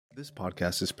This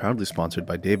podcast is proudly sponsored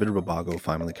by David Rabago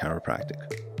Family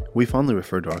Chiropractic. We fondly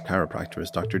refer to our chiropractor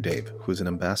as Dr. Dave, who is an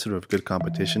ambassador of good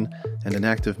competition and an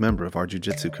active member of our Jiu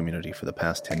Jitsu community for the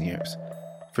past 10 years.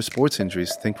 For sports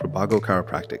injuries, think Rabago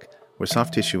Chiropractic, where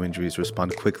soft tissue injuries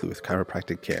respond quickly with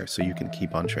chiropractic care so you can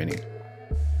keep on training.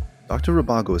 Dr.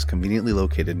 Rabago is conveniently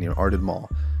located near Arden Mall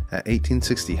at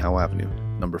 1860 Howe Avenue,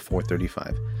 number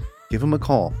 435. Give him a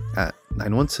call at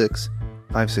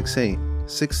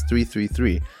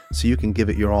 916-568-6333 so you can give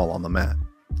it your all on the mat.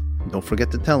 Don't forget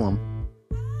to tell him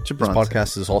Gibran. This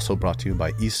podcast is also brought to you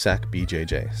by East Sac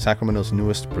BJJ, Sacramento's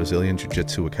newest Brazilian Jiu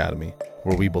Jitsu academy,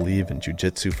 where we believe in Jiu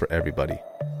Jitsu for everybody.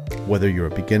 Whether you're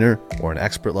a beginner or an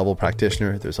expert level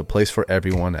practitioner, there's a place for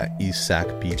everyone at East Sac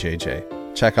BJJ.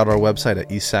 Check out our website at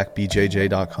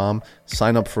eastsacbjj.com,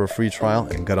 sign up for a free trial,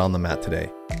 and get on the mat today.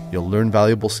 You'll learn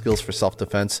valuable skills for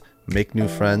self-defense, make new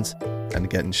friends, and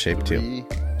get in shape too. 3,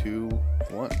 2,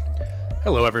 1.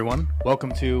 Hello, everyone.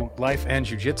 Welcome to Life and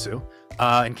Jiu Jitsu.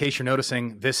 In case you're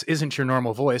noticing, this isn't your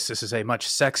normal voice. This is a much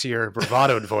sexier,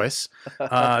 bravadoed voice.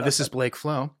 This is Blake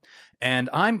Flo, and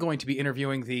I'm going to be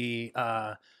interviewing the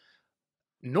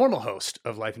normal host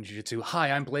of Life and Jiu Jitsu.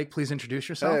 Hi, I'm Blake. Please introduce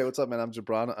yourself. Hey, what's up, man? I'm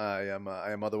Gibran.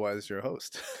 I am otherwise your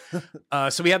host.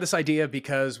 So we had this idea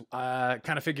because I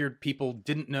kind of figured people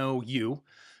didn't know you.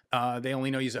 They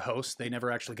only know you as a host. They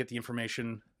never actually get the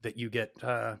information that you get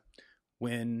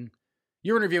when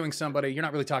you're interviewing somebody. You're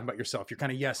not really talking about yourself. You're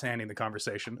kind of yes-handing the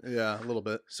conversation. Yeah, a little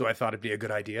bit. So I thought it'd be a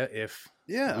good idea if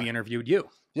we interviewed you.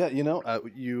 Yeah,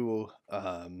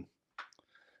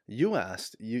 you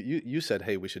asked, you said,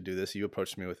 hey, we should do this. You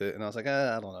approached me with it, and I was like,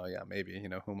 I don't know. Yeah, maybe.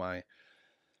 Who am I?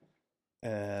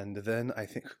 And then I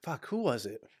think, who was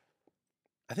it?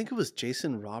 I think it was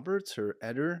Jason Roberts or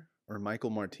Eder or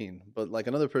Michael Martin, but like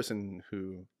another person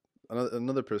whose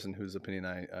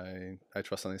opinion I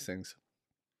trust on these things.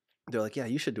 They're like, yeah,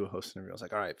 you should do a host interview. I was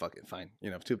like, all right, fuck it, fine.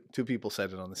 Two people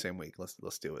said it on the same week.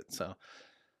 Let's do it. So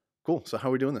cool. So how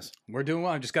are we doing this? We're doing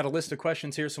well. I just got a list of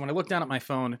questions here. So when I look down at my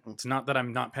phone, it's not that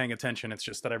I'm not paying attention. It's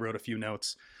just that I wrote a few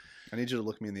notes. I need you to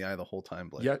look me in the eye the whole time,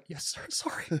 Blake. Yeah, yes, sir.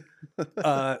 Sorry.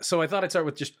 So I thought I'd start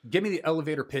with just give me the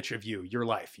elevator pitch of your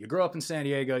life. You grow up in San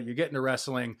Diego. You get into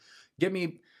wrestling. Give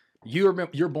me,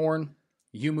 you're born.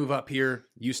 You move up here.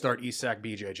 You start East Sac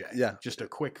BJJ. Yeah. Just a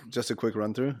quick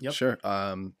run through. Yep. Sure.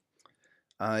 I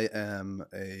am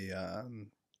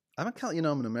I'm an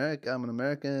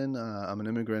American. I'm an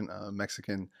immigrant,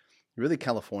 Mexican, really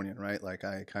Californian, right? Like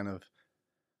I kind of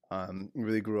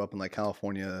really grew up in like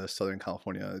California, Southern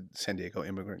California, San Diego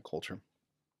immigrant culture.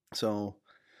 So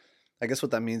I guess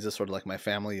what that means is sort of like my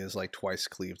family is like twice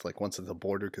cleaved, like once at the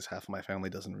border, because half of my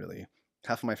family just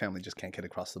can't get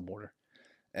across the border.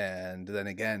 And then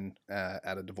again,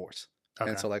 at a divorce.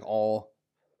 Okay. And so like all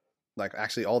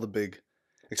the big,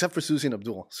 except for Susie and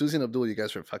Abdul. Susie and Abdul, you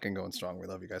guys are fucking going strong. We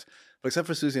love you guys. But except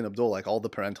for Susie and Abdul, like all the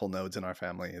parental nodes in our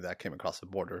family that came across the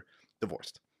border,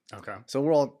 divorced. Okay. So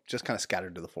we're all just kind of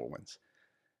scattered to the four winds.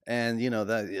 And,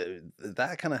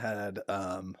 that kind of had,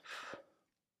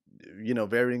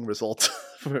 varying results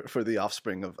for the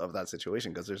offspring of that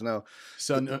situation. Because there's no...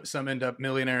 Some end up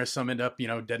millionaires, some end up,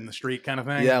 dead in the street kind of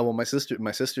thing. Yeah, well, my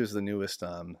sister's the newest...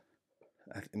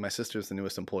 my sister's the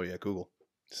newest employee at Google.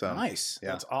 So nice.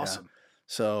 Yeah, that's awesome. Yeah.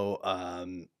 So,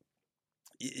 and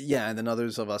then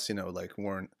others of us,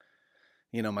 weren't,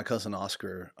 my cousin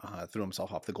Oscar threw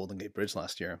himself off the Golden Gate Bridge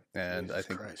last year. And Jesus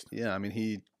Christ. I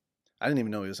didn't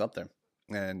even know he was up there.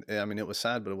 And it was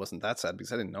sad, but it wasn't that sad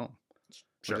because I didn't know him.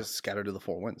 Sure. We're just scattered to the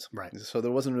four winds. Right. So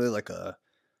there wasn't really like a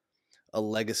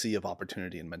legacy of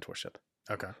opportunity and mentorship.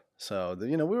 Okay. So,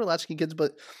 we were latchkey kids,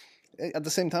 but at the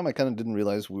same time, I kind of didn't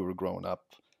realize we were growing up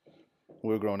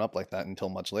like that until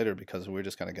much later because we were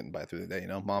just kind of getting by through the day.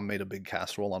 Mom made a big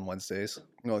casserole on Wednesdays.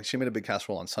 She made a big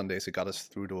casserole on Sundays. It got us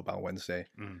through to about Wednesday.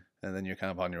 And then you're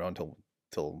kind of on your own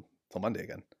till Monday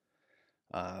again.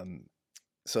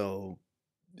 So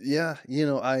yeah,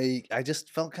 I just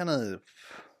felt kind of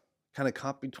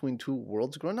caught between two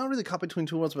worlds growing. Not really caught between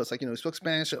two worlds, but it's like, we spoke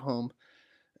Spanish at home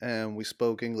and we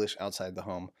spoke English outside the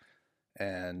home.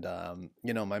 And,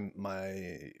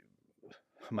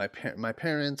 my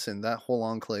parents and that whole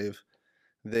enclave,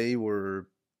 they were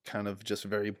kind of just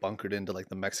very bunkered into like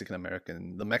the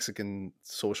Mexican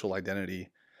social identity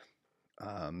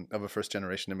of a first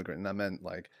generation immigrant. And that meant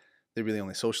like they really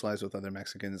only socialized with other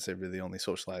Mexicans. They really only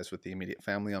socialized with the immediate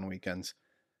family on weekends.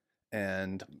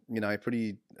 And, I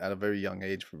at a very young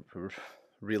age,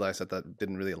 realized that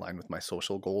didn't really align with my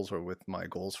social goals or with my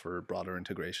goals for broader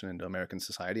integration into American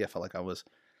society. I felt like I was,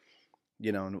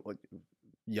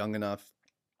 young enough,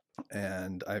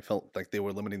 and I felt like they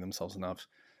were limiting themselves enough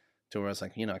to where I was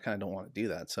like, I kind of don't want to do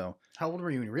that. So How old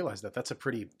were you when you realized that? That's a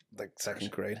pretty like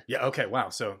second grade. Yeah. Okay. Wow.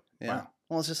 So Yeah. wow.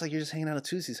 Well, it's just like you're just hanging out at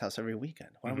Susie's house every weekend.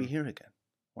 Why are we here again?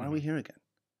 Why are we here again?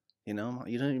 You didn't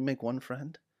even make one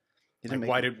friend. You didn't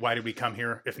Like, why did we come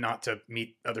here if not to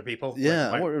meet other people?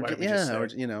 Yeah. Like, or why did we yeah. just Or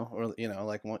stay?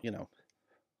 like what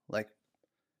like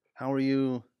how are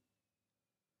you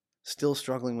still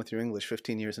struggling with your English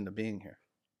 15 years into being here?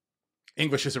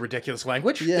 English is a ridiculous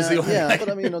language. Yeah, is the only yeah, but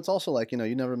I mean, it's also like you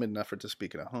never made an effort to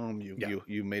speak it at home. Yeah.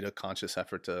 You made a conscious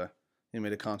effort to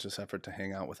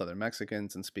hang out with other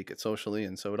Mexicans and speak it socially,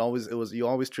 and so you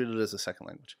always treated it as a second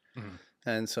language,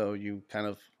 and so you kind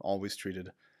of always treated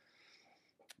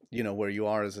where you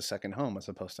are as a second home as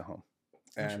opposed to home,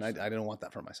 and I didn't want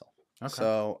that for myself. Okay.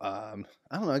 So I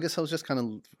don't know. I guess I was just kind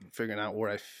of figuring out where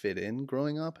I fit in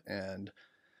growing up, and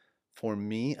for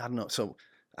me, I don't know. So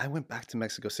I went back to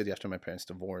Mexico City after my parents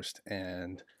divorced,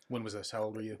 and When was this? How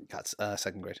old were you? got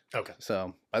second grade. Okay.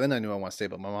 So by then I knew I wanted to stay,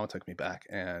 but my mom took me back,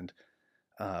 and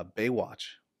Baywatch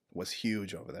was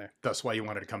huge over there. That's why you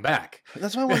wanted to come back.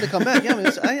 That's why I wanted to come back. Yeah,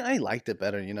 I liked it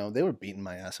better. They were beating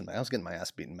my ass, and I was getting my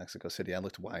ass beaten in Mexico City. I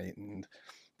looked white, and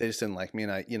they just didn't like me.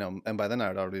 And and by then I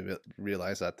had already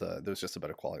realized that there was just a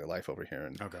better quality of life over here.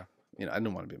 And Okay. I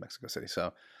didn't want to be in Mexico City.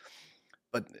 So,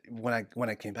 but when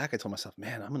I came back, I told myself,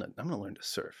 man, I'm gonna learn to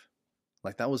surf.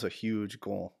 Like that was a huge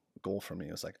goal for me.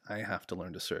 It was like I have to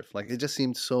learn to surf. Like it just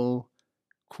seemed so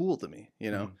cool to me,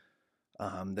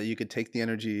 that you could take the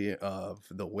energy of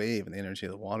the wave and the energy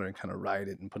of the water and kind of ride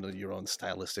it and put your own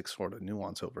stylistic sort of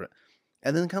nuance over it.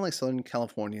 And then kind of like Southern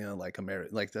California, like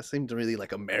like that seemed really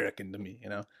like American to me,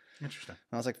 Interesting.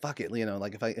 And I was like, fuck it,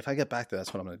 like if I get back there,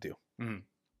 that's what I'm gonna do.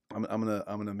 Mm-hmm. I'm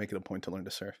gonna make it a point to learn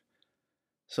to surf.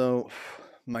 So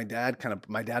my dad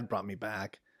brought me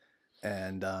back,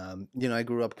 and I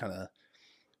grew up kind of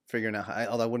figuring out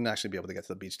although I wouldn't actually be able to get to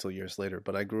the beach till years later,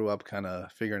 but I grew up kind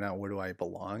of figuring out where do I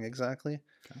belong exactly.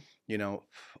 Okay.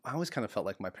 I always kind of felt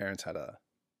like my parents had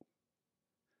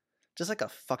just like a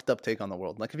fucked up take on the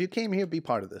world. Like if you came here, be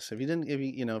part of this. If you didn't,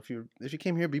 if you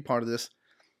came here, be part of this.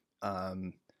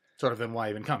 Sort of then why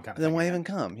even come kind of then thing. Why even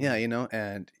come? Yeah,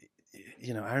 and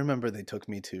I remember they took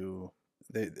me to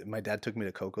my dad took me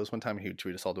to Coco's one time. He would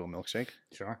treat us all to a milkshake.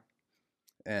 Sure.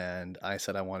 And I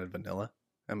said I wanted vanilla.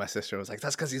 And my sister was like,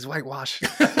 that's because he's whitewashed.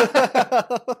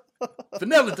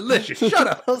 Vanilla delicious. Shut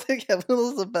up. I was like, yeah,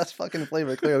 vanilla's the best fucking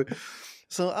flavor, clearly.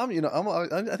 So I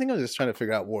think I'm just trying to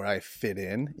figure out where I fit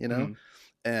in, Mm-hmm.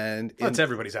 And that's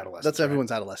everybody's adolescence. That's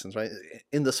everyone's adolescence, right?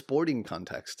 In the sporting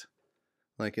context,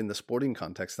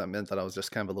 that meant that I was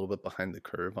just kind of a little bit behind the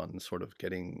curve on sort of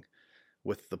getting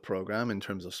with the program in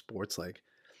terms of sports. Like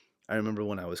I remember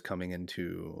when I was coming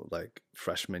into like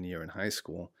freshman year in high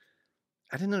school,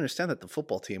 I didn't understand that the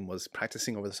football team was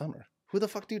practicing over the summer. Who the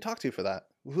fuck do you talk to for that?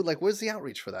 Where's the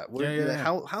outreach for that?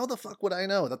 How the fuck would I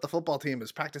know that the football team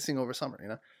is practicing over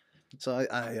summer? So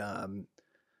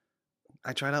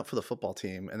I tried out for the football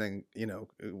team, and then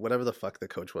whatever the fuck the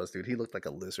coach was, dude, he looked like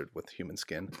a lizard with human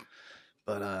skin.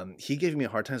 But he gave me a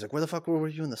hard time. He's like, where the fuck were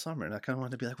you in the summer? And I kind of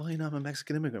wanted to be like, well, I'm a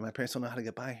Mexican immigrant. My parents don't know how to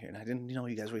get by here. And I didn't know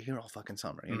you guys were here all fucking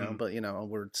summer, Mm-hmm. But,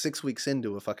 we're 6 weeks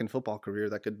into a fucking football career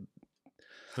that could...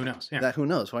 Who knows? Yeah. Who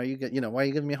knows? Why are you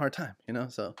giving me a hard time?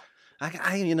 So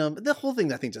the whole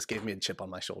thing I think just gave me a chip on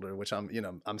my shoulder, which I'm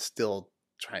still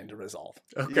trying to resolve.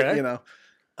 Okay.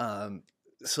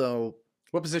 So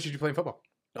what position did you play in football?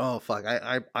 Oh fuck.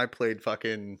 I played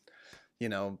fucking,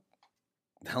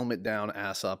 helmet down,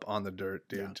 ass up on the dirt,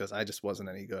 dude. Yeah. I just wasn't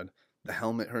any good. The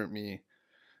helmet hurt me.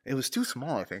 It was too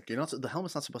small, I think. The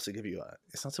helmet's not supposed to give you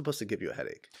a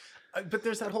headache. But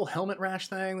there's that whole helmet rash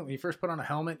thing that when you first put on a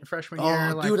helmet in freshman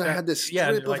year. Oh, dude, I had this strip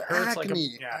of acne. Like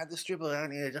I had this strip of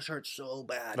acne. It just hurt so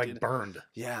bad. Like dude. Burned.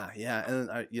 Yeah.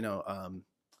 And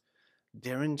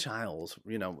Darren Childs,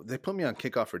 they put me on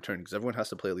kickoff return because everyone has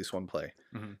to play at least one play.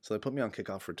 Mm-hmm. So they put me on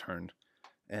kickoff return.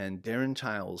 And Darren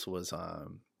Childs was,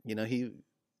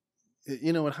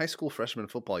 in high school freshman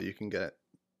football, you can get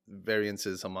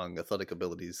variances among athletic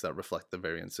abilities that reflect the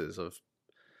variances of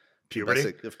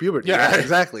puberty. Yeah,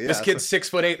 exactly. Yeah. This kid's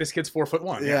 6'8". This kid's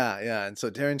 4'1". Yeah. And so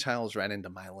Darren Childs ran into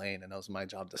my lane, and it was my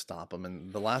job to stop him.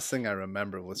 And the last thing I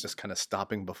remember was just kind of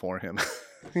stopping before him,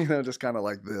 just kind of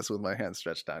like this with my hands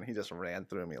stretched out. He just ran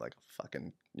through me like a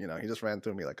fucking, he just ran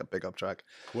through me like a pickup truck.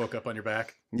 Woke up on your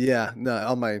back? Yeah, no,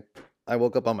 I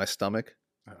woke up on my stomach,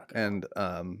 and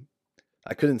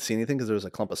I couldn't see anything because there was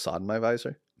a clump of sod in my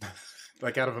visor.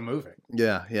 Like out of a movie.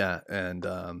 Yeah. And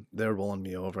they're rolling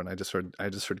me over, and I just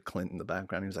heard Clint in the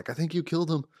background. He was like, I think you killed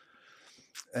him.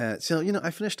 So, I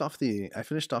finished off I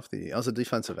was a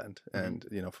defensive end, and,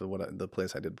 for the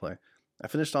plays I did play, I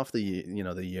finished off the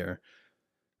year,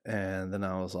 And then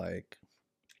I was like,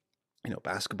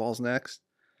 basketball's next,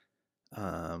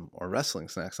 or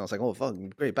wrestling's next. And I was like, oh, fuck,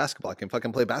 great, basketball. I can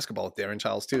fucking play basketball with Darren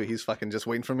Childs too. He's fucking just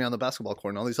waiting for me on the basketball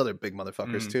court, and all these other big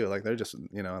motherfuckers too. Like they're just,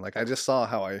 like I just saw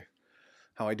how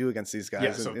I do against these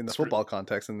guys in the football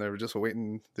context, and they're just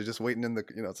waiting. They're just waiting in the,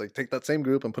 it's like take that same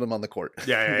group and put them on the court.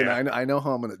 I know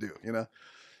how I'm gonna do.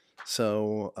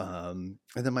 So, and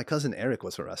then my cousin Eric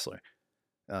was a wrestler,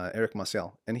 Eric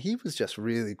Maciel, and he was just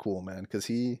really cool, man, because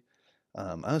he.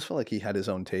 I always felt like he had his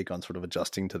own take on sort of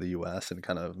adjusting to the U.S. and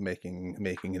kind of making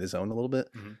it his own a little bit,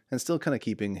 and still kind of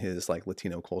keeping his like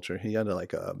Latino culture. He had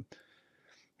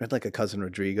a cousin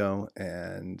Rodrigo,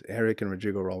 and Eric and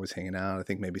Rodrigo were always hanging out. I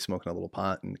think maybe smoking a little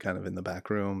pot and kind of in the back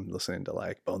room listening to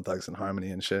like Bone Thugs and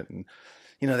Harmony and shit. And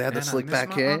they had the slick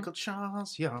back hair. Uncle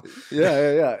Charles, yeah.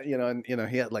 And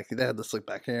he had they had the slick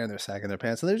back hair and they're sagging their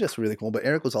pants, and they're just really cool. But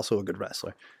Eric was also a good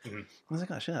wrestler. I was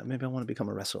like, oh shit, maybe I want to become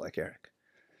a wrestler like Eric.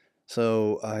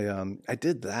 So I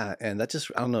did that, and that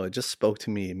just, I don't know, it just spoke to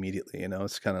me immediately.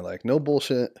 It's kind of like no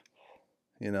bullshit.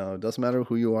 It doesn't matter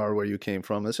who you are, where you came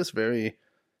from. It's just very,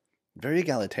 very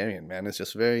egalitarian, man. It's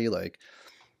just very like,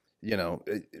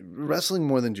 wrestling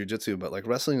more than jiu-jitsu, but like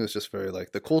wrestling is just very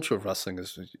like, the culture of wrestling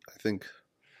is, I think,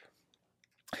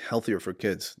 healthier for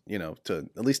kids, to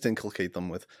at least inculcate them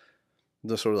with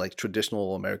the sort of like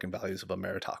traditional American values of a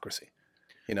meritocracy.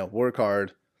 Work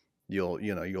hard.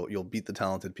 You'll beat the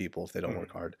talented people if they don't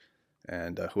work hard,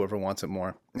 and whoever wants it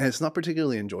more. And it's not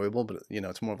particularly enjoyable, but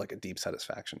it's more of like a deep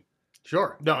satisfaction.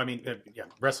 Sure. No, I mean,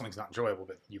 wrestling's not enjoyable,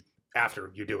 but after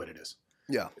you do it, it is.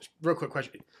 Yeah. Real quick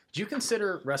question: do you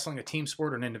consider wrestling a team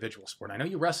sport or an individual sport? I know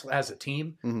you wrestle as a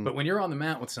team, but when you're on the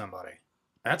mat with somebody,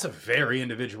 that's a very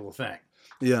individual thing.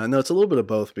 Yeah, no, it's a little bit of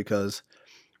both because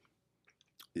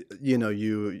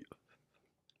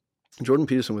Jordan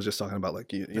Peterson was just talking about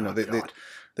like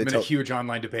I'm in a huge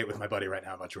online debate with my buddy right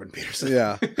now about Jordan Peterson.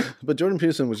 Yeah, but Jordan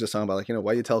Peterson was just talking about like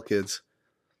why you tell kids,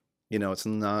 it's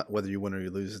not whether you win or you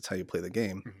lose, it's how you play the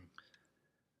game.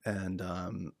 And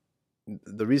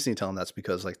the reason you tell them that's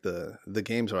because like the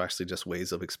games are actually just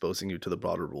ways of exposing you to the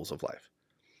broader rules of life,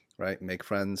 right? Make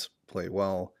friends, play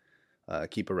well,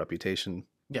 keep a reputation.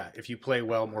 Yeah, if you play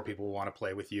well, more people will want to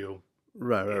play with you.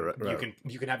 Right.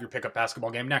 You can have your pickup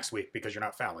basketball game next week because you're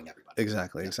not fouling everybody.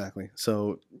 Exactly.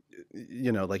 So,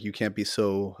 like you can't be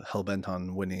so hell-bent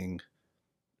on winning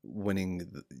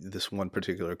this one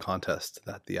particular contest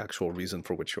that the actual reason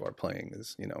for which you are playing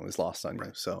is lost on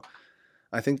you. So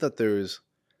I think that there's,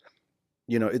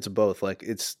 it's both. Like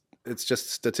it's just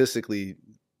statistically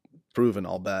proven,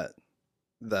 I'll bet,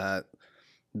 that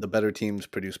the better teams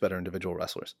produce better individual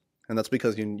wrestlers. And that's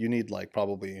because you need like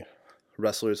probably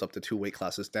wrestlers up to 2 weight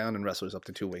classes down and wrestlers up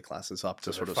to 2 weight classes up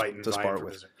to sort of to spar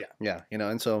with. Yeah.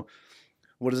 And so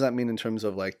what does that mean in terms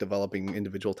of like developing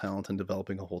individual talent and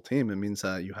developing a whole team? It means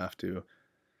that you have to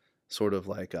sort of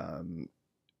like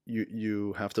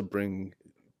you have to bring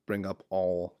up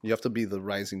all, you have to be the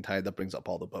rising tide that brings up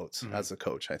all the boats as a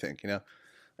coach, I think,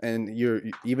 and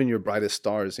even your brightest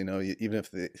stars, even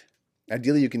if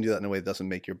ideally you can do that in a way that doesn't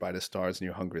make your brightest stars and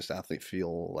your hungriest athlete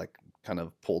feel like kind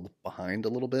of pulled behind a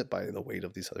little bit by the weight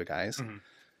of these other guys.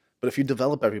 But if you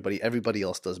develop everybody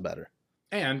else does better.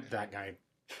 And that guy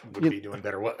would be doing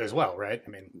better as well, right? I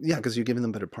mean, yeah, because you're giving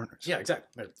them better partners. Yeah,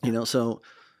 exactly. So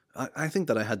I think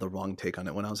that I had the wrong take on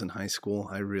it when I was in high school.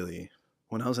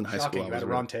 When I was in high school, you had a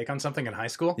wrong take on something in high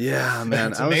school? Yeah,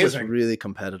 man. I was just really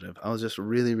competitive. I was just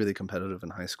really, really competitive in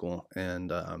high school.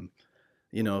 And,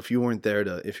 if you weren't there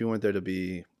to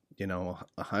be,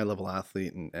 a high level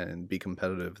athlete and be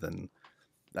competitive, then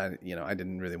I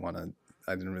didn't really want to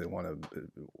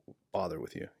bother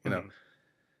with you,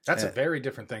 That's a very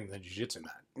different thing than jiu-jitsu,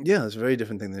 man. Yeah, it's a very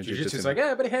different thing than jiu-jitsu. Jiu-jitsu's like,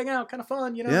 everybody hang out, kind of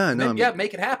fun, Yeah, no.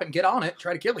 Make it happen, get on it,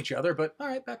 try to kill each other, but all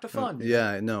right, back to fun.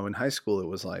 Yeah, no, in high school it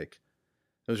was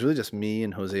really just me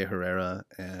and Jose Herrera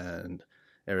and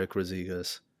Eric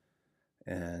Rodriguez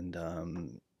and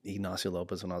Ignacio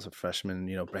Lopez when I was a freshman,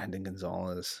 Brandon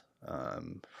Gonzalez.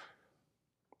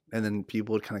 And then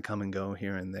people would kind of come and go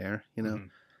here and there,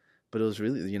 But it was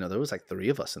really, there was like 3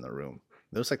 of us in the room.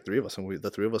 There was like 3 of us, and the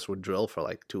 3 of us would drill for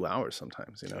like 2 hours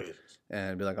sometimes,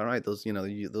 and be like, all right, those,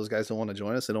 those guys don't want to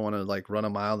join us. They don't want to like run a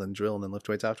mile, then drill, and then lift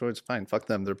weights afterwards. Fine, fuck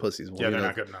them. They're pussies. They're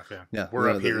not good enough. Yeah. We're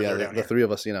up here. They're down the 3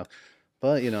 of us,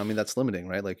 But that's limiting,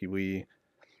 right? Like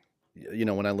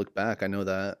when I look back, I know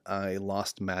that I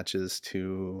lost matches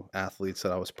to athletes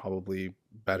that I was probably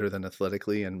better than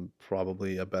athletically and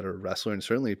probably a better wrestler and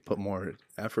certainly put more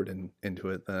effort into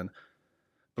it than,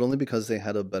 but only because they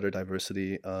had a better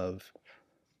diversity of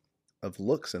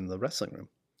looks in the wrestling room.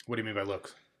 What do you mean by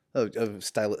looks?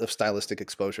 stylistic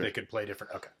exposure. They could play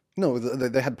different. Okay. No,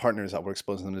 they had partners that were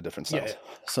exposing them to different styles.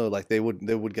 Yeah. So like they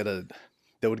would get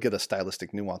a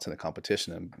stylistic nuance in a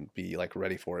competition and be like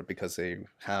ready for it because they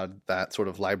had that sort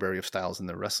of library of styles in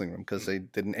their wrestling room because they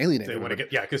didn't alienate. They want to get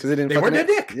because they weren't a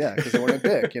dick. Yeah, because they weren't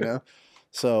a dick. You know.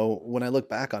 So when I look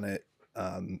back on it,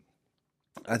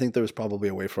 I think there was probably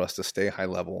a way for us to stay high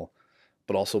level,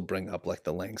 but also bring up like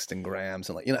the Langston Grahams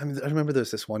and like I mean I remember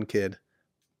there's this one kid,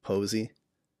 Posey,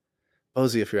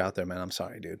 if you're out there, man, I'm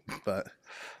sorry, dude, but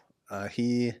I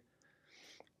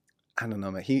don't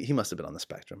know, man. He must have been on the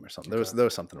spectrum or something. Okay. There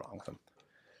was something wrong with him,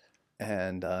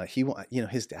 and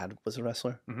his dad was a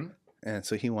wrestler, and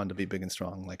so he wanted to be big and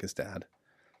strong like his dad.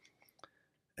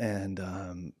 And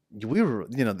we were,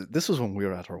 this was when we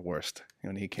were at our worst.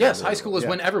 When he came. Yes, high school is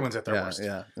when everyone's at their worst.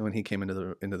 Yeah, when he came into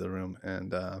the room,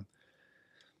 and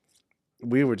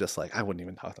we were just like, I wouldn't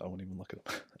even talk to him. I wouldn't even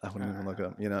look at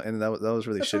him. And that was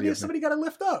really shitty. Somebody got to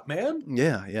lift up, man.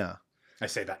 Yeah. I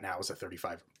say that now as a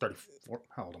 34.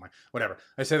 How old am I? Whatever.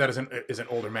 I say that as an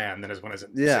older man than as when as a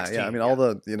 16. Yeah. I mean, all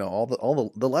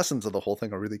the lessons of the whole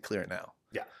thing are really clear now.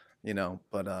 Yeah.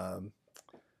 But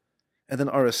and then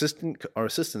our assistant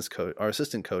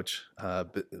coach,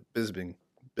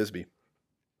 Bisbee,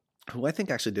 who I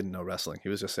think actually didn't know wrestling. He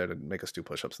was just there to make us do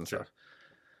push-ups and stuff.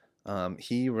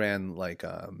 He ran like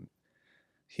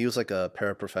he was like a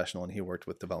paraprofessional and he worked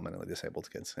with developmentally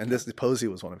disabled kids. And this Posey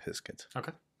was one of his kids.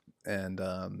 Okay. And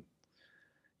I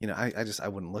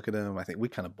wouldn't look at him. I think we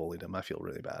kind of bullied him. I feel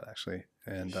really bad actually.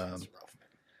 And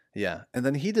yeah. And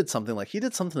then he did something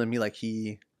to me like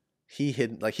he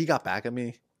hid, like he got back at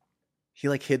me. He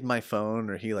like hid my phone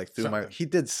or he like he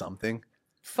did something.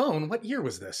 Phone? What year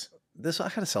was this? I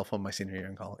had a cell phone my senior year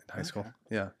in high school.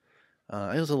 Yeah.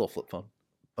 It was a little flip phone.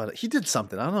 But he did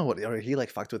something. I don't know what. Or he like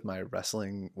fucked with my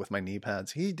wrestling with my knee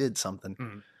pads. He did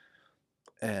something.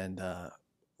 And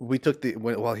we took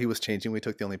while he was changing, we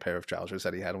took the only pair of trousers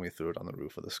that he had and we threw it on the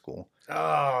roof of the school.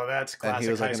 Oh, that's classic. And he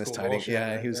was like high in his school tiny. bullshit.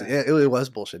 Yeah, he was. Yeah, it was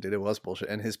bullshit, dude. It was bullshit.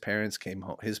 And his parents came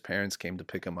home. His parents came to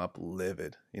pick him up,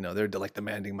 livid. They're like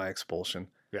demanding my expulsion.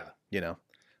 Yeah.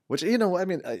 Which I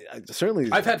mean, I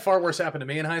certainly. I've had far worse happen to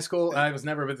me in high school. I was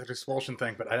never with the expulsion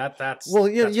thing, but that's well,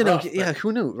 that's rough, yeah.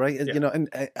 Who knew, right? Yeah. And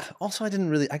also I didn't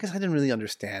really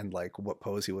understand like what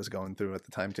Posey was going through at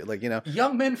the time too. Like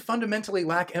young men fundamentally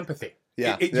lack empathy.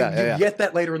 Yeah, you get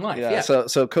that later in life. Yeah.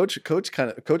 So coach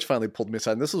finally pulled me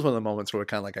aside. And this was one of the moments where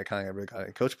I really got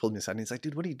it. Coach pulled me aside and he's like,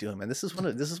 "Dude, what are you doing, man? This is one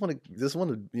of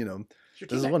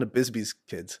Bisbee's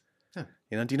kids. Huh.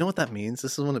 Do you know what that means?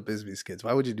 This is one of Bisbee's kids.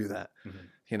 Why would you do that?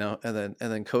 And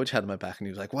then coach had my back and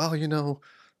he was like, well,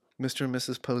 Mr. and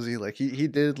Mrs. Posey, like he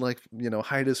did like,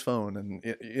 hide his phone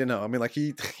and, I mean, like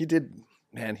he did,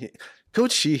 man,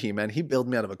 Coach Sheehy, man, he bailed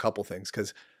me out of a couple things.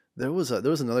 Cause there was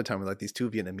another time where like these two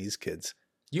Vietnamese kids.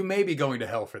 You may be going to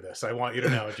hell for this. I want you to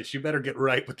know, just you better get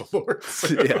right with the Lord.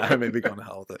 Yeah, I may be going to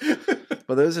hell with it.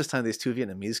 But there was this time these two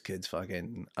Vietnamese kids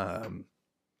fucking,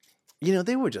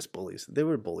 they were just bullies. They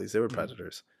were bullies. They were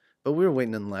predators. But we were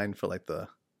waiting in line for like the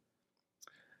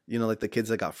kids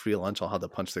that got free lunch all had to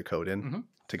punch their code in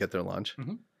to get their lunch.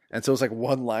 And so it was like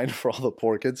one line for all the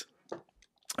poor kids.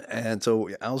 And so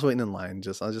I was waiting in line.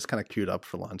 I was just kind of queued up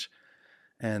for lunch.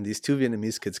 And these two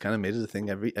Vietnamese kids kind of made it a thing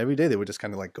every day. They would just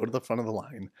kind of like go to the front of the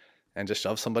line and just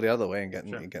shove somebody out of the way and get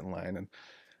in line.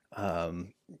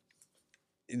 And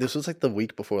this was like the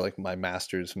week before like my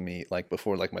master's meet, like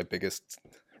before like my biggest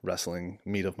wrestling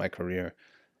meet of my career.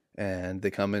 And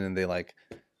they come in and they like,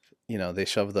 they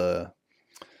shove the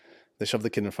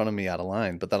kid in front of me out of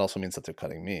line, but that also means that they're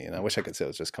cutting me. And I wish I could say it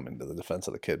was just coming to the defense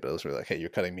of the kid, but it was really like, hey, you're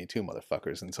cutting me too,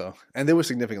 motherfuckers. And they were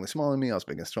significantly smaller than me. I was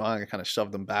big and strong. I kind of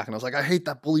shoved them back and I was like, I hate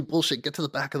that bully bullshit. Get to the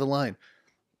back of the line.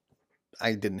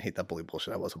 I didn't hate that bully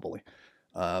bullshit. I was a bully.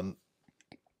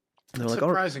 It's like,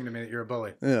 surprising to me that you're a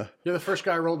bully. Yeah. You're the first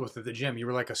guy I rolled with at the gym. You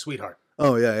were like a sweetheart.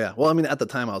 Oh, yeah. Well, I mean, at the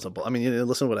time I was a bully. I mean,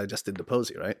 listen to what I just did to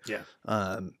Posey, right? Yeah.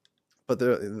 But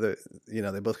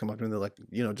they both come up to me and they're like,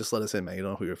 just let us in, man. You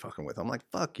don't know who you're fucking with. I'm like,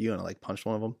 fuck you. And I like punched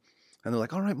one of them. And they're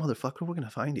like, all right, motherfucker, we're going to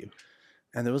find you.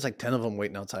 And there was like 10 of them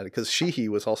waiting outside because Sheehy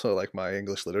was also like my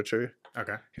English literature.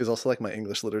 Okay. He was also like my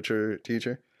English literature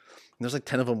teacher. And there's like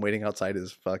 10 of them waiting outside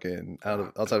his fucking,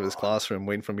 outside of his classroom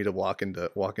waiting for me to walk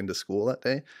into school that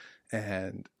day.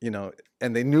 And,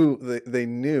 and they knew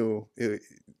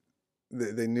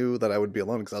that I would be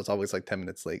alone because I was always like 10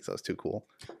 minutes late, so I was too cool.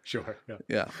 Sure.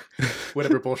 Yeah.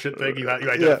 Whatever bullshit thing you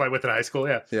identify with in high school.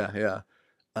 Yeah. Yeah.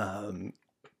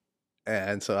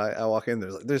 And so I walk in.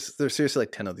 There's seriously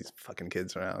like 10 of these fucking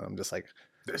kids around. I'm just like,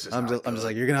 I'm just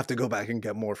like, you're gonna have to go back and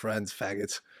get more friends,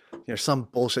 faggots. Some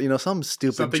bullshit. Some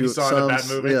stupid. Something you saw in a bad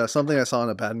movie. Yeah, something I saw in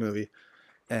a bad movie.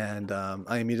 And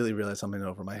I immediately realized something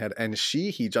over my head. And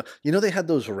he jumped. You know, they had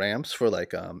those ramps for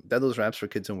like, they had those ramps for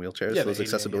kids in wheelchairs, Yeah, those the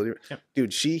ADA, accessibility. yeah.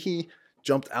 Dude, he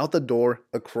jumped out the door,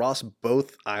 across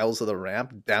both aisles of the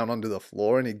ramp, down onto the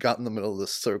floor, and he got in the middle of the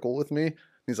circle with me.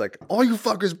 He's like, "All you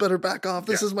fuckers better back off.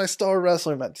 This is my star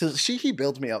wrestler, man." He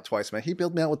bailed me out twice, man. He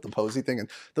bailed me out with the posy thing, and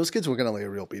those kids were going to lay a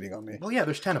real beating on me. Well, yeah,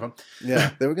 there's 10 of them.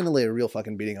 Yeah, they were going to lay a real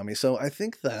fucking beating on me. So I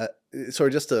think that,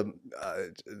 sorry, just to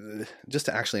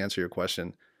actually answer your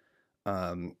question,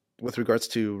 with regards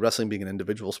to wrestling being an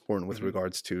individual sport, and with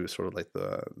regards to sort of like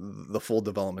the full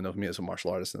development of me as a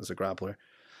martial artist and as a grappler,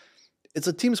 it's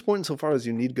a team sport insofar as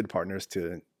you need good partners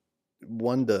to,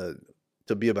 one,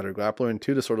 to be a better grappler, and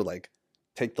two, to sort of like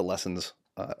take the lessons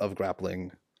of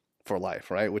grappling for life,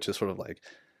 right? Which is sort of like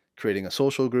creating a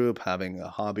social group, having a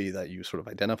hobby that you sort of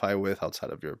identify with outside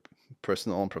of your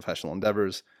personal and professional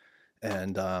endeavors.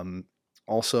 And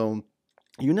also,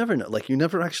 you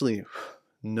never actually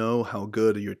know how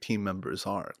good your team members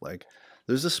are. Like,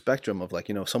 there's a spectrum of like,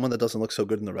 you know, someone that doesn't look so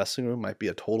good in the wrestling room might be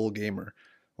a total gamer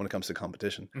when it comes to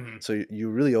competition. So you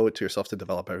really owe it to yourself to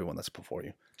develop everyone that's before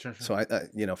you. Sure. So I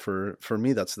you know, for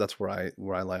me, that's where I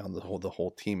lie on the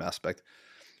whole team aspect.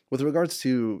 With regards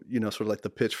to, you know, sort of like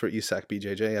the pitch for East Sac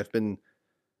BJJ, I've been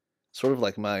sort of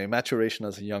like, my maturation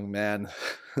as a young man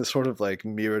sort of like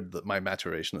mirrored my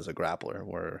maturation as a grappler,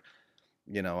 where,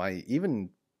 you know, I even,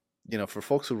 you know, for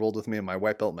folks who rolled with me in my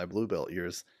white belt, my blue belt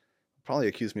years, probably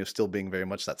accused me of still being very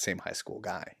much that same high school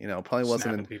guy. You know, probably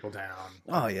wasn't snapping people down.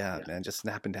 Oh yeah, man, just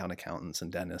snapping down accountants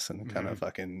and dentists and kind of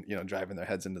fucking, you know, driving their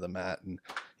heads into the mat and,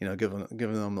 you know, giving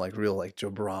them like real like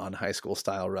Gibran high school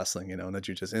style wrestling, you know, and that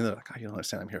you just, and they're like, "Oh, you don't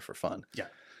understand, I'm here for fun." Yeah.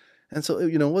 And so,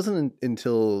 you know, it wasn't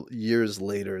until years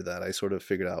later that I sort of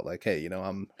figured out like, hey, you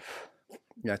know,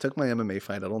 I took my MMA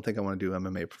fight. I don't think I want to do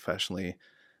MMA professionally.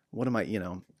 What am I, you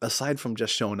know, aside from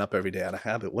just showing up every day out of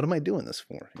habit, what am I doing this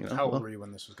for? You know, how old were you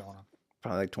when this was going on?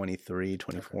 Probably like 23,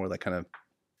 24, like kind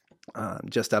of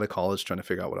just out of college, trying to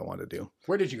figure out what I wanted to do.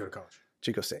 Where did you go to college?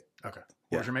 Chico State. Okay.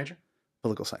 What was your major?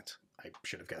 Political science. I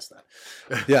should have guessed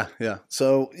that. Yeah.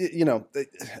 So, you know,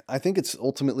 I think it's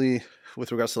ultimately,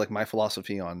 with regards to like my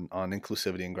philosophy on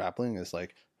inclusivity and grappling, is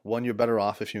like, one, you're better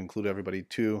off if you include everybody.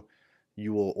 Two,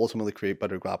 you will ultimately create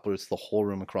better grapplers the whole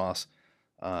room across.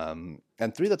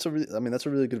 And three, that's a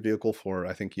really good vehicle for,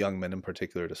 I think, young men in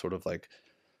particular to sort of like,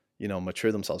 you know,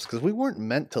 mature themselves, because we weren't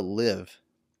meant to live,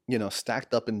 you know,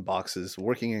 stacked up in boxes,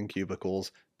 working in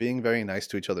cubicles, being very nice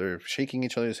to each other, shaking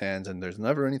each other's hands, and there's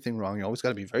never anything wrong. You always got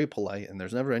to be very polite, and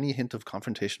there's never any hint of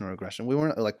confrontation or aggression.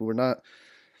 We're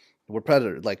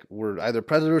predator, like we're either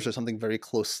predators or something very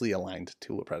closely aligned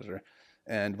to a predator.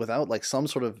 And without like some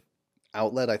sort of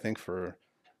outlet, I think for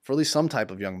at least some type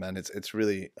of young men, it's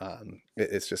really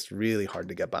it's just really hard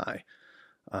to get by.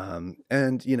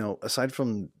 And, you know, aside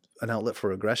from an outlet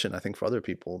for aggression, I think for other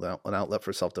people, an outlet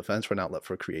for self-defense, for an outlet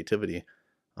for creativity,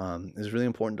 is really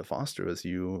important to foster as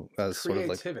sort of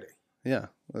like creativity. Yeah.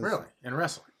 Really? In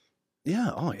wrestling? Yeah.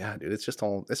 Oh yeah, dude. It's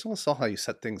all how you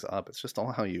set things up. It's just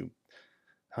all how you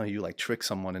like trick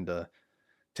someone into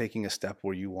taking a step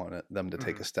where you want them to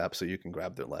take a step so you can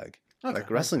grab their leg. Okay, like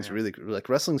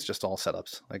wrestling's just all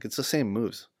setups. Like, it's the same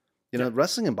moves. You know,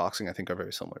 wrestling and boxing, I think, are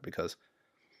very similar, because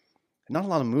not a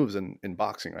lot of moves in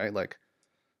boxing, right? Like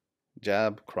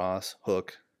jab, cross,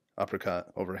 hook,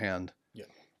 uppercut, overhand. Yeah.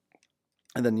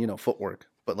 And then, you know, footwork.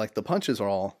 But like the punches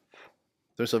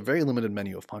there's a very limited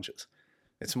menu of punches.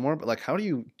 It's more like, how do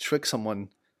you trick someone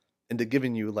into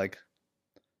giving you like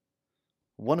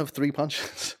one of three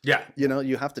punches? Yeah. You know,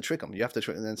 you have to trick them.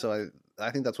 And so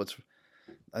I think that's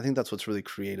what's really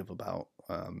creative about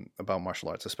martial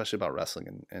arts, especially about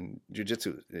wrestling and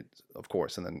jiu-jitsu, of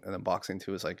course, and then boxing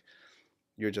too, is like,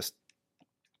 you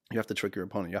have to trick your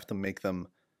opponent. You have to make them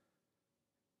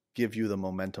give you the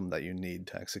momentum that you need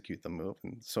to execute the move.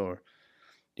 And so,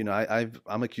 you know,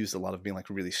 I'm accused a lot of being like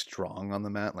really strong on the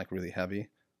mat, like really heavy.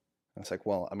 And it's like,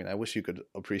 well, I mean, I wish you could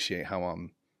appreciate how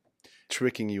I'm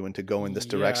tricking you into going this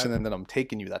direction, and then I'm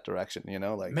taking you that direction, you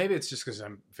know, like maybe it's just because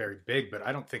I'm very big, but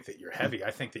I don't think that you're heavy.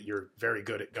 I think that you're very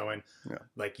good at going,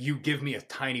 like, you give me a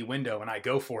tiny window and I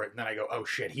go for it, and then I go, oh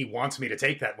shit, he wants me to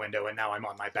take that window, and now I'm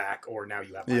on my back, or now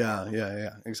you have my yeah,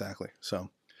 exactly. So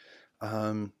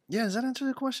does that answer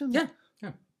the question?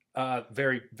 Yeah.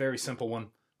 Very, very simple one.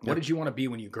 What did you want to be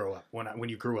when you grow up? When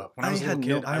you grew up? When I was a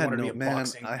little kid, I wanted to be a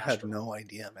boxing master. I had no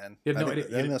idea, man. You had no idea.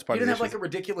 You didn't have like a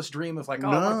ridiculous dream of like, oh,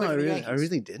 I want to play for the Yankees. I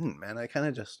really didn't, man. I kind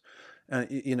of just,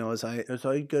 you know, as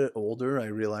I get older, I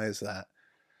realize that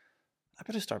I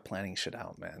better start planning shit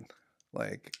out, man.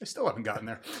 Like, I still haven't gotten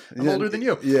there. I'm older than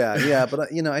you. Yeah,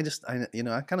 but you know, I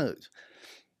kind of,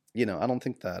 you know, I don't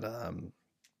think that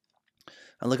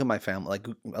I look at my family, like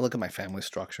I look at my family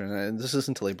structure, and this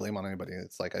isn't to lay blame on anybody.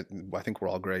 It's like I think we're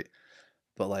all great,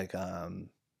 but like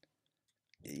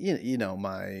you know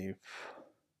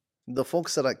the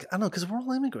folks that I don't know, because we're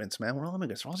all immigrants, man. We're all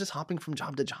immigrants. We're all just hopping from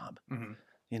job to job. Mm-hmm.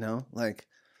 You know, like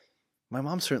my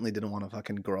mom certainly didn't want to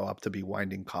fucking grow up to be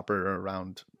winding copper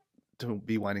around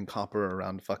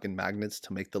fucking magnets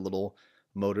to make the little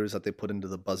motors that they put into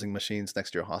the buzzing machines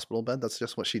next to your hospital bed. That's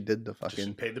just what she did to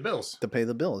fucking pay the bills.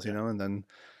 You know, and then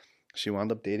she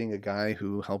wound up dating a guy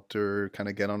who helped her kind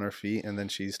of get on her feet, and then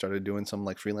she started doing some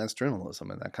like freelance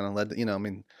journalism, and that kind of led to, you know, I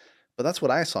mean, but that's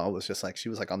what I saw was just like she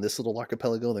was like on this little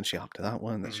archipelago, then she hopped to that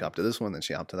one, then she hopped to this one, then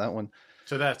she hopped to that one.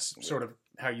 So that's sort of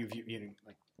how you view, you know,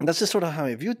 like that's just sort of how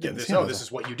I viewed things. This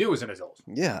is what you do as an adult.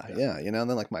 Yeah, you know, and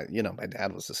then like my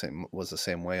dad was the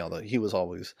same way, although he was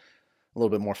always a little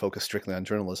bit more focused strictly on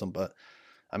journalism. But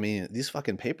I mean, these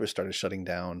fucking papers started shutting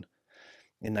down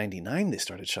in '99. They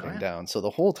started shutting down. So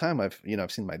the whole time I've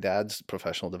seen my dad's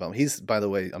professional development. He's, by the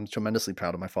way, I'm tremendously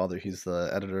proud of my father. He's the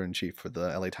editor-in-chief for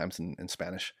the LA Times in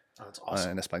Spanish. Oh, that's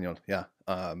awesome. In Espanol, yeah.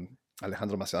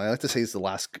 Alejandro Maciel. I like to say he's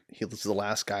the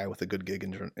last guy with a good gig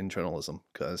in journalism,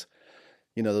 because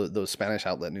you know those Spanish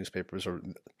outlet newspapers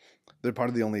they're part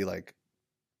of the only like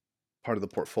part of the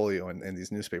portfolio in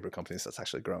these newspaper companies that's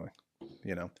actually growing.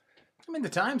 You know, I mean, the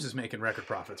Times is making record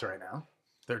profits right now.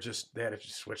 They had to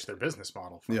just switch their business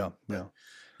model. Yeah.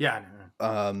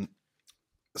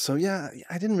 So yeah,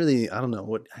 I didn't really. I don't know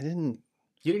what I didn't.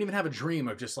 You didn't even have a dream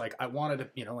of just like, I wanted to,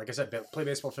 you know, like I said, play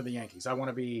baseball for the Yankees. I want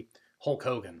to be Hulk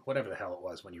Hogan, whatever the hell it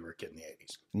was when you were a kid in the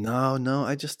 80s. No.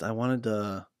 I wanted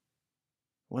to.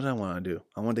 What did I want to do?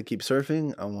 I wanted to keep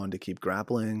surfing. I wanted to keep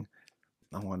grappling.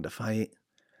 I wanted to fight.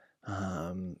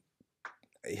 Yeah,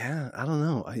 I don't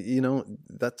know. You know,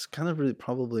 that's kind of really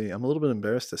probably, I'm a little bit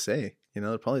embarrassed to say, you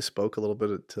know, it probably spoke a little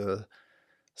bit to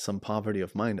some poverty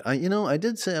of mind. I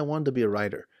did say I wanted to be a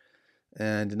writer.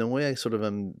 And in a way, I sort of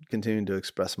am continuing to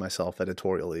express myself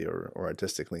editorially or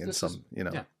artistically in some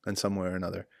way or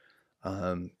another.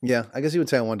 Yeah, I guess you would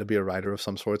say I wanted to be a writer of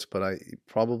some sorts, but I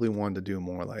probably wanted to do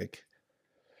more like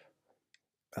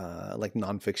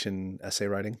nonfiction essay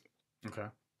writing. Okay.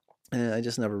 And I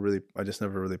just never really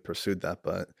pursued that.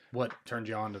 But what turned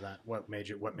you on to that? What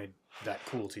made that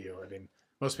cool to you? I mean,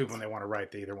 most people when they want to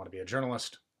write, they either want to be a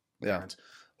journalist, parents,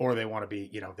 or they want to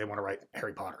be, they want to write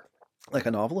Harry Potter. Like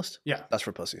a novelist? Yeah. That's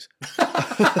for pussies.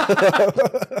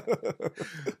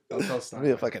 Don't tell Steinway.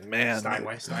 Be a fucking man.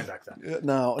 Steinbeck then.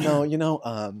 No,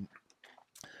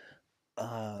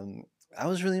 I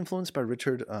was really influenced by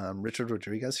Richard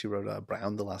Rodriguez. He wrote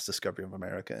Brown, The Last Discovery of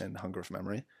America and Hunger of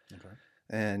Memory. Okay.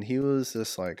 And he was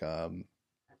this like,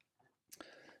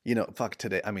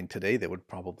 today. I mean, today they would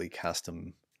probably cast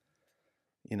him,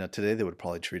 today they would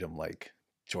probably treat him like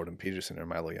Jordan Peterson or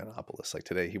Milo Yiannopoulos. Like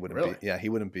today he wouldn't really? Be, yeah, he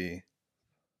wouldn't be,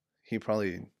 he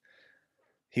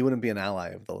wouldn't be an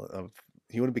ally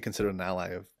he wouldn't be considered an ally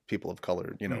of people of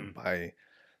color, by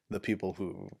the people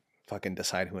who fucking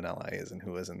decide who an ally is and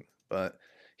who isn't. But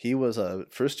he was a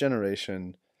first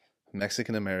generation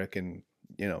Mexican American,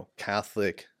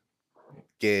 Catholic,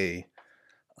 gay.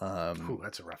 Ooh,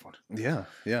 that's a rough one. Yeah.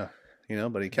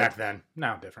 But he back then,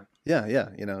 now different. Yeah.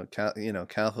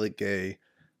 Catholic, gay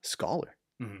scholar.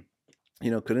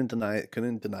 Mm-hmm.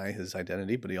 Couldn't deny his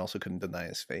identity, but he also couldn't deny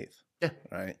his faith. Yeah.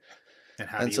 Right. And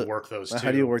how do you work those two?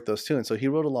 How do you work those two? And so he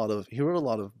wrote a lot of,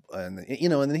 and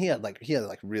then he had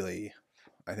really,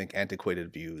 I think,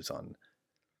 antiquated views on,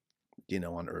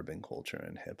 on urban culture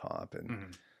and hip hop and.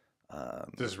 Mm-hmm.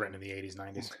 This is written in the 80s,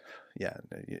 90s. Yeah,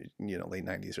 late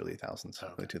 90s, early 2000s,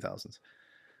 early 2000s.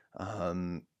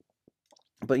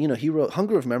 But he wrote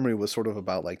Hunger of Memory was sort of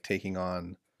about like taking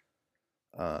on,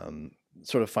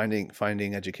 sort of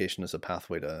finding education as a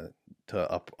pathway to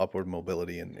upward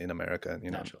mobility in America,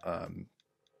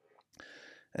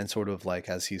 and sort of like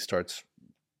as he starts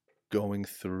going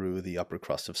through the upper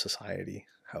crust of society,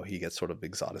 how he gets sort of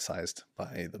exoticized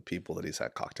by the people that he's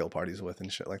at cocktail parties with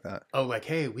and shit like that. Oh, like,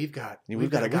 hey, we've got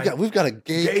a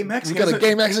gay Mexican.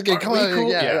 Come on, cool?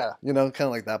 Yeah. Kind of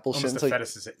like that bullshit. Almost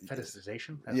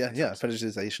fetishization.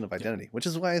 Fetishization of identity, which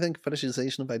is why I think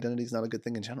fetishization of identity is not a good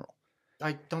thing in general.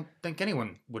 I don't think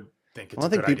anyone would think it's I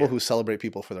think people who celebrate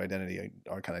people for their identity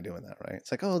are kind of doing that, right? It's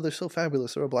like, oh, they're so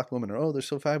fabulous, they're a black woman, or oh, they're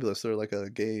so fabulous, they're like a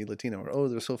gay Latino, or oh,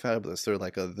 they're so fabulous, they're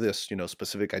like a this,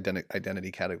 specific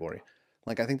identity category.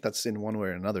 Like, I think that's in one way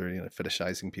or another,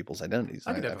 fetishizing people's identities.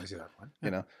 I can definitely see that one.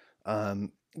 Yeah.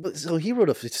 But so he wrote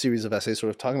a series of essays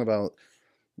sort of talking about,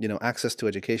 access to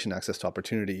education, access to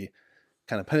opportunity,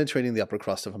 kind of penetrating the upper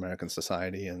crust of American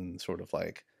society and sort of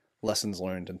like lessons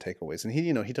learned and takeaways. And he,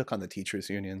 he took on the teachers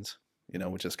unions, you know,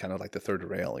 which is kind of like the third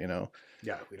rail, you know.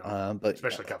 Yeah, we don't, But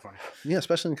especially California. Yeah,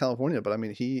 especially in California. But I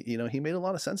mean, he made a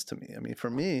lot of sense to me. I mean, for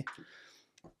me,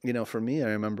 I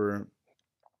remember,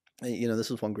 this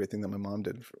was one great thing that my mom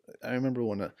did. I remember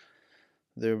when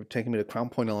they were taking me to Crown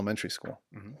Point Elementary School,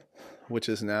 Mm-hmm. which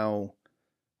is now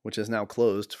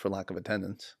closed for lack of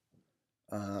attendance.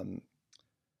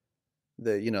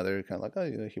 They're kind of like, oh,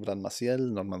 Gibran Maciel,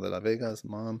 Norma de la Vega's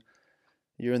mom,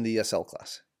 you're in the ESL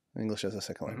class, English as a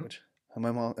second language. And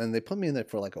my mom, and they put me in there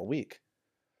for like a week.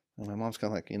 And my mom's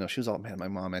kind of like, she was all, man, my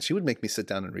mom, man, she would make me sit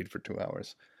down and read for 2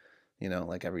 hours,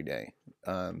 like every day.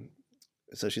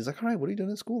 So she's like, all right, what are you doing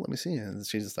in school? Let me see. And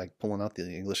she's just like pulling out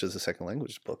the English as a second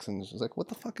language books. And she's like, what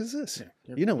the fuck is this?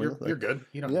 Yeah, you're good.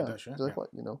 You don't need that shit. Like, what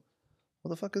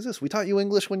the fuck is this? We taught you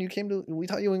English when you came to, we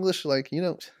taught you English, like, you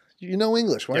know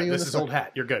English. Why are you in this is old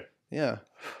hat. You're good. Yeah.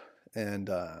 And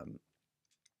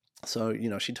so,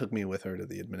 she took me with her to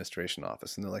the administration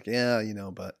office. And they're like, yeah,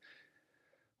 but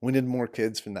we need more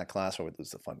kids from that class or we'd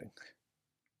lose the funding.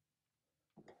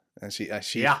 And she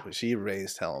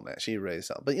raised hell, man. She raised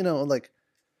hell. But, like,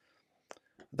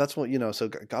 that's what, so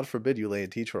God forbid you lay a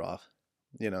teacher off,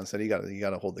 and said, you got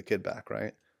to hold the kid back,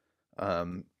 right?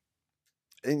 And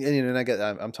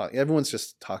I'm talking, everyone's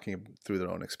just talking through their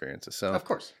own experiences. So, of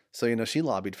course. So, she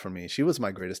lobbied for me. She was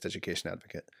my greatest education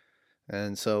advocate.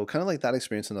 And so kind of like that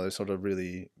experience and others sort of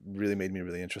really, really made me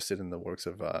really interested in the works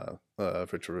of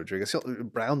Richard Rodriguez.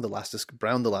 Brown, the last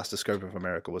discoverer of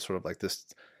America was sort of like this.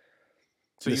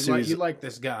 So you like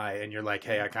this guy and you're like,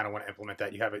 hey, I kind of want to implement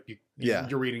that. You have it.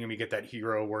 You're reading him. You get that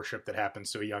hero worship that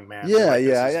happens to a young man. Yeah.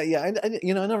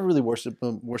 I never really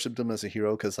worshipped him as a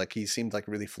hero because like he seemed like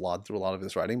really flawed through a lot of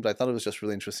his writing. But I thought it was just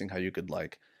really interesting how you could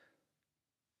like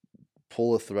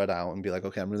pull a thread out and be like,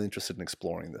 okay, I'm really interested in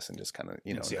exploring this and just kind of,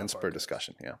 and spur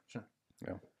discussion. Yeah. Sure.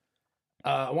 Yeah.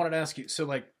 I wanted to ask you, so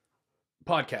like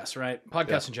podcasts, right?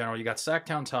 Podcasts in general, you got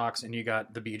Sacktown Talks and you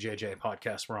got the BJJ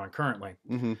podcast we're on currently.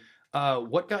 Mm-hmm.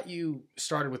 What got you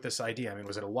started with this idea? I mean,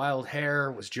 was it a wild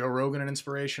hair? Was Joe Rogan an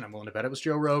inspiration? I'm willing to bet it was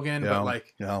Joe Rogan, but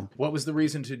like, what was the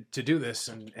reason to do this?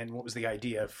 And what was the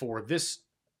idea for this,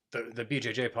 the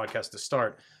BJJ podcast to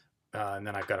start? And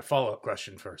then I've got a follow-up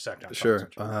question for Sacktown. Sure.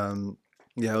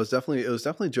 It was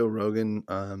definitely Joe Rogan.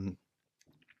 I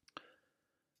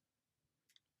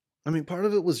mean, part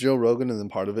of it was Joe Rogan, and then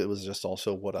part of it was just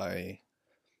also what I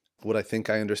think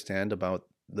I understand about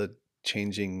the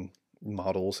changing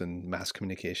models in mass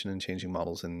communication and changing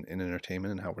models in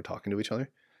entertainment and how we're talking to each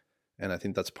other. And I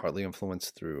think that's partly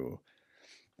influenced through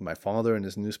my father and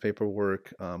his newspaper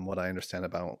work, what I understand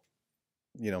about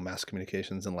mass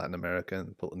communications in Latin America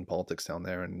and politics down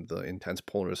there and the intense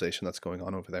polarization that's going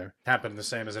on over there. Happened the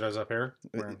same as it does up here?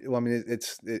 Well, I mean,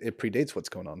 it predates what's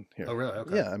going on here. Oh, really?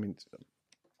 Okay.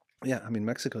 Yeah, I mean,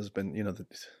 Mexico's been,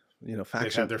 factions.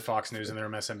 They've had their Fox News and their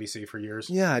MSNBC for years.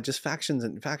 Yeah, just factions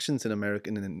in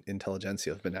American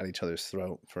intelligentsia have been at each other's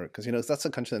throat because that's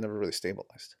a country that never really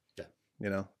stabilized. Yeah.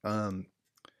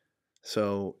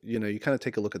 So you kind of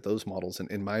take a look at those models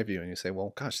in my view, and you say,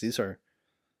 well, gosh, these are,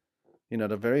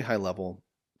 at a very high level,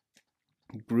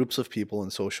 groups of people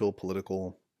in social,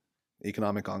 political,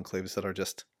 economic enclaves that are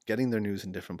just getting their news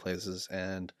in different places,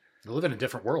 and they live in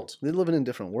different worlds. They live in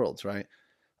different worlds, right?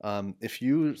 If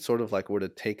you sort of like were to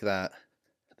take that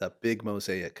big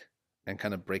mosaic and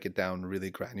kind of break it down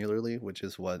really granularly, which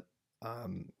is what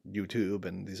YouTube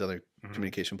and these other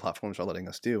communication platforms are letting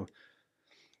us do,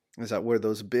 is that where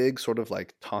those big sort of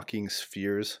like talking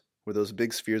spheres, where those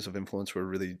big spheres of influence were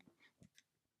really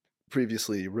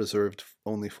previously reserved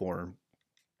only for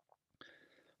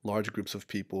large groups of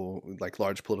people, like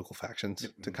large political factions,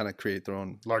 to kind of create their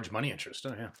own large money interest.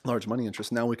 Oh, yeah. Large money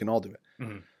interest. Now we can all do it.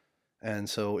 Mm-hmm. And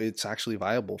so it's actually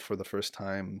viable for the first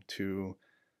time to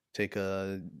take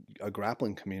a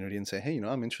grappling community and say, hey,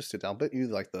 I'm interested. I'll bet you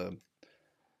like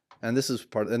and this is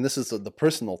the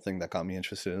personal thing that got me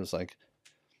interested. It was like,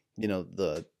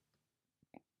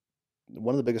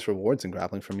 one of the biggest rewards in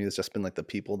grappling for me has just been like the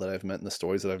people that I've met and the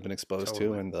stories that I've been exposed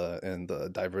to, and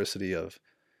the diversity of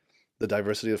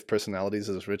personalities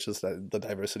as rich as the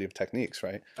diversity of techniques.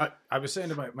 Right. I was saying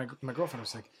to my girlfriend, I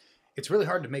was like, it's really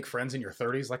hard to make friends in your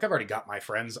 30s. Like, I've already got my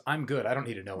friends. I'm good. I don't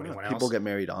need to know anyone else. People get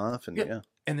married off. And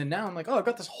And then now I'm like, oh, I've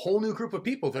got this whole new group of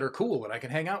people that are cool and I can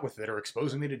hang out with that are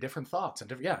exposing me to different thoughts.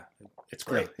 And it's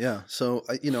great. Yeah. So,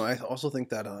 I also think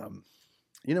that, and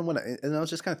I was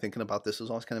just kind of thinking about this. It was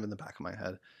always kind of in the back of my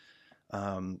head.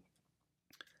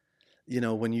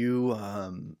 When you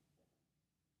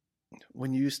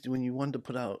wanted to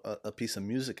put out a piece of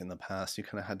music in the past, you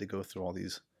kind of had to go through all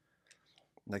these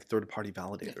like third-party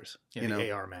validators. Yeah,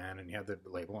 the AR man, and you had the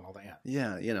label and all that.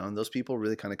 Yeah, and those people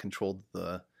really kind of controlled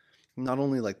the not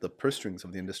only like the purse strings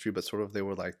of the industry, but sort of they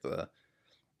were like the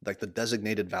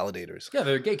designated validators. Yeah,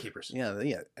 they're gatekeepers. Yeah,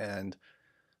 and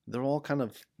they're all kind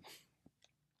of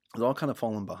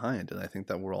fallen behind, and I think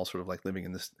that we're all sort of like living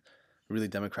in this really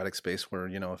democratic space where,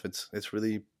 you know, if it's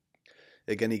really,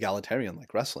 again, egalitarian,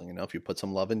 like wrestling. You know, if you put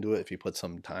some love into it, if you put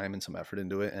some time and some effort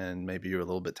into it, and maybe you're a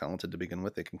little bit talented to begin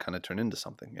with, it can kind of turn into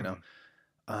something, you know.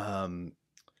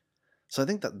 So I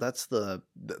think that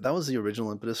that was the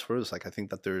original impetus for us. Like, I think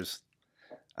that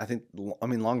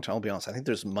long term, I'll be honest, I think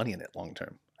there's money in it long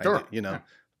term. Sure. You know,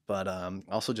 but I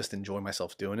also just enjoy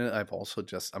myself doing it.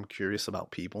 I'm curious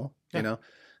about people, you know,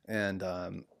 and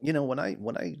you know, when I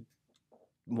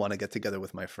want to get together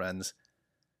with my friends,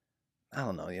 I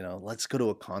don't know, you know, let's go to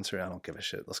a concert. I don't give a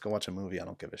shit. Let's go watch a movie. I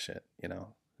don't give a shit. You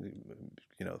know,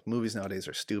 movies nowadays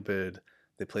are stupid.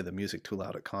 They play the music too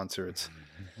loud at concerts.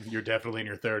 You're definitely in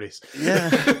your 30s.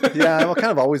 Yeah. I've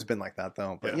kind of always been like that,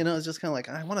 though. But, you know, it's just kind of like,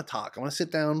 I want to talk. I want to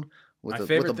sit down with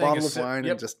a bottle of wine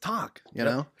and just talk, you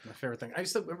know? My favorite thing. I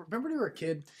used to remember when you were a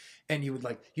kid and you'd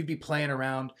be playing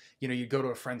around, you know, you'd go to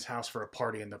a friend's house for a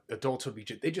party and the adults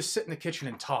would they just sit in the kitchen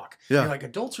and talk. Yeah. You're like,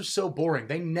 adults are so boring.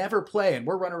 They never play and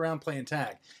we're running around playing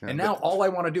tag. Yeah, and now all I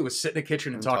want to do is sit in the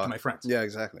kitchen and talk to my friends. Yeah,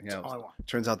 exactly. Yeah. That's all I want.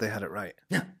 Turns out they had it right.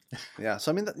 Yeah. Yeah.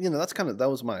 So, I mean, you know, that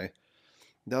was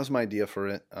my idea for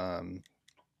it.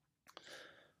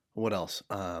 What else?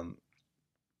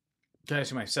 Can I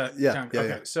see my set? Yeah. Okay.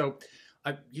 Yeah. So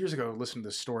I years ago listened to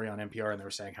this story on NPR and they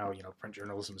were saying how, you know, print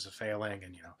journalism is failing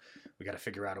and, you know, we got to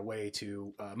figure out a way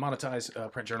to monetize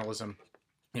print journalism.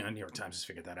 You know, New York Times has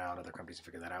figured that out. Other companies have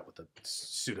figured that out with the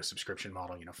pseudo subscription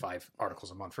model, you know, 5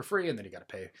 articles a month for free. And then you got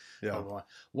to pay. Yeah. Blah, blah, blah.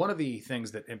 One of the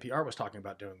things that NPR was talking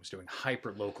about doing was doing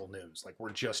hyper local news. Like,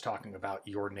 we're just talking about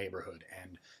your neighborhood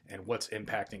and what's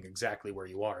impacting exactly where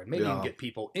you are. And maybe you can get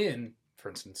people in, for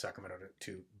instance, Sacramento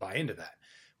to buy into that.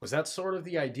 Was that sort of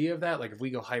the idea of that? Like, if we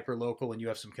go hyper local and you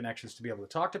have some connections to be able to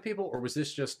talk to people, or was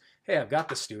this just, hey, I've got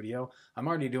the studio. I'm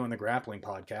already doing the grappling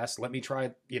podcast. Let me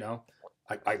try, you know,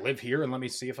 I live here and let me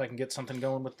see if I can get something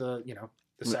going with the, you know,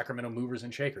 the Sacramento movers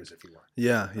and shakers, if you will.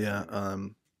 Yeah.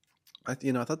 I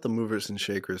thought the movers and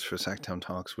shakers for Sacktown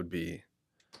Talks would be,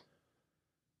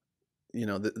 you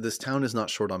know, this town is not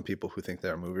short on people who think they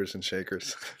are movers and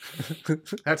shakers.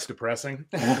 That's depressing.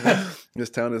 This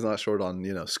town is not short on,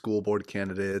 you know, school board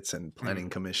candidates and planning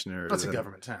commissioners. That's a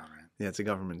government town, right? Yeah, it's a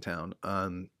government town.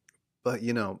 But,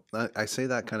 you know, I say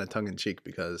that kind of tongue in cheek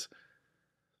because,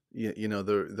 you know,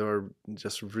 there are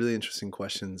just really interesting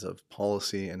questions of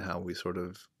policy and how we sort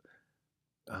of,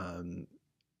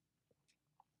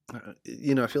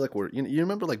 you know, I feel like you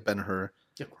remember like Ben-Hur,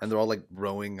 and they're all like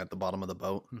rowing at the bottom of the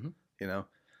boat. Mm-hmm. You know,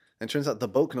 and it turns out the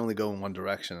boat can only go in one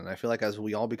direction. And I feel like as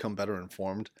we all become better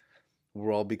informed,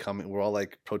 we're all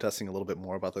like protesting a little bit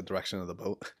more about the direction of the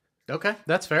boat. Okay,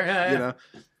 that's fair. Yeah. You know,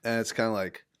 and it's kind of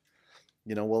like,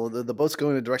 you know, well, the boat's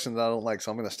going in a direction that I don't like,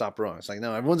 so I'm going to stop rowing. It's like,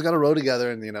 no, everyone's got to row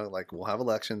together, and, you know, like, we'll have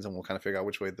elections and we'll kind of figure out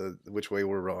which way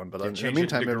we're rowing. But in the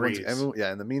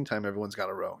meantime, everyone's got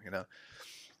to row. You know,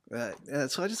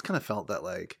 so I just kind of felt that,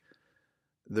 like,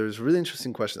 there's really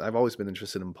interesting questions. I've always been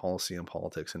interested in policy and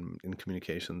politics and in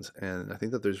communications. And I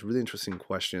think that there's really interesting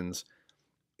questions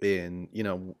in, you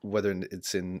know, whether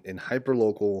it's in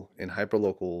hyperlocal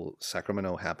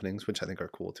Sacramento happenings, which I think are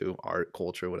cool too, art,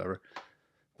 culture, whatever,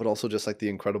 but also just like the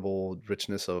incredible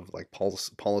richness of like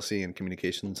policy and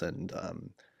communications and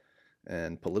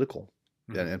political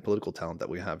and political talent that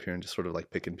we have here, and just sort of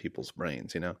like picking people's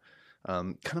brains, you know,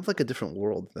 kind of like a different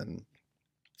world than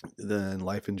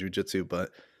life in jiu-jitsu, but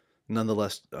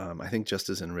nonetheless, I think just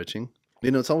as enriching.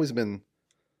 You know, it's always been,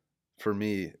 for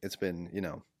me, it's been, you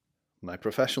know, my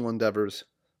professional endeavors,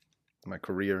 my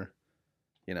career,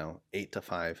 you know, 8 to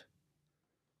 5,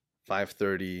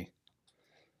 5:30,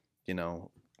 you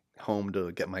know, home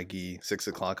to get my gi, 6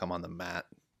 o'clock, I'm on the mat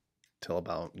till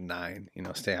about 9, you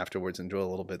know, stay afterwards, enjoy a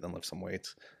little bit, then lift some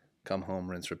weights, come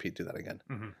home, rinse, repeat, do that again.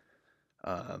 Mm-hmm.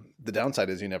 The downside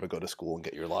is you never go to school and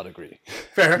get your law degree.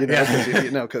 Fair, you know, yeah. You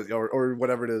know, or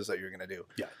whatever it is that you're going to do.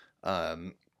 Yeah.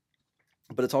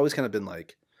 But it's always kind of been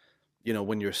like, you know,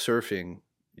 when you're surfing,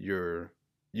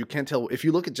 you can't tell. If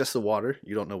you look at just the water,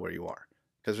 you don't know where you are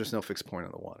because there's no fixed point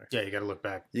on the water. Yeah, you got to look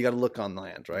back. You got to look on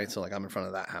land, right? So like I'm in front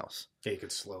of that house. Yeah, you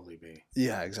could slowly be.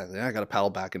 Yeah, exactly. I got to paddle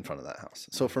back in front of that house.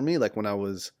 So for me, like when I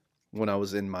was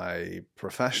in my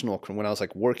professional, when I was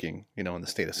like working, you know, in the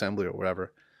state assembly or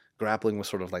wherever, grappling was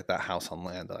sort of like that house on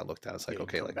land that I looked at. It's like,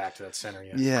 okay, like back to that center.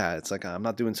 Yeah. It's like, I'm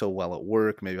not doing so well at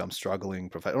work. Maybe I'm struggling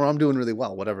or I'm doing really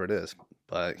well, whatever it is.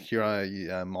 But here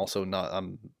I'm also not,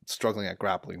 I'm struggling at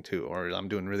grappling too, or I'm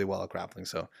doing really well at grappling.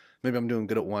 So maybe I'm doing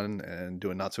good at one and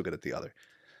doing not so good at the other.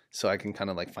 So I can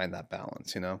kind of like find that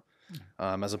balance, you know?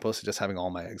 as opposed to just having all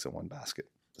my eggs in one basket.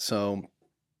 So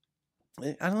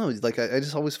I don't know, like I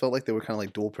just always felt like they were kind of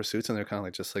like dual pursuits, and they're kind of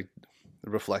like just like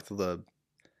reflect the,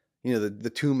 you know, the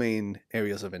two main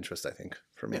areas of interest, I think,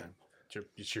 for me. Yeah.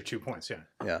 It's your 2 points. Yeah.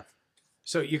 Yeah.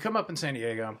 So you come up in San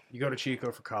Diego, you go to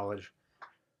Chico for college,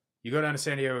 you go down to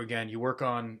San Diego again, you work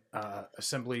on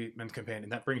Assemblyman's Companion,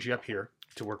 that brings you up here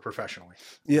to work professionally.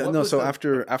 Yeah, no, so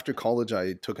after college,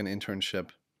 I took an internship,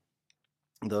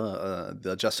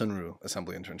 the Justin Rue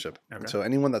assembly internship. Okay. So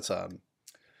anyone that's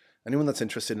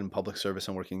interested in public service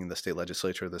and working in the state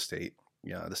legislature, the state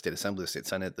assembly, the state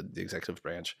senate, the executive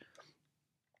branch,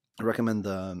 I recommend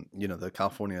the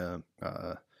California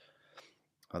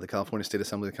State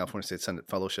Assembly, the California State Senate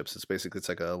fellowships. It's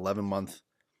like a 11-month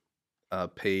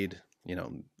paid,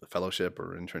 fellowship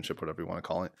or internship, whatever you want to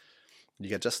call it. You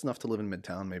get just enough to live in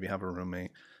Midtown, maybe have a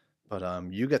roommate, but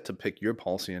you get to pick your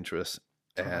policy interests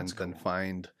and then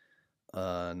find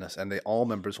and all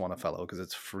members want a fellow because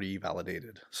it's free,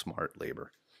 validated, smart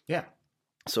labor. Yeah.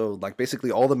 So like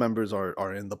basically all the members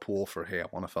are in the pool for, hey, I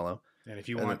want a fellow. And if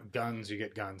you want guns, you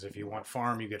get guns. If you want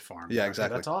farm, you get farm. Yeah,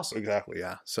 exactly. That's awesome. Exactly.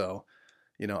 Yeah. So,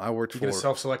 I worked for a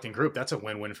self-selecting group. That's a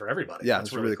win-win for everybody. Yeah,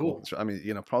 that's really cool. I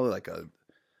mean, probably like a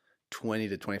 20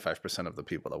 to 25% of the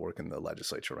people that work in the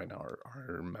legislature right now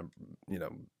are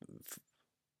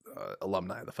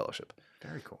alumni of the fellowship.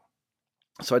 Very cool.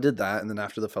 So I did that, and then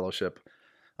after the fellowship,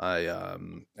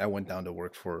 I went down to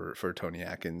work for Tony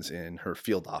Atkins in her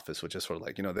field office, which is sort of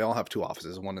like, they all have two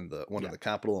offices, one in the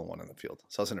Capitol and one in the field.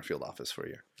 So I was in her field office for a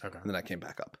year. Okay. And then I came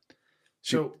back up.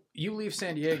 So you leave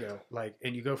San Diego,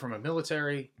 and you go from a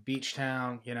military beach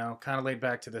town, kind of laid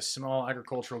back, to this small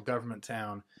agricultural government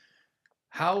town.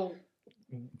 How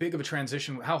big of a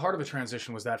transition, how hard of a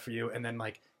transition was that for you? And then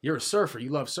you're a surfer,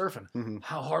 you love surfing. Mm-hmm.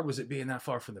 How hard was it being that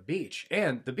far from the beach?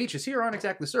 And the beaches here aren't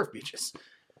exactly surf beaches.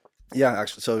 Yeah,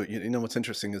 actually. So, what's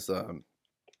interesting is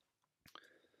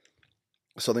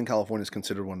Southern California is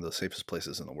considered one of the safest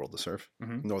places in the world to surf.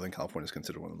 Mm-hmm. Northern California is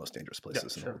considered one of the most dangerous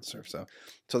places in the world to surf. So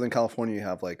Southern California, you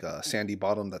have like a sandy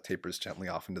bottom that tapers gently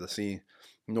off into the sea.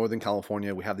 Northern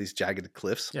California, we have these jagged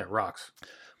cliffs. Yeah, rocks.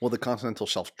 Well, the continental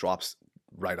shelf drops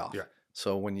right off. Yeah.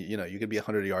 So when you could be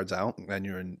 100 yards out and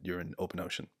you're in open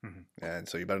ocean. Mm-hmm. And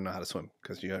so you better know how to swim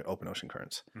because you got open ocean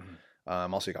currents.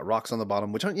 Mm-hmm. Also, you got rocks on the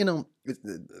bottom, which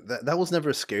that was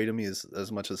never scary to me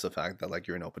as much as the fact that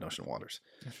you're in open ocean waters,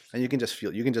 and you can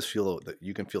feel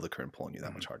the current pulling you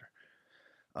that much harder.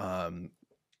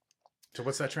 So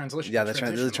what's that transition? Yeah,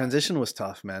 the transition was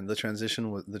tough, man. The transition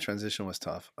was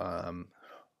tough.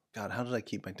 God, how did I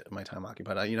keep my time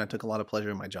occupied? I took a lot of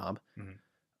pleasure in my job,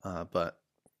 mm-hmm. But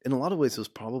in a lot of ways, it was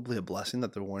probably a blessing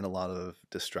that there weren't a lot of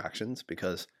distractions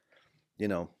because,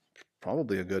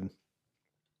 probably a good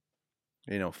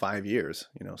 5 years,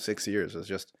 6 years was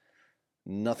just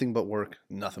nothing but work,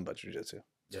 nothing but jiu-jitsu.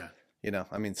 Yeah.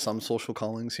 Some social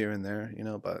callings here and there,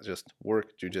 but just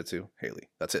work, jiu-jitsu, Haley,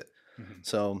 that's it. Mm-hmm.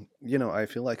 So, I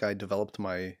feel like I developed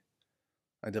my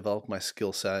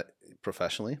skill set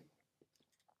professionally,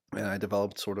 and I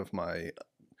developed sort of a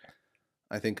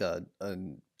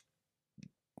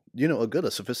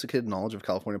sophisticated knowledge of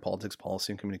California politics,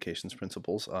 policy, and communications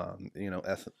principles,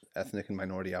 ethnic and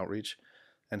minority outreach,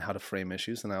 and how to frame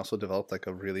issues. And I also developed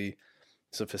a really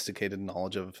sophisticated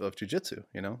knowledge of jiu-jitsu,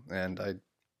 and I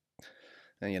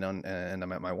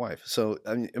met my wife. So,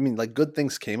 good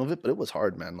things came of it, but it was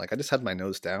hard, man. I just had my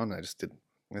nose down. I just did.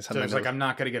 So it's I'm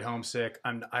not going to get homesick.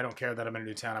 I don't care that I'm in a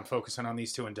new town. I'm focusing on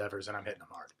these two endeavors and I'm hitting them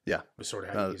hard. Yeah. Was sort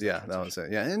of how you used that was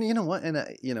it. Yeah. And you know what? And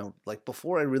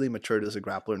before I really matured as a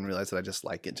grappler and realized that I just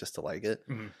like it just to like it,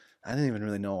 mm-hmm. I didn't even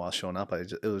really know while I was showing up.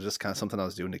 It was just kind of something I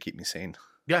was doing to keep me sane.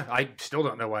 Yeah. I still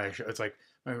don't know why it's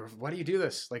why do you do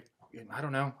this? I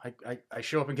don't know. I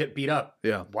show up and get beat up.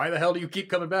 Yeah. Why the hell do you keep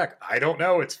coming back? I don't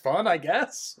know. It's fun, I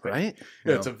guess. Right?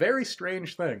 Yeah. It's a very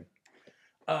strange thing.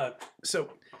 So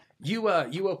you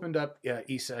opened up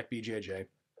East Sac BJJ,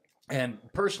 and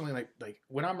personally,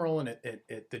 when I'm rolling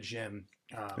at the gym,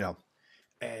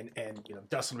 and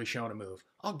Dustin will be showing a move,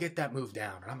 I'll get that move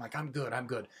down, and I'm like, I'm good.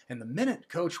 And the minute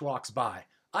coach walks by,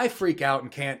 I freak out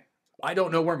and I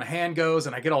don't know where my hand goes,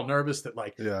 and I get all nervous that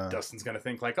Dustin's gonna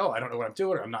think oh, I don't know what I'm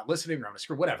doing, or I'm not listening, or I'm a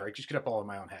screw, whatever. I just get up all in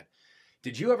my own head.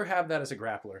 Did you ever have that as a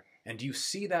grappler? And do you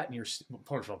see that in your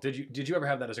first of all, did you ever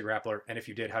have that as a grappler? And if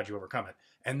you did, how'd you overcome it?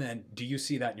 And then do you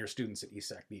see that in your students at East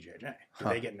Sac BJJ? Do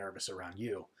they get nervous around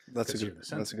you? That's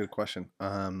a good question.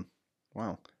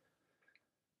 Wow.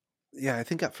 Yeah, I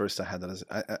think at first I had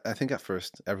that I think at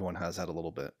first everyone has that a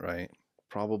little bit, right?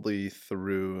 Probably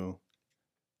through.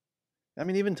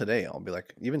 Even today I'll be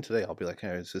like,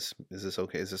 hey, is this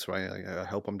okay? Is this right? I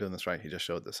hope I'm doing this right. He just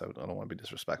showed this. I don't want to be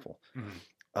disrespectful. Mm-hmm.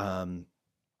 Um,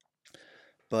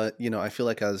 but, you know, I feel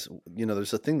like as, you know,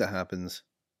 there's a thing that happens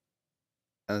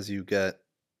as you get,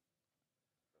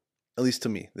 at least to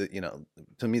me, that, you know,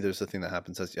 to me, there's a thing that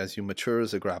happens as you mature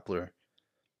as a grappler,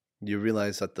 you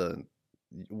realize that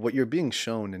what you're being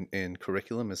shown in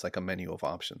curriculum is like a menu of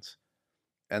options,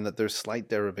 and that there's slight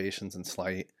derivations and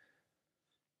slight,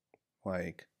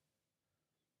 like,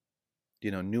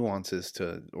 you know, nuances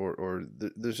to, or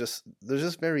there's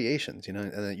just variations, you know,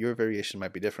 and that your variation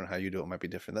might be different. How you do it might be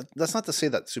different. That's not to say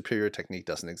that superior technique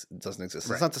doesn't exist.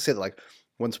 Right. It's not to say that like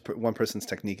one person's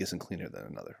technique isn't cleaner than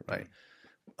another, right?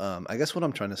 I guess what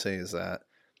I'm trying to say is that,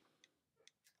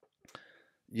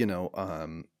 you know,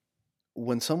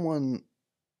 when someone,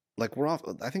 like,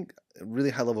 I think really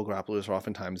high level grapplers are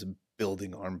oftentimes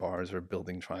building arm bars or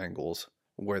building triangles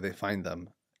where they find them,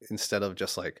 instead of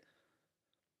just like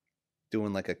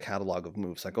doing like a catalog of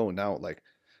moves. Like, oh, now like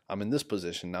I'm in this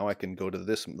position, now I can go to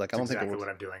this. Like, I don't exactly think what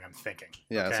I'm doing. I'm thinking.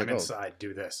 Yeah, okay, it's I'm like, inside.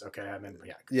 Do this. Okay, I'm in.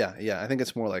 Yeah. I think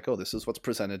it's more like, oh, this is what's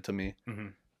presented to me. Mm-hmm.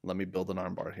 Let me build an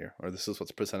arm bar here, or this is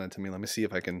what's presented to me. Let me see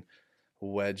if I can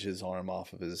wedge his arm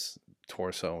off of his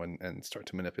torso and start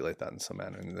to manipulate that in some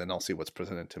manner, and then I'll see what's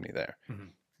presented to me there. Mm-hmm.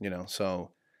 You know,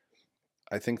 so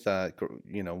I think that,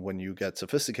 you know, when you get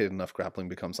sophisticated enough, grappling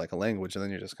becomes like a language, and then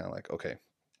you're just kind of like, okay,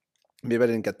 maybe I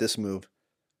didn't get this move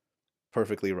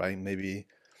perfectly right. Maybe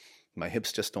my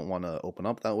hips just don't want to open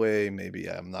up that way. Maybe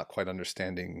I'm not quite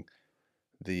understanding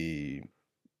the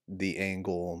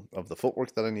angle of the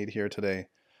footwork that I need here today.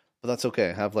 But that's okay.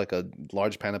 I have like a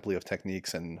large panoply of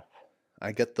techniques, and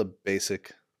I get the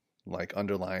basic, like,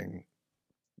 underlying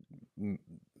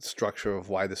structure of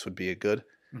why this would be a good.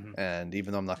 Mm-hmm. And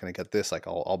even though I'm not going to get this, like,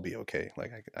 I'll be okay.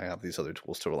 Like, I have these other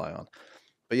tools to rely on.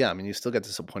 But yeah, I mean, you still get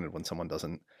disappointed when someone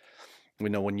doesn't.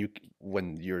 We know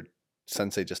when your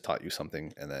sensei just taught you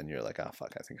something, and then you're like, oh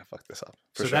fuck, I think I fucked this up.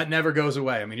 So that never goes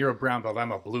away. I mean, you're a brown belt.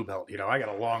 I'm a blue belt. You know, I got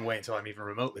a long way until I'm even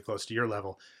remotely close to your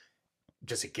level.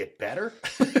 Does it get better?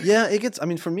 Yeah, it gets. I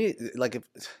mean, for me, like,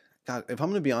 if I'm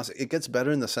going to be honest, it gets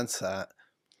better in the sense that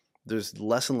there's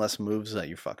less and less moves that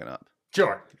you're fucking up.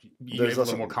 Sure, you have a little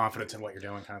less, more confidence in what you're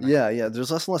doing, kind of thing. Yeah. There's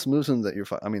less and less moves in that you're.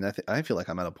 I mean, I feel like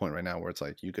I'm at a point right now where it's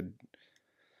like you could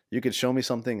show me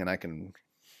something, and I can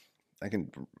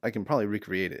probably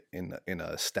recreate it in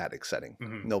a static setting.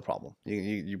 Mm-hmm. No problem.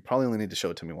 You probably only need to show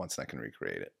it to me once, and I can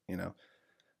recreate it. You know.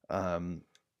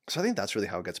 So I think that's really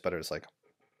how it gets better. It's like,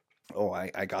 oh,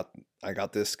 I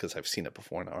got this because I've seen it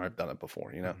before now, or I've done it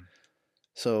before, you know? Mm-hmm.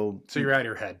 So you're out of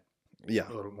your head. Yeah.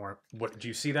 A little more. What do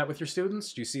you see that with your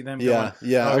students? Do you see them going,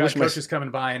 oh, I wish coach is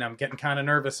coming by and I'm getting kind of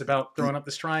nervous about throwing up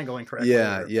this triangle incorrectly?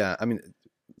 Yeah. I mean,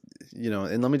 you know,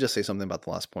 and let me just say something about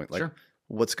the last point. Like, sure.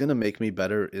 What's going to make me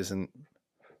better isn't,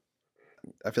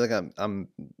 I feel like I'm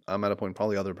at a point,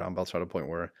 probably other brown belts are at a point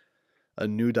where a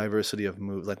new diversity of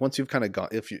moves, like once you've kind of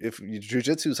got, if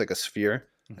jiu-jitsu is like a sphere,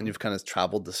 mm-hmm. and you've kind of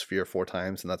traveled the sphere 4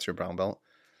 times and that's your brown belt,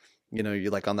 you know,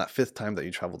 you're like on that 5th time that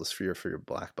you travel the sphere for your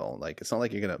black belt. Like, it's not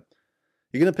like you're gonna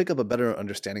pick up a better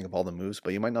understanding of all the moves,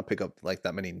 but you might not pick up like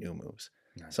that many new moves.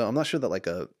 Right. So I'm not sure that like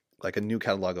a new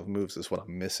catalog of moves is what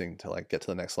I'm missing to like get to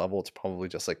the next level. It's probably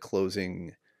just like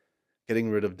getting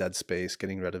rid of dead space,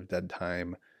 getting rid of dead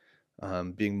time,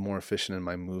 being more efficient in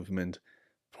my movement,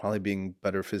 probably being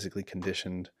better physically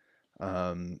conditioned,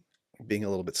 being a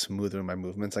little bit smoother in my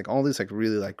movements, like all these like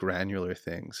really like granular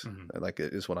things, mm-hmm. like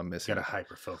is what I'm missing. You got to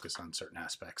hyper focus on certain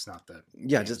aspects, not the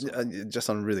just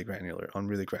on really granular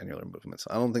movements.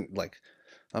 I don't think like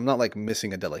I'm not like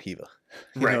missing a De La Hiva.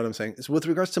 You know what I'm saying? So with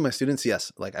regards to my students,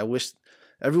 yes, like I wish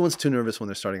everyone's too nervous when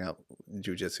they're starting out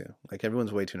jiu-jitsu. Like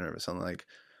everyone's way too nervous. I'm like,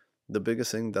 the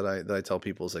biggest thing that I tell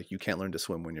people is like, you can't learn to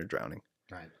swim when you're drowning.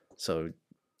 Right. So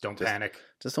don't panic.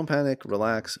 Just don't panic.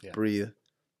 Relax. Yeah. Breathe.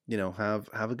 You know, have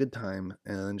a good time,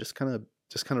 and just kind of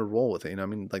roll with it. You know, I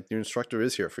mean, like your instructor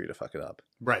is here for you to fuck it up.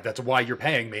 Right. That's why you're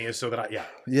paying me, is so that Yeah,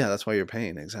 that's why you're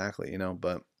paying, exactly. You know,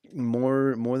 but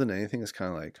more than anything, is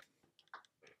kind of like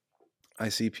I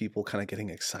see people kind of getting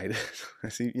excited. I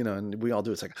see, you know, and we all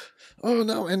do. It's like, oh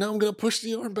no, and now I'm gonna push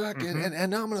the arm back, mm-hmm.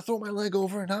 and now I'm gonna throw my leg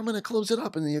over, and I'm gonna close it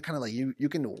up, and then you're kind of like you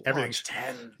can watch, everything's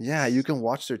 10. Yeah, you can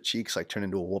watch their cheeks like turn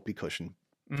into a whoopee cushion,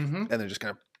 mm-hmm. and they're just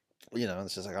kind of, you know,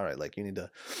 it's just like, all right, like you need to,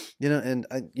 you know, and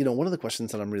you know, one of the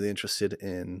questions that I'm really interested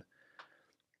in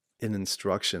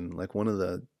instruction, like one of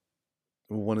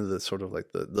the sort of like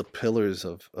the pillars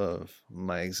of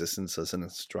my existence as an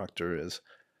instructor is,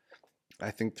 I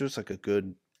think there's like a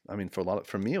good, I mean,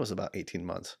 for me, it was about 18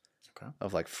 months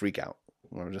of like freak out.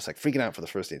 We were just like freaking out for the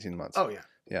first 18 months. Oh yeah.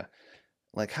 Yeah.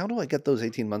 Like, how do I get those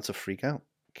 18 months of freak out?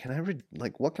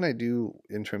 What can I do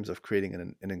in terms of creating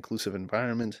an inclusive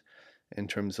environment, in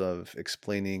terms of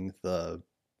explaining the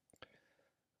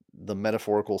the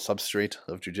metaphorical substrate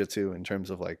of jiu-jitsu in terms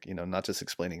of like, not just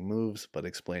explaining moves, but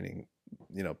explaining,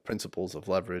 principles of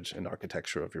leverage and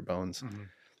architecture of your bones. Mm-hmm.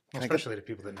 Well, especially to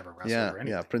people that never wrestled or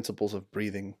anything. Yeah, principles of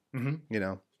breathing.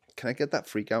 Mm-hmm. Can I get that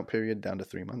freak out period down to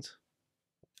 3 months?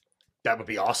 That would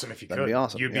be awesome if you That'd could. be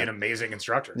awesome. You'd be an amazing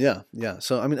instructor. Yeah, yeah.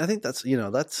 So I mean, I think that's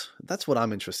that's what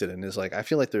I'm interested in. Is like I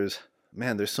feel like there's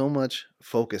so much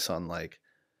focus on like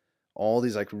all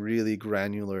these like really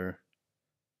granular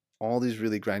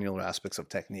aspects of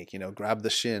technique. Grab the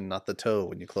shin, not the toe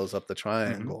when you close up the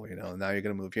triangle. Now you're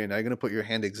gonna move here. Now you're gonna put your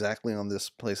hand exactly on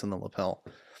this place on the lapel.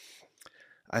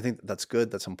 I think that's good.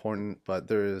 That's important. But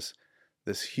there is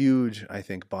this huge, I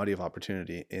think, body of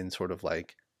opportunity in sort of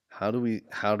like how do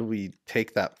we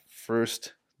take that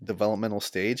first developmental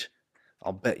stage?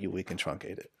 I'll bet you we can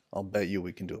truncate it. I'll bet you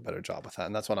we can do a better job with that.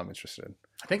 And that's what I'm interested in.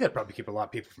 I think that'd probably keep a lot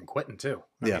of people from quitting too.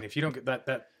 I mean, if you don't get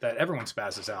that everyone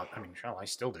spazzes out. I mean, I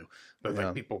still do. But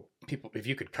like people, if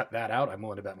you could cut that out, I'm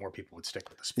willing to bet more people would stick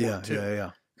with the sport too.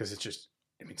 Yeah. Because it's just,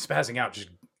 I mean, spazzing out,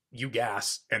 just you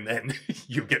gas and then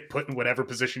you get put in whatever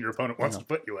position your opponent wants to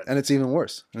put you in. And it's even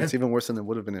worse. It's even worse than it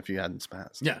would have been if you hadn't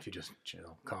spazzed. Yeah, if you just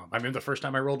chill, calm. I mean, the first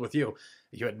time I rolled with you,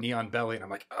 you had knee on belly and I'm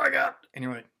like, oh my God. And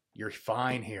you're like, you're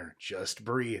fine here. Just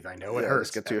breathe. I know it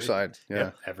hurts. Just get to your side.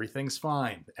 Yeah. Everything's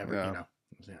fine.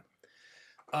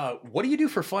 What do you do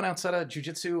for fun outside of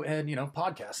jiu-jitsu and,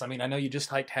 podcasts? I mean, I know you just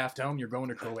hiked Half Dome. You're going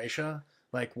to Croatia.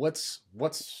 Like what's.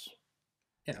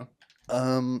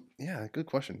 Yeah, good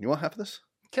question. You want half of this?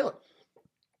 Kill it.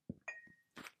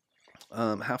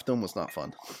 Half Dome was not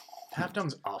fun. Half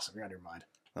Dome's awesome. You're out of your mind.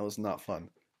 That was not fun.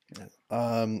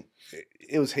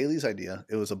 It was Haley's idea.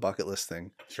 It was a bucket list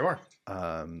thing. Sure.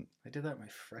 I did that my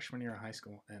freshman year of high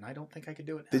school, and I don't think I could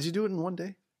do it now. Did you do it in one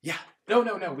day? Yeah. No.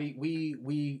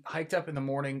 We hiked up in the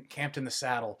morning, camped in the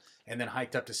saddle, and then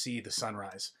hiked up to see the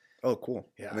sunrise. Oh, cool.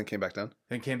 Yeah. And then came back down?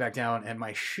 Then came back down, and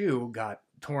my shoe got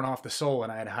torn off the sole,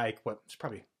 and I had to hike, it's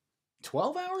probably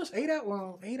 12 hours? 8 hours?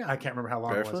 Well, 8 hours. I can't remember how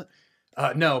long Barefoot? it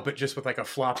was. No, but just with like a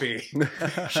floppy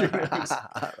shoe.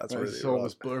 That's my sole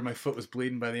was my foot was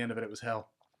bleeding by the end of it. It was hell.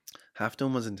 Half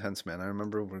Dome was intense, man. I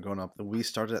remember we were going up. We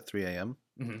started at 3 a.m.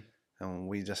 Mm-hmm. And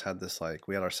we just had this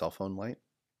we had our cell phone light.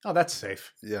 Oh, that's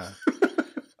safe. Yeah.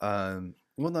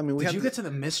 Well, I mean, did you get to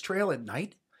the mist trail at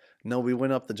night? No, we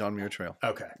went up the John Muir Trail.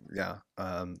 Okay. Yeah.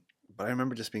 But I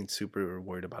remember just being super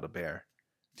worried about a bear.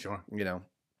 Sure.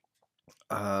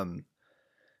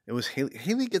 It was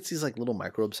Haley gets these like little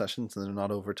micro obsessions and they're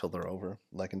not over till they're over,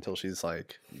 like until she's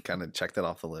like kind of checked it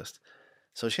off the list.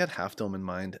 So she had Half Dome in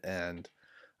mind, and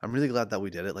I'm really glad that we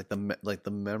did it. Like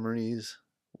the memories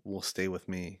will stay with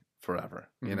me forever,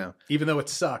 Even though it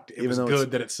sucked, it was good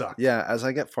that it sucked. Yeah, as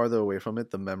I get farther away from it,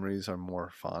 the memories are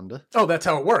more fond. Oh, that's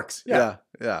how it works. Yeah.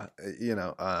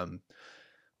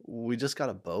 We just got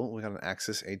a boat. We got an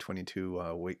Axis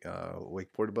A22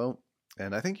 wakeboard boat.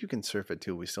 And I think you can surf it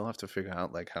too. We still have to figure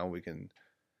out like how we can,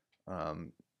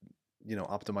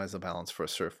 optimize the balance for a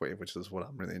surf wave, which is what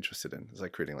I'm really interested in. Is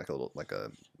like creating like a little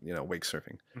wake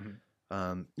surfing.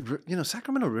 Mm-hmm.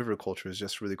 Sacramento river culture is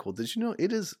just really cool. Did you know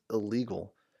it is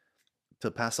illegal to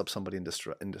pass up somebody in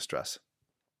distress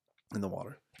in the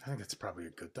water? I think that's probably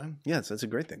a good thing. Yeah, it's a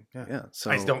great thing. Yeah.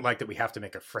 So I just don't like that we have to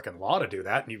make a freaking law to do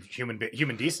that. And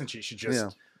human decency should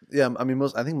just. Yeah. I mean,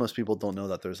 I think most people don't know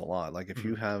that there's a law. Like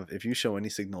if you show any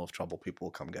signal of trouble, people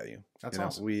will come get you. That's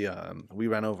awesome. We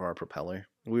ran over our propeller.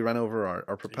 We ran over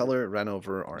our propeller. Ran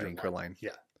over our anchor line.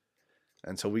 Yeah.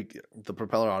 And so the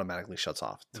propeller automatically shuts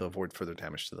off to avoid further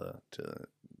damage to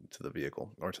the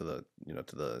vehicle or to the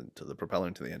propeller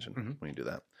and to the engine when you do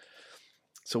that.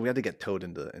 So we had to get towed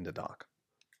into dock.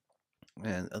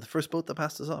 And the first boat that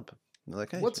passed us up, they're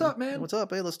like, "Hey, what's up, man? What's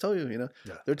up? Hey, let's tow you."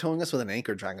 Yeah. They're towing us with an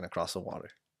anchor dragging across the water.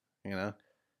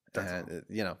 That's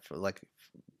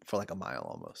For like a mile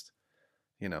almost.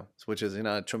 Which is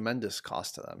a tremendous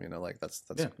cost to them. That's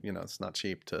it's not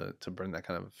cheap to burn that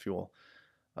kind of fuel.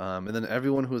 And then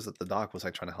everyone who was at the dock was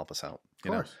like trying to help us out.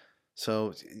 Of course.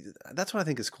 So that's what I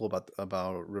think is cool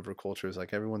about river culture is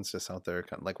like everyone's just out there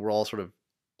kind of like we're all sort of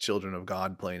children of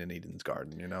God playing in Eden's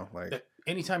garden, like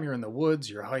anytime you're in the woods,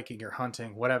 you're hiking, you're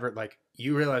hunting, whatever, like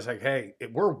you realize like, hey,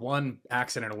 we're one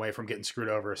accident away from getting screwed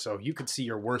over. So you could see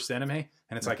your worst enemy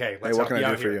and it's like, hey, let's help you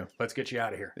out here. Let's get you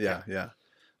out of here. Yeah.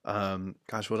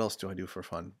 Gosh, what else do I do for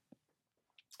fun?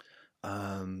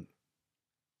 I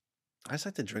just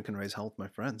like to drink and raise hell with my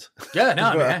friends. Yeah,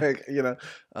 no, man.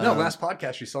 No, last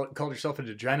podcast you called yourself a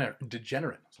degenerate. I was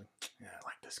like, yeah, I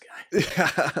like this guy. Yeah,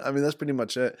 I mean that's pretty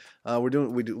much it. We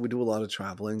do a lot of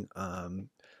traveling. I'm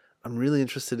really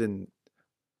interested in.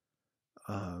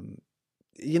 I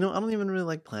don't even really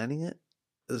like planning it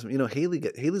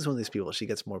Haley's one of these people. She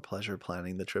gets more pleasure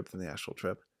planning the trip than the actual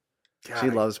trip. God, She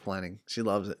loves planning. She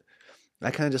loves it.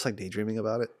 I kind of just like daydreaming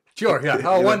about it. Sure, yeah.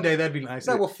 Oh, one day that'd be nice.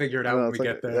 We'll figure it out when we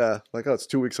get there. Yeah, like, oh, it's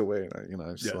 2 weeks away, and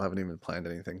I still haven't even planned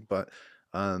anything. But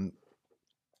I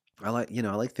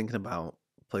like thinking about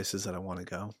places that I want to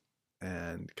go,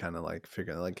 and kind of like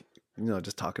figuring, like,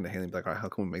 just talking to Haley, like, all right, how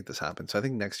can we make this happen? So I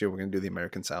think next year we're gonna do the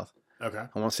American South. Okay.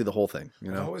 I want to see the whole thing.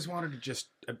 I've always wanted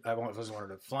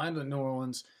to fly into New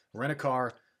Orleans, rent a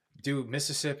car, do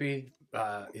Mississippi,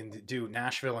 do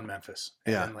Nashville and Memphis.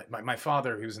 And then, like, my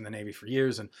father, he was in the Navy for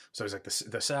years, and so he's like,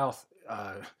 the South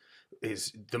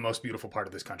is the most beautiful part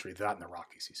of this country. That and the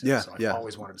Rockies, he said. Yeah, so I've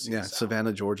always wanted to see. Yeah,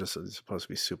 Savannah, Georgia is supposed to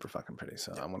be super fucking pretty,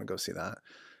 so I want to go see that.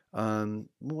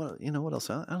 What else?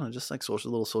 I don't know, just like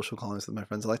little social callings with my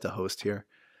friends. I like to host here.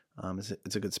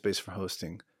 It's a good space for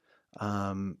hosting.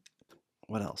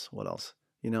 What else?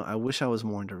 I wish I was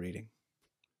more into reading.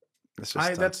 It's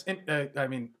just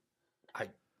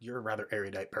you're a rather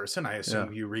erudite person. I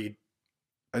assume you read.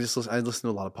 I listen to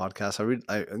a lot of podcasts.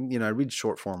 I read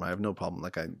short form. I have no problem.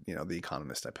 Like The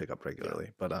Economist I pick up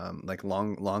regularly, but like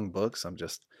long books, I'm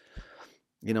just,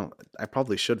 I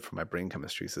probably should for my brain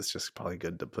chemistry. So it's just probably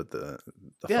good to put the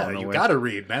phone away. You got to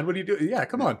read, man. What do you do? Yeah,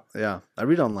 come on. Yeah, I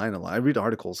read online a lot. I read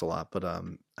articles a lot, but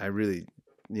I really,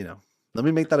 let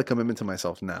me make that a commitment to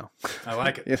myself now. I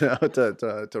like it.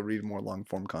 To read more long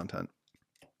form content.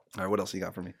 All right, what else you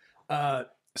got for me?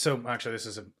 So actually, this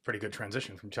is a pretty good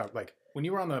transition from like when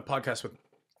you were on the podcast with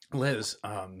Liz,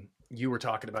 you were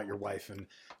talking about your wife, and it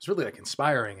was really like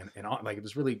inspiring and like it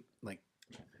was really like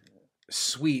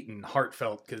sweet and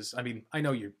heartfelt. Because I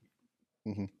know you,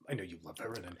 I know you love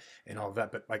her and all of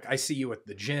that, but like I see you at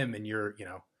the gym, and you're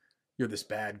this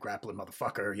bad grappling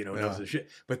motherfucker, knows the shit.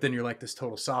 But then you're like this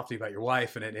total softy about your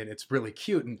wife, and it's really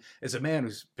cute. And as a man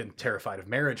who's been terrified of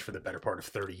marriage for the better part of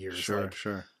 30 years, sure.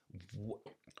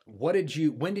 When did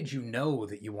you know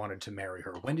that you wanted to marry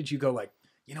her? When did you go like,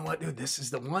 you know what, dude, this is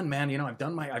the one, man. I've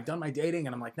done my dating,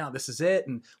 and I'm like, no, this is it.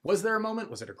 And was there a moment?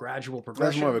 Was it a gradual progression?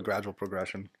 It was more of a gradual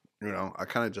progression. I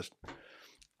kind of just,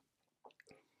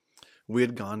 we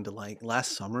had gone to like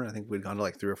last summer. I think we'd gone to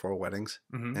like 3 or 4 weddings,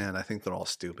 and I think they're all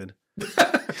stupid.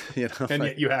 And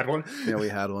yet you had one. Yeah, we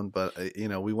had one, but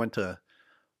we went to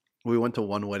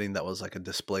one wedding that was like a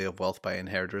display of wealth by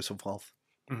inheritors of wealth,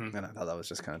 and I thought that was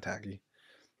just kind of tacky.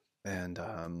 And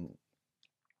I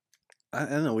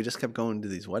don't know. We just kept going to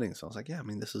these weddings. So I was like, yeah,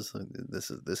 this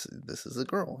is a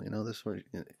girl.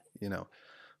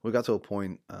 We got to a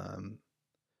point.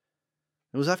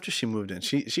 It was after she moved in.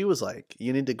 She was like,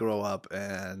 you need to grow up,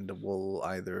 and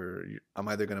I'm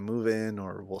either gonna move in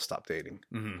or we'll stop dating.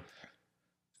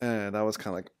 And I was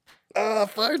kind of like,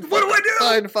 fine. What do I do?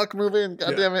 Fine, fuck, move in.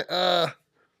 God damn it.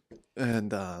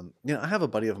 And I have a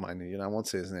buddy of mine. I won't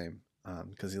say his name.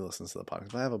 Because he listens to the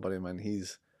podcast. But I have a buddy of mine.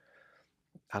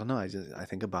 I don't know. I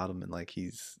think about him, and like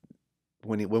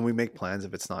when we make plans,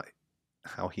 if it's not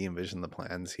how he envisioned the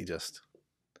plans,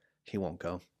 he won't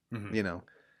go.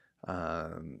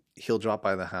 He'll drop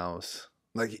by the house.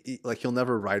 Like he'll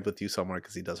never ride with you somewhere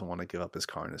because he doesn't want to give up his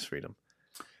car and his freedom.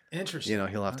 Interesting.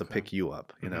 He'll have to pick you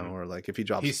up. Or like if he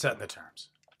drops, he's setting the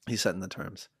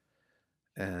terms.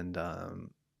 And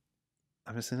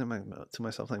I'm just thinking to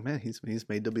myself, like, man, he's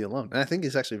made to be alone, and I think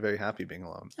he's actually very happy being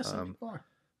alone. Yes, some people are.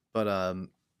 But I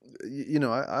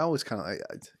always kind of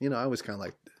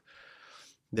like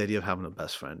the idea of having a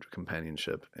best friend or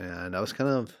companionship, and I was kind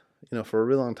of, for a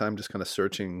really long time, just kind of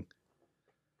searching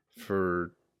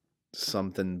for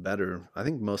something better. I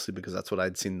think mostly because that's what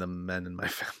I'd seen the men in my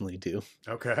family do.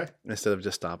 Okay. Instead of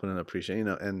just stopping and appreciating,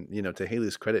 and to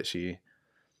Haley's credit, she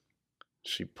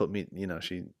put me,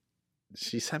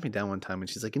 she sat me down one time and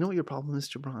she's like, you know what your problem is,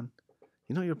 Gibran?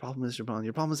 Your problem is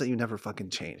that you never fucking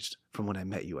changed from when I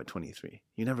met you at 23.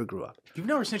 You never grew up. You've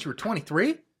known her since you were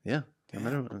 23? Yeah. I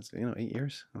met her when I was, 8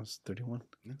 years. I was 31.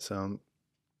 So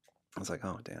I was like,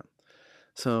 oh, damn.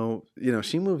 So,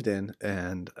 she moved in,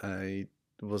 and I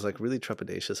was like really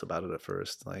trepidatious about it at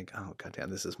first. Like, oh, goddamn,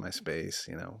 this is my space.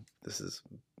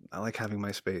 I like having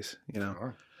my space,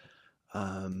 Sure.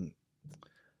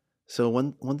 So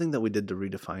one thing that we did to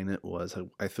redefine it was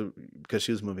I threw, because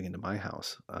she was moving into my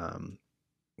house, and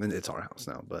it's our house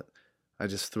now, but I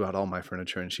just threw out all my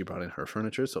furniture and she brought in her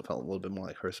furniture, so it felt a little bit more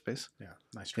like her space. Yeah,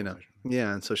 nice transition.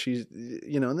 Yeah, and so she,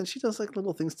 and then she does like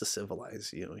little things to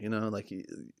civilize you, like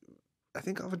I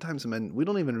think oftentimes men, we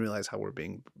don't even realize how we're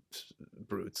being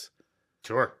brutes.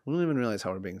 Sure. We don't even realize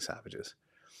how we're being savages.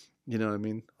 You know what I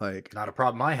mean? Like, not a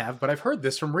problem I have, but I've heard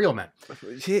this from real men.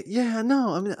 Yeah,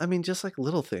 no, I mean, just like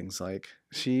little things. Like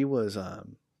she was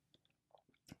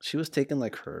taking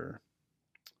like her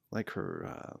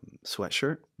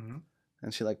sweatshirt,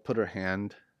 and she like put her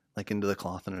hand like into the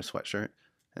cloth in her sweatshirt,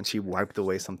 and she wiped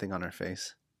away something on her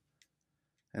face.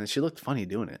 And she looked funny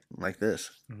doing it like this,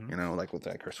 you know, like with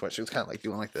like her sweat. She was kind of like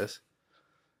doing like this.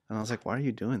 And I was like, why are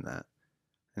you doing that?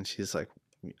 And she's like,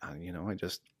 you know, I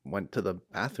just went to the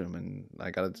bathroom and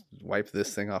I got to wipe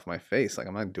this thing off my face. Like,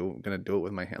 I'm not going to do it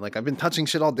with my hand. Like, I've been touching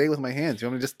shit all day with my hands. You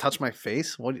want me to just touch my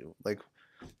face? What, like,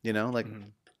 you know, like,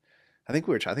 I think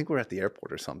we were at the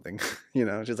airport or something, you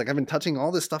know, she's like, I've been touching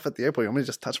all this stuff at the airport. You want me to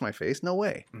just touch my face? No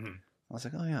way. I was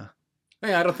like, oh yeah.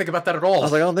 Yeah, I don't think about that at all. I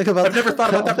was like, I don't think about I've never thought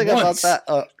about that once. About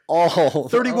that at all.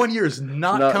 31 years,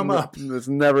 not come up. It's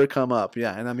never come up.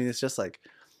 Yeah. And I mean, it's just like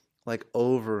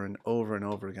over and over and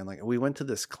over again. Like, we went to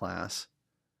this class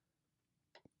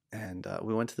and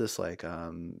we went to this like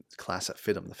class at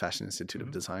FIDM, the Fashion Institute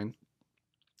of Design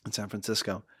in San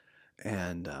Francisco.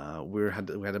 And we had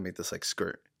to make this like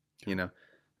skirt, you know,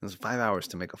 it was 5 hours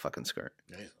to make a fucking skirt.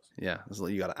 Jesus. Yeah.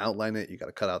 You got to outline it. You got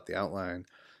to cut out the outline.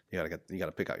 You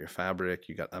gotta pick out your fabric.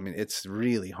 I mean, it's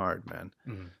really hard, man.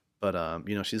 But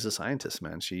you know, she's a scientist,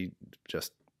 man. She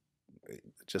just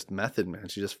method, man.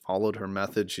 She just followed her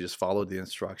method. She just followed the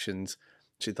instructions.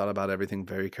 She thought about everything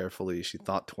very carefully. She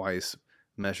thought twice,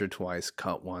 measured twice,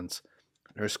 cut once.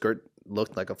 Her skirt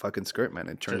looked like a fucking skirt, man.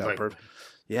 It turned out perfect.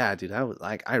 Yeah, dude.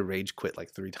 I rage quit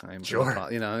like 3 times. Sure.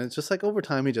 You know, it's just like over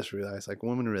time you just realize like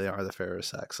women really are the fairer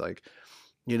sex. Like,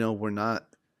 you know, we're not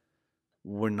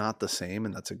the same,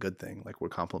 and that's a good thing. Like, we're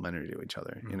complementary to each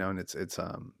other, you know. And it's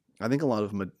I think a lot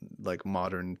of like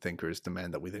modern thinkers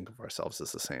demand that we think of ourselves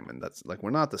as the same, and that's like,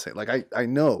 we're not the same. Like, I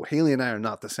know Haley and I are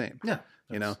not the same. Yeah,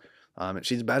 you know. And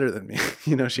she's better than me.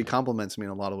 You know, she compliments me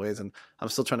in a lot of ways, and I'm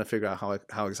still trying to figure out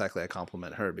how exactly I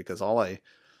compliment her, because trust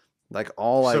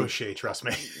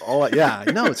me.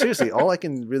 No, seriously, all I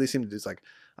can really seem to do is like,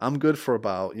 I'm good for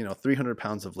about, you know, 300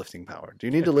 pounds of lifting power. Do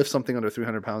you need to lift something under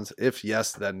 300 pounds? If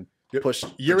yes, then push.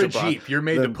 You're a Jeep. You're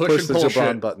made to push and the pull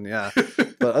Gibran shit. button. Yeah.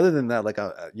 But other than that, like,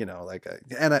 you know, like,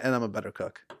 and I'm a better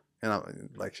cook. And I'm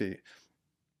like,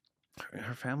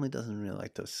 her family doesn't really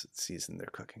like to season their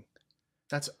cooking.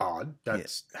 That's odd.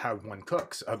 That's how one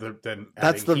cooks. Other than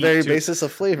that's the very basis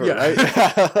of flavor, right?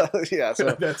 Yeah.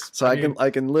 So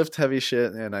I can lift heavy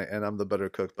shit, and I'm the better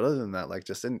cook. But other than that, like,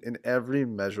 just in every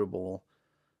measurable,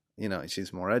 you know,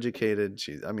 she's more educated.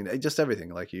 I mean, just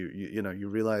everything. Like, you know, you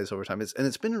realize over time,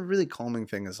 it's been a really calming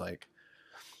thing. Is like,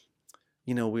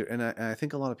 you know, I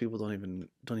think a lot of people don't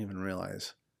even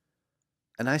realize,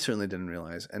 and I certainly didn't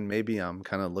realize, and maybe I'm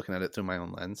kind of looking at it through my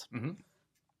own lens.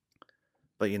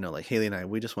 But, you know, like, Haley and I,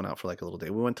 we just went out for like a little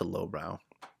day. We went to Lowbrow,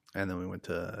 and then we went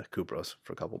to Kupros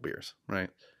for a couple beers,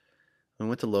 right? We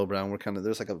went to Lowbrow, and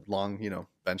there's like a long, you know,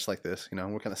 bench like this, you know,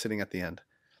 and we're kind of sitting at the end.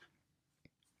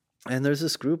 And there's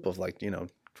this group of like, you know,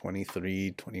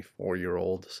 23,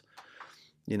 24-year-olds,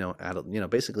 you know,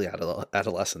 basically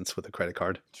adolescents with a credit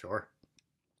card. Sure.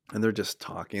 And they're just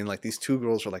talking. Like, these 2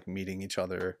 girls are like meeting each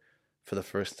other for the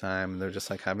first time, and they're just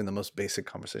like having the most basic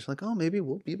conversation, like, oh, maybe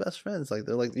we'll be best friends. Like,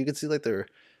 they're like, you could see like their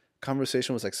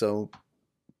conversation was like so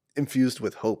infused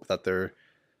with hope that their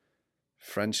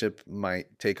friendship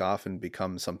might take off and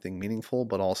become something meaningful,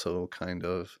 but also kind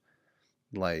of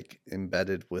like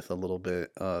embedded with a little bit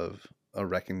of a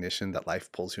recognition that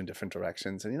life pulls you in different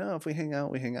directions. And, you know, if we hang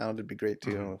out, it'd be great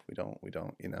too. If we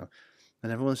don't, you know.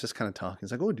 And everyone's just kind of talking.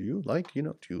 It's like, oh, do you like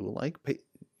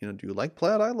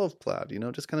plaid? I love plaid. You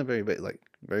know, just kind of very,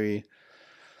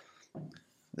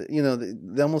 you know,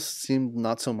 they almost seemed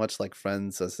not so much like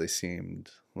friends as they seemed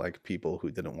like people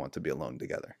who didn't want to be alone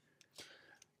together.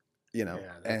 You know,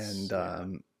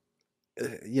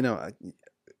 you know,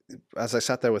 as I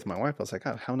sat there with my wife, I was like,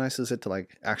 God, how nice is it to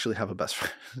like actually have a best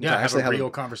friend? Yeah, have a real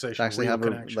conversation. Actually have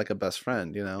like a best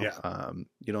friend, you know? Yeah.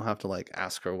 You don't have to like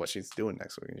ask her what she's doing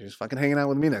next week. She's fucking hanging out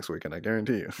with me next weekend, I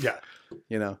guarantee you. Yeah.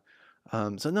 You know?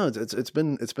 So no, it's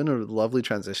been a lovely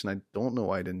transition. I don't know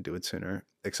why I didn't do it sooner,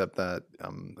 except that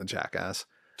I'm a jackass.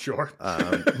 Sure.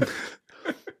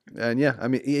 And yeah, I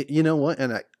mean, you know what?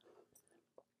 And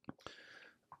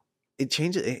it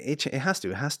changes. It has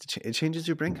to. It changes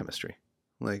your brain chemistry.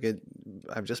 Like,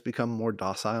 I've just become more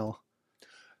docile.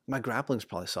 My grappling's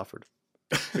probably suffered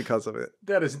because of it.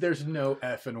 There's no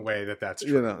effing way that's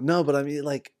true. You know, no, but I mean,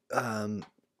 like,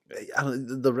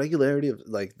 the regularity of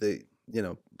like the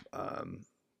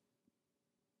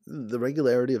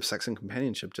regularity of sex and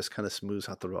companionship just kind of smooths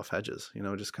out the rough edges. You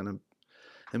know, just kind of,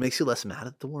 it makes you less mad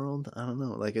at the world. I don't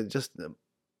know. Like, it just,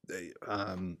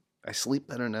 I sleep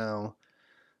better now.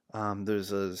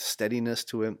 There's a steadiness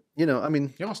to it. You know, I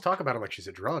mean, you almost talk about it like she's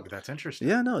a drug. That's interesting.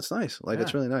 Yeah, no, it's nice. Like,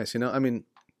 it's really nice. You know, I mean,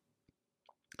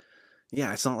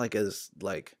 yeah, it's not like as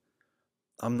like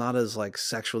I'm not as like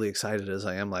sexually excited as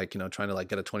I am like, trying to like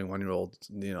get a 21-year-old,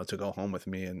 to go home with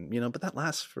me, and but that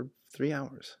lasts for 3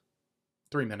 hours.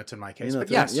 3 minutes in my case, but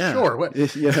three, yes, yeah. sure. What?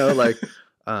 Like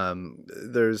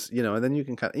there's, and then you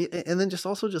can and then just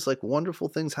also just like wonderful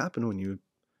things happen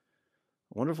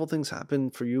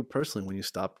for you personally when you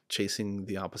stop chasing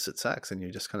the opposite sex and you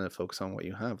just kind of focus on what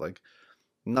you have. Like,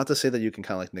 not to say that you can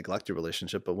kind of like neglect your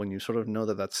relationship, but when you sort of know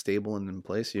that that's stable and in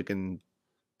place, you can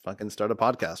fucking start a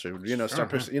podcast or,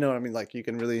 what I mean? Like you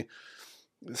can really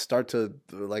start to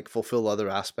like fulfill other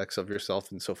aspects of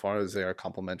yourself insofar as they are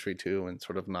complementary to and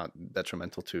sort of not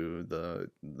detrimental to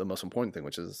the most important thing,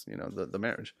 which is, the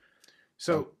marriage.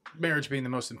 So marriage being the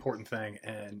most important thing.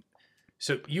 And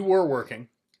so you were working,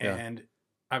 and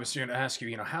I was going to ask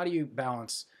you, how do you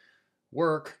balance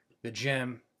work, the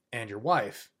gym, and your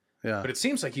wife? Yeah. But it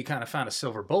seems like you kind of found a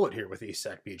silver bullet here with East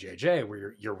Sac BJJ,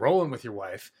 where you're rolling with your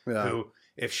wife, who,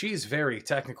 if she's very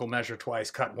technical, measure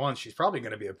twice, cut once, she's probably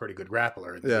going to be a pretty good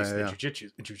grappler in the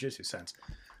jiu-jitsu sense.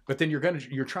 But then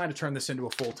you're trying to turn this into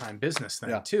a full-time business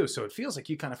thing too. So it feels like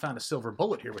you kind of found a silver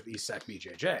bullet here with East Sac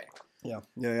BJJ. Yeah.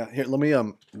 Here, let me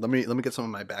get some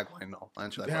of my bag wine and I'll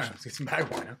answer that question. Get some bag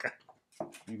wine. Okay.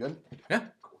 You good? Yeah.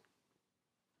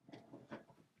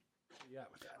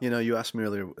 You asked me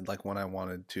earlier, like when I was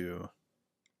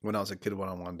a kid, what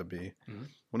I wanted to be. Mm-hmm.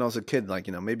 When I was a kid, like,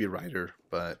 maybe a writer,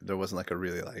 but there wasn't like a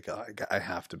really like, I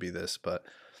have to be this. But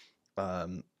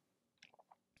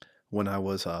when I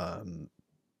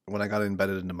got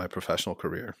embedded into my professional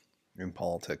career in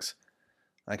politics,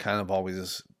 I kind of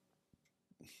always,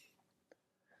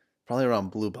 probably around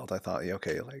blue belt, I thought,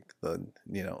 okay, like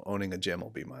owning a gym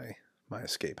will be my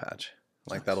escape hatch.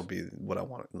 Like that'll be what I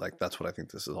want. Like that's what I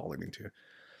think this is all leading to.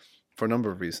 For a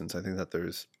number of reasons. I think that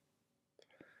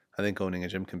I think owning a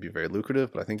gym can be very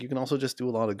lucrative, but I think you can also just do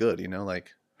a lot of good, you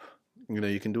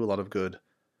can do a lot of good.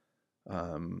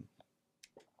 You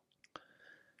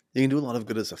can do a lot of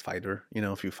good as a fighter,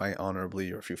 if you fight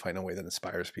honorably or if you fight in a way that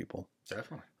inspires people.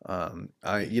 Definitely.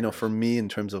 For me, in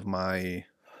terms of my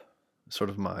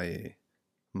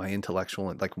intellectual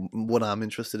and like what I'm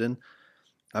interested in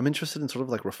sort of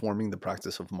like reforming the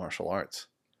practice of martial arts.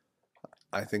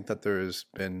 I think that there's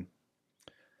been,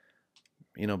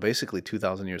 basically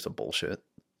 2,000 years of bullshit.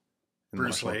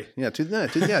 Bruce Lee.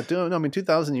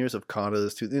 2,000 years of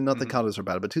katas. Not that katas are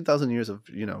bad, but 2,000 years of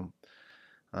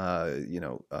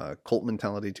cult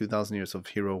mentality. 2,000 years of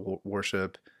hero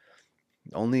worship.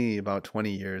 Only about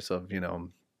 20 years of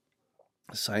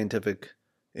scientific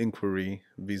inquiry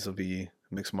vis-a-vis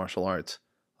mixed martial arts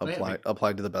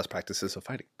applied to the best practices of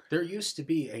fighting. There used to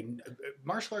be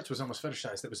martial arts was almost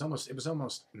fetishized. It was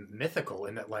almost mythical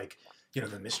in that, like,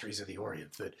 the mysteries of the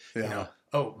Orient, that,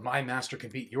 my master can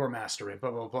beat your master and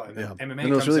blah, blah, blah. And then MMA and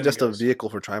it was really just a vehicle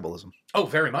for tribalism. Oh,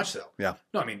 very much so. Yeah.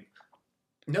 No, I mean,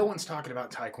 no one's talking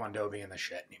about Taekwondo being the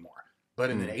shit anymore. But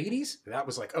in the 80s, that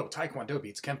was like, Taekwondo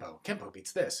beats Kempo. Kempo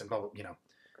beats this. And blah, blah,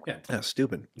 Yeah,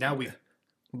 stupid. Now we're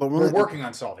working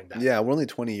on solving that. Yeah, we're only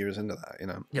 20 years into that,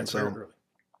 Yeah, it's very early.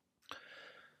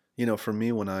 For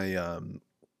me, when I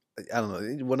don't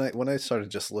know, when I started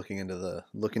just looking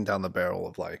down the barrel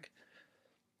of like,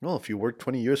 well, if you work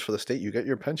 20 years for the state, you get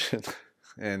your pension.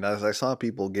 And as I saw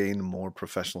people gain more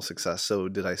professional success, so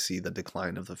did I see the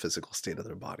decline of the physical state of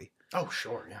their body. Oh,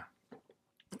 sure, yeah.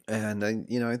 And I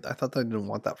thought that I didn't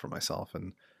want that for myself.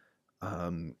 And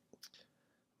one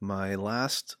of my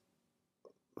last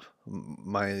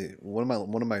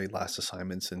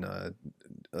assignments in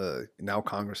now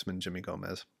Congressman Jimmy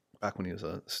Gomez, back when he was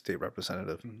a state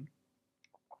representative. Mm-hmm.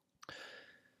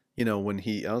 I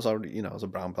was already, I was a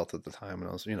brown belt at the time, and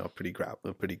I was, a pretty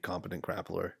competent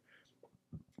grappler.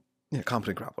 Yeah,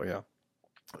 competent grappler, yeah.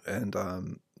 And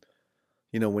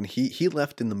when he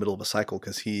left in the middle of a cycle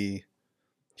because he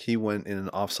went in an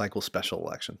off-cycle special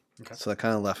election. Okay. So that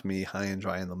kind of left me high and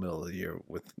dry in the middle of the year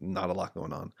with not a lot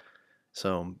going on.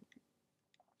 So,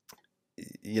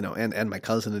 and my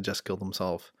cousin had just killed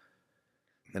himself,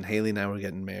 and Haley and I were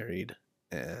getting married,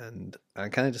 and I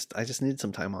just needed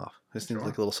some time off. I just needed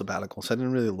like a little sabbatical. So I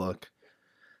didn't really look,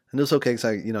 and it was okay because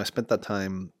I spent that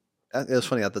time. It was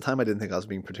funny at the time. I didn't think I was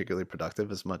being particularly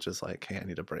productive as much as like, hey, I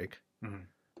need a break. Mm-hmm.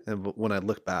 And when I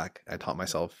look back, I taught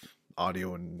myself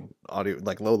audio,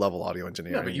 like low level audio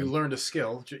engineering. Yeah, but you learned a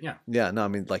skill. Yeah. Yeah. No, I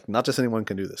mean, like not just anyone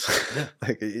can do this. Yeah.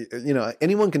 Like,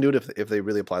 anyone can do it if they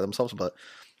really apply themselves, but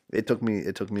it took me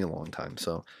a long time.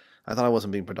 So I thought I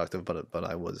wasn't being productive, but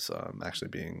I was actually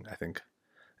being, I think,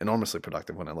 enormously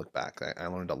productive when I look back. I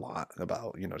learned a lot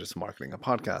about, just marketing a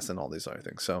podcast and all these other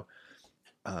things. So,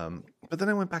 but then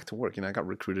I went back to work. I got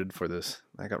recruited for this.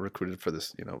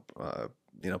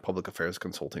 Public affairs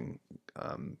consulting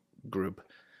group.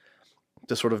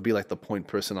 to sort of be like the point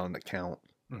person on an account,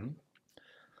 Mm-hmm.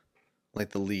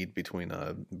 like the lead between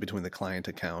the client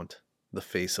account, the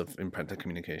face of Imprenta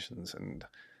Communications, and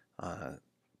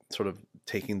sort of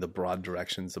taking the broad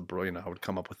directions. I would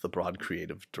come up with the broad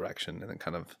creative direction and then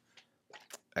kind of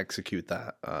execute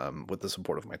that with the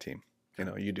support of my team.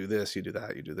 You do this, you do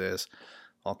that, you do this.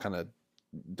 I'll kind of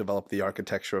develop the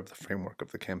architecture of the framework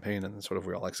of the campaign, and then sort of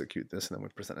we all execute this, and then we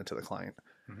present it to the client.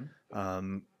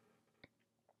 Mm-hmm.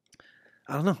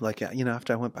 I don't know, like,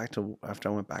 after I went back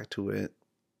to it,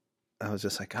 I was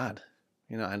just like, God,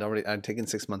 I'd taken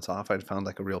 6 months off. I'd found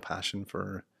like a real passion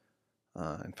for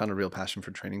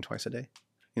training twice a day.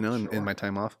 In my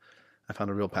time off, I found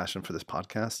a real passion for this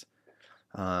podcast.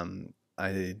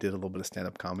 I did a little bit of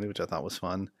stand-up comedy, which I thought was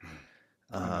fun.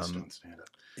 Stand-up.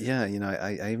 Yeah,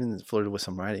 I even flirted with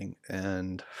some writing,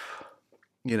 and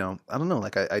I don't know,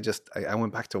 like I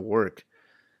went back to work,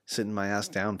 sitting my ass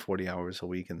down 40 hours a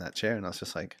week in that chair, and I was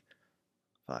just like,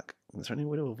 fuck, is there any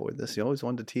way to avoid this? You always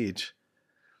wanted to teach.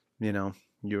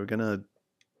 You're gonna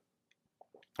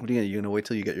wait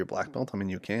till you get your black belt? I mean,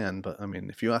 you can, but I mean,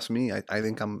 if you ask me, I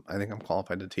think I'm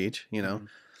qualified to teach. Mm-hmm.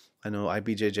 I know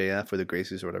IBJJF or the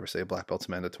Gracies or whatever say black belt's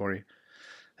mandatory.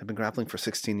 I've been grappling for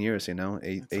 16 years. It's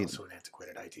also an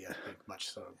antiquated idea, I think, much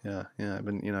so. Yeah. I've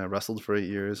been, I wrestled for 8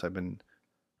 years. I've been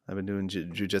doing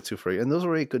Jiu Jitsu for 8, and those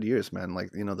were 8 good years, man.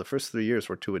 Like, the first 3 years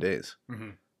were 2-a-days.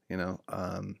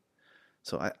 Mm-hmm.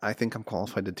 So I think I'm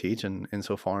qualified to teach, and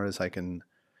insofar as I can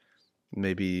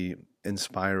maybe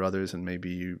inspire others and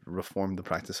maybe reform the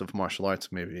practice of martial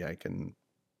arts, maybe I can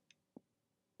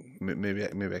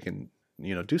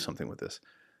do something with this.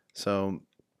 So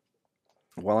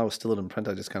while I was still at Imprint,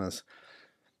 I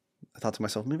thought to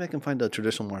myself, maybe I can find a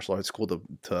traditional martial arts school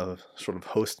to sort of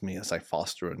host me as I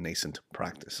foster a nascent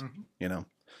practice. Mm-hmm.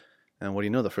 And what do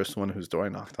you know? The first one whose door I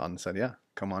knocked on said, "Yeah,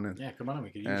 come on in." Yeah, come on in. We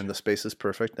could use and the space is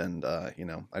perfect, and I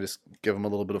just give them a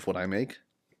little bit of what I make,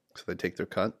 so they take their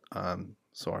cut.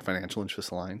 So our financial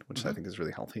interests align, which mm-hmm. I think is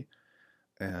really healthy.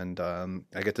 And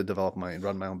I get to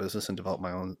run my own business and develop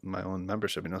my own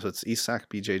membership. So it's East Sac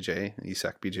BJJ,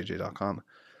 eastsacbjj.com.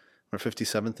 We're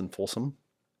 57th and Folsom.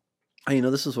 And,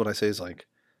 this is what I say is like,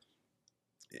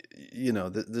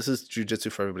 this is jiu-jitsu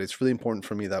for everybody. It's really important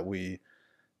for me that we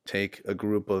take a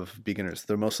group of beginners.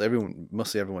 Mostly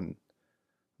everyone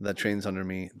that trains under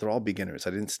me, they're all beginners. I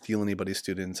didn't steal anybody's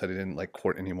students. I didn't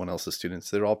court anyone else's students.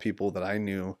 They're all people that I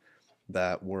knew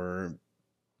that were,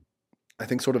 I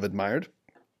think, sort of admired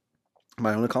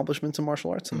my own accomplishments in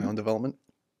martial arts and mm-hmm. my own development.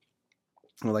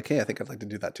 And we're like, hey, I think I'd like to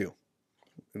do that too.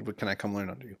 Can I come learn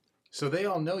under you? So they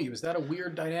all know you. Is that a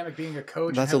weird dynamic being a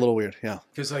coach? That's a little weird, yeah.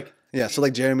 Because so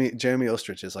Jeremy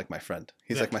Ostrich is like my friend.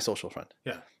 He's like my social friend.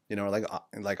 Yeah. Or like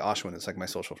Ashwin is like my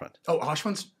social friend. Oh,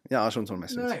 Ashwin's? Yeah, Ashwin's one of my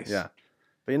students. Nice. Yeah.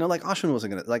 But Ashwin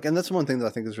wasn't gonna and that's one thing that I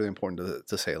think is really important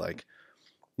to say.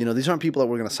 These aren't people that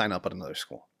we're gonna sign up at another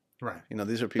school. Right.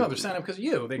 These are people. No, they're signing up because of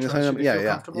you. They trust you. They feel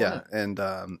comfortable. Yeah. And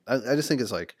I just think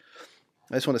it's I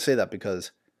just want to say that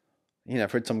because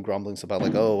I've heard some grumblings about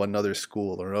another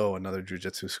school or another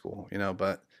jiu-jitsu school,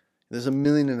 but there's 1.5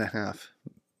 million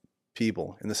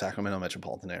people in the Sacramento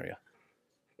metropolitan area.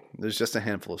 There's just a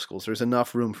handful of schools. There's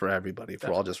enough room for everybody if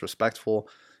we're all just respectful,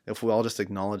 if we all just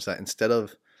acknowledge that instead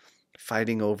of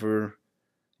fighting over,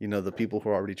 the people who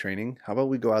are already training, how about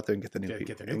we go out there and get the new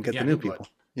people the new people,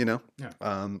 Yeah.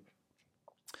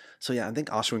 So yeah, I think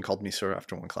Ashwin called me sir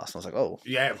after one class, and I was like, "Oh,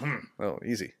 yeah, oh,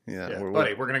 easy,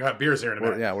 buddy, we're gonna have beers here in a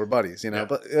minute." We're buddies, Yeah.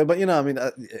 But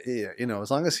as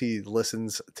long as he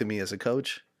listens to me as a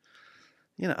coach,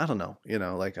 I don't know,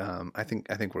 I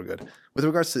think we're good. With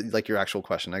regards to your actual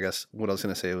question, I guess what I was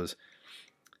gonna say was,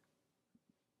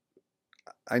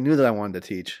 I knew that I wanted to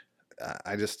teach.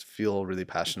 I just feel really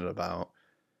passionate about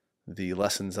the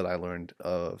lessons that I learned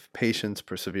of patience,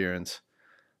 perseverance.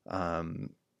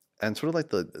 And sort of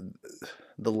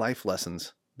the life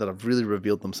lessons that have really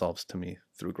revealed themselves to me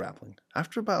through grappling.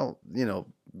 After about,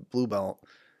 blue belt,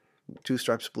 2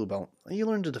 stripes blue belt, you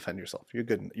learn to defend yourself. You're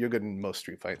good in most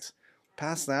street fights.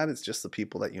 Past that, it's just the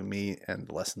people that you meet and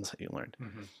the lessons that you learned.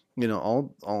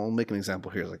 Mm-hmm. I'll make an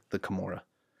example here, like the Kimura.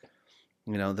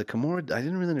 The Kimura, I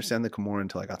didn't really understand the Kimura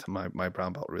until I got to my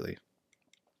brown belt, really.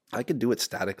 I could do it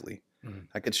statically. Mm-hmm.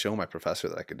 I could show my professor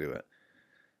that I could do it.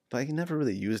 But I never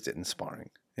really used it in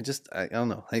sparring. It just, I don't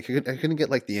know. I couldn't get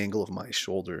the angle of my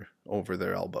shoulder over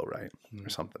their elbow, right? Mm-hmm. Or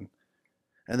something.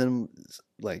 And then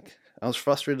I was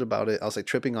frustrated about it. I was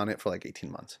tripping on it for 18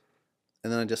 months.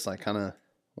 And then I just kind of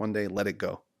one day let it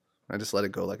go. I just let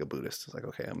it go like a Buddhist. It's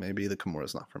okay, maybe the Kimura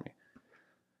is not for me.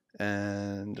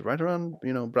 And right around,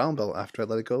 brown belt, after I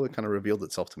let it go, it kind of revealed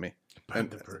itself to me. The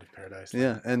bird of paradise.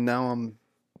 Yeah. And now I'm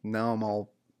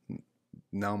all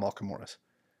now Malcolm Morris.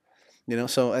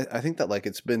 So I think that like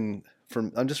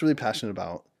I'm just really passionate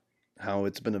about how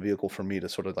it's been a vehicle for me to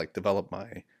sort of like develop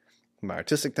my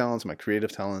artistic talents, my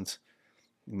creative talents,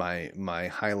 my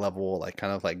high level, like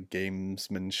kind of like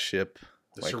gamesmanship,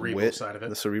 the like cerebral side of it.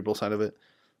 The cerebral side of it.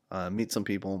 Meet some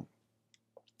people.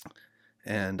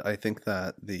 And I think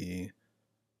that the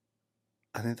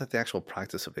actual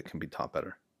practice of it can be taught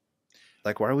better.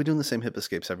 Like, why are we doing the same hip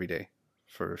escapes every day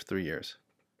for 3 years?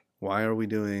 Why are we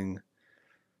doing,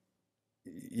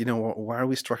 why are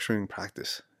we structuring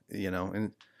practice?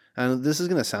 And this is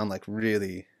going to sound like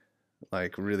really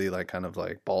kind of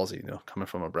like ballsy, coming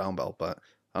from a brown belt, but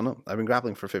I don't know. I've been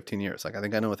grappling for 15 years. Like, I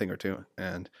think I know a thing or two.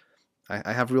 And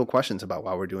I have real questions about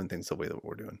why we're doing things the way that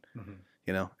we're doing,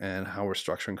 and how we're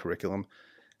structuring curriculum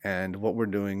and what we're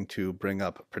doing to bring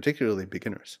up particularly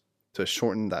beginners to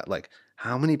shorten that. Like,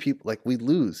 how many people, like, we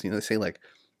lose, they say like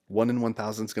 1 in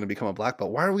 1,000 is going to become a black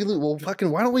belt. Why are we well,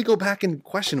 why don't we go back and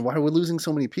question why are we losing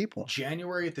so many people?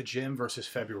 January at the gym versus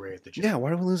February at the gym. Yeah,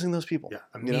 why are we losing those people? Yeah,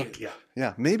 immediately.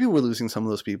 Yeah, maybe we're losing some of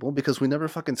those people because we never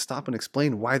fucking stop and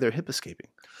explain why they're hip escaping.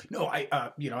 No, I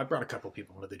brought a couple of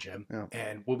people into the gym,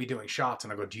 and we'll be doing shots,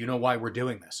 and I go, "Do you know why we're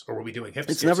doing this?" Or we'll be doing hip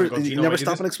escapes. You never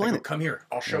stop and explain it. Come here,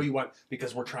 I'll show you what,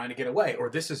 because we're trying to get away, or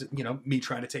this is me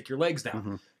trying to take your legs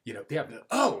down.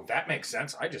 Oh, that makes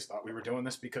sense. I just thought we were doing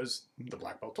this because the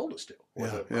black belt told us to, or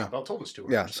the black belt told us to.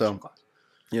 Yeah, so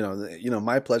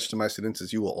my pledge to my students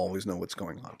is you will always know what's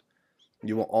going on.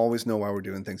 You will always know why we're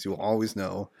doing things. You will always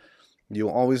know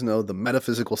the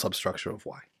metaphysical substructure of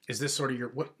why. Is this sort of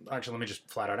what? Actually, let me just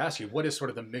flat out ask you: what is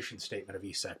sort of the mission statement of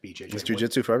East Sac BJJ? It's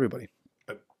jiu-jitsu for everybody.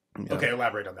 Okay,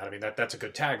 elaborate on that. I mean, that's a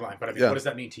good tagline, but I mean, what does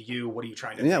that mean to you? What are you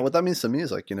trying to do? Yeah, what that means to me is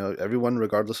like, everyone,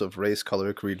 regardless of race,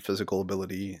 color, creed, physical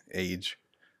ability, age,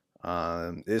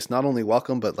 is not only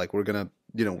welcome, but like we're going to,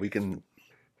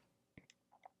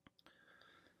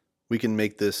 we can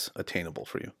make this attainable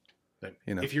for you.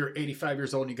 If you're 85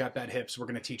 years old and you got bad hips, we're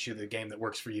going to teach you the game that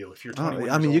works for you. If you're 21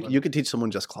 I mean, you could teach someone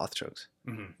just cloth chokes.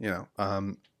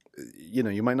 Mm-hmm.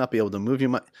 You might not be able to move.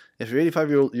 If you're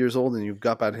 85 years old and you've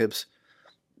got bad hips,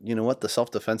 you know what? The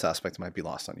self-defense aspect might be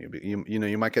lost on you.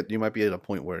 You might be at a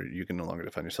point where you can no longer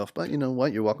defend yourself. But you know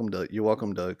what? You're welcome to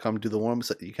come do the warm-ups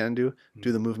that you can do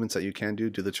the movements that you can do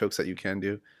the chokes that you can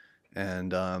do, and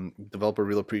develop a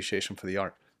real appreciation for the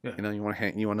art. Yeah. You want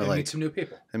to like meet some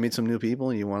new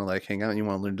people. And you want to like hang out. And you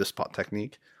want to learn to spot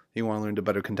technique. You want to learn to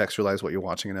better contextualize what you're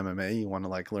watching in MMA. You want to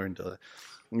like learn to,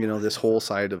 this whole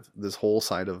side of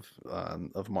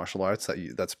martial arts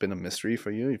that's been a mystery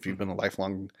for you. If you've been a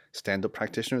lifelong stand-up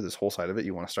practitioner, this whole side of it,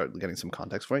 you want to start getting some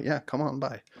context for it. Yeah, come on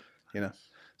by.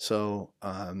 So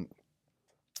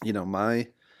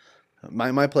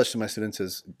my pledge to my students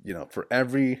is, for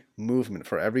every movement,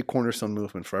 for every cornerstone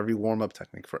movement, for every warm-up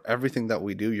technique, for everything that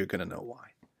we do, you're going to know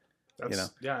why.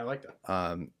 Yeah, I like that.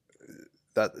 And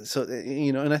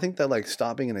I think that like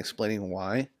stopping and explaining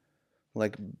why,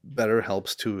 like better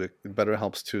helps to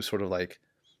sort of like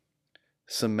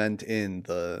cement in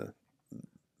the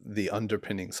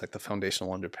underpinnings, like the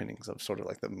foundational underpinnings of sort of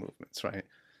like the movements, right?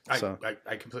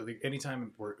 I completely,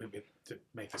 anytime to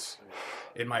make this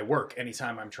in my work,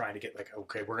 anytime I'm trying to get like,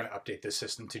 okay, we're going to update this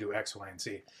system to do X, Y, and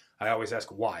Z, I always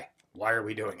ask why are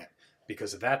we doing it?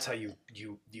 Because that's how you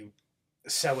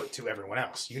sell it to everyone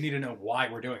else. You need to know why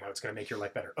we're doing it. It's going to make your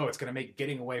life better. Oh, it's going to make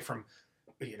getting away from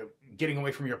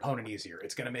your opponent easier.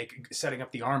 It's going to make setting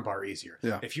up the arm bar easier.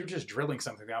 Yeah. If you're just drilling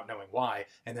something without knowing why,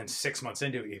 and then 6 months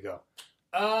into it, you go,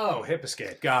 oh, hip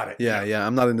escape. Got it. Yeah.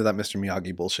 I'm not into that Mr.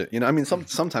 Miyagi bullshit.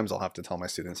 Sometimes I'll have to tell my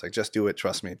students, like, just do it.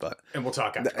 Trust me. And we'll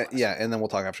talk after class. Yeah. And then we'll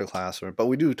talk after class. But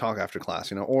we do talk after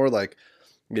class, or like,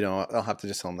 I'll have to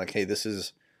just tell them like, hey, this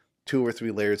is 2 or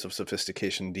 3 layers of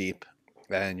sophistication deep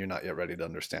and you're not yet ready to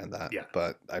understand that. Yeah.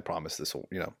 But I promise this will,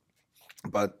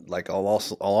 but like, I'll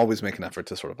always make an effort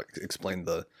to sort of like explain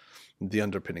the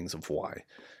underpinnings of why,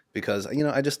 because,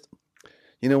 I just,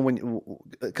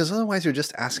 because otherwise you're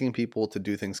just asking people to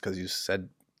do things because you said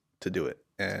to do it.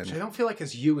 And which I don't feel like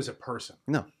as you as a person.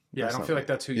 No. Yeah, I don't feel like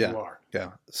that's who you are.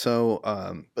 Yeah. So,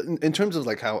 but in terms of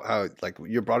like how like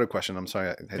your broader question, I'm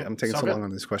sorry, I'm taking so long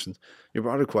on these questions. Your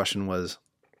broader question was,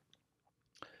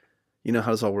 how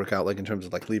does it all work out? Like in terms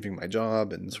of like leaving my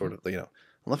job and sort of, I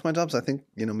left my jobs. I think,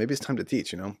 maybe it's time to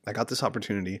teach, I got this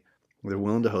opportunity. They're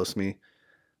willing to host me.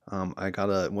 When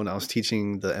I was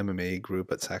teaching the MMA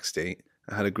group at Sac State,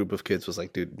 I had a group of kids was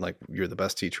like, dude, like you're the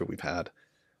best teacher we've had.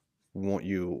 Won't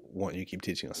you keep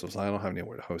teaching us? I was like, I don't have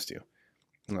anywhere to host you.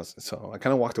 So I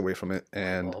kind of walked away from it,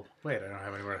 and Well, wait, I don't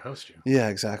have anywhere to host you. yeah,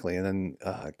 exactly. And then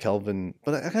Kelvin,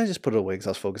 but I kind of just put it away because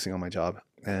I was focusing on my job.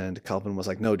 And Kelvin was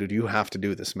like, "No, dude, you have to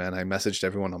do this, man." I messaged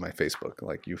everyone on my Facebook.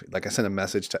 Like I sent a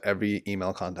message to every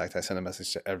email contact. I sent a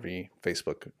message to every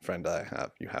Facebook friend I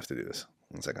have. You have to do this.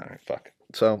 And it's like, all right, fuck.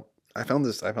 So I found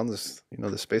this,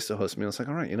 this space to host me. I was like,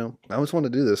 all right, I always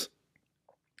wanted to do this.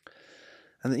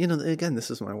 And again,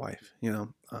 this is my wife. I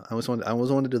always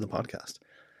wanted to do the podcast.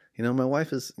 My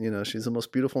wife is, she's the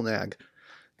most beautiful nag,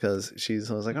 because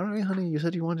I was like, all right, honey, you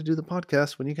said you wanted to do the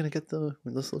podcast. When are you going to get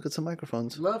let's look at some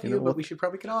microphones. Love you, but we should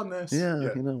probably get on this. Yeah.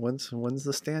 When's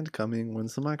the stand coming?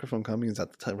 When's the microphone coming? Is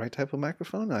that the right type of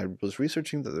microphone? I was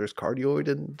researching that there's cardioid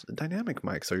and dynamic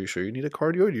mics. Are you sure you need a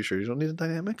cardioid? Are you sure you don't need a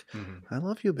dynamic? Mm-hmm. I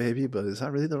love you, baby, but is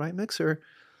that really the right mixer?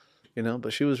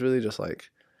 But she was really just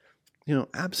like,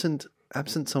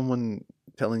 absent someone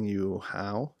telling you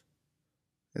how,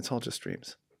 it's all just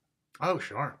dreams. Oh,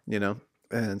 sure.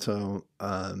 And so,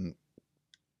 again,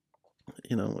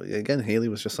 Haley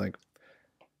was just like,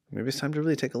 maybe it's time to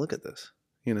really take a look at this.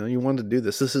 You wanted to do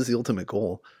this. This is the ultimate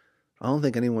goal. I don't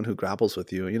think anyone who grapples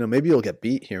with you, maybe you'll get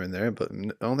beat here and there, but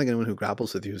I don't think anyone who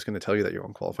grapples with you is going to tell you that you're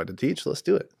unqualified to teach. So let's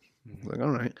do it. Mm-hmm. Like,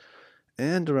 all right.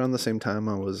 And around the same time,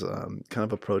 I was kind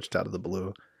of approached out of the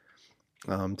blue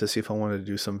to see if I wanted to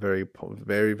do some very,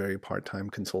 very, very part-time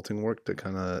consulting work to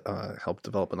kind of help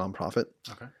develop a nonprofit.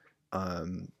 Okay.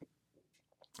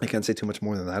 I can't say too much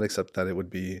more than that, except that it would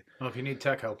be... Well, if you need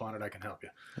tech help on it, I can help you.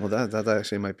 Well, that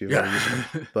actually might be very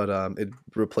useful. But it'd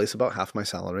replace about half my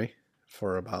salary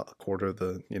for about a quarter of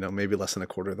the, maybe less than a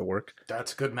quarter of the work.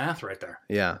 That's good math right there.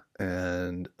 Yeah.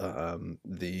 And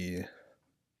the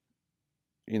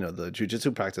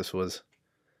jiu-jitsu practice was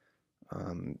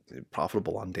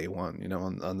profitable on day one.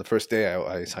 On the first day,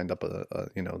 I signed up,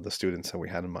 the students that we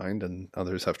had in mind, and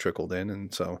others have trickled in.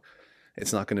 And so...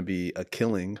 it's not going to be a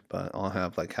killing, but I'll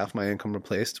have like half my income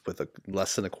replaced with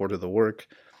less than a quarter of the work.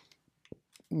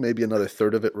 Maybe another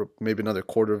third of it, maybe another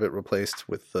quarter of it replaced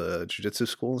with the jiu-jitsu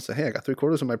school. And say, hey, I got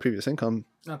 3/4 of my previous income.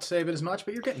 Not saving as much,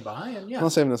 but you're getting by, and yeah. I'm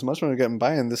not saving as much, but I'm getting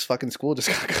by, and this fucking school just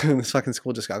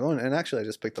got going. And actually, I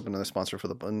just picked up another sponsor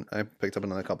I picked up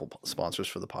another couple sponsors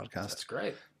for the podcast. That's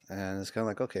great. And it's kind of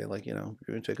like, okay, like, you're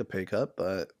going to take a pay cut,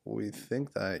 but we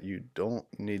think that you don't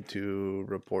need to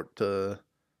report to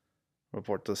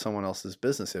someone else's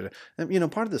business. And,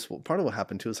 part of what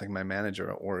happened too is like my manager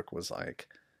at work was like,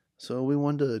 so we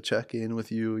wanted to check in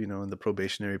with you, in the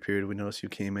probationary period. We noticed you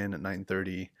came in at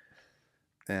 9:30.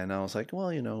 And I was like, well,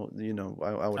 I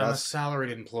would I'm ask. a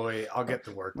salaried employee. I'll get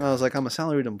the work. I was like, I'm a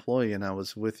salaried employee, and I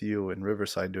was with you in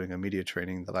Riverside doing a media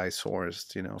training that I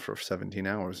sourced, for 17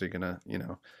 hours. You're going to,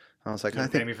 I was like, You're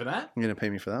going to pay me for that? You're going to pay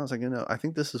me for that? I was like, I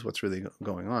think this is what's really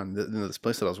going on. This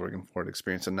place that I was working for had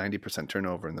experienced a 90%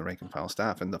 turnover in the rank and file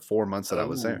staff in the 4 months that I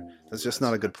was there. It's just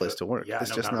not a good place to work. Yeah,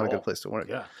 it's just not a good place to work.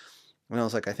 Yeah. And I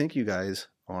was like, I think you guys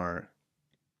are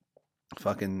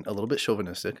fucking a little bit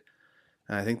chauvinistic.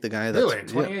 And I think the guy that's... Really? In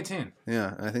 2018?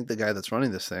 Yeah. And I think the guy that's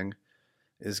running this thing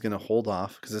is going to hold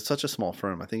off, because it's such a small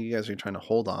firm. I think you guys are trying to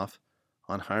hold off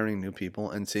on hiring new people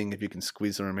and seeing if you can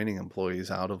squeeze the remaining employees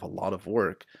out of a lot of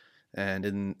work. And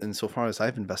in so far as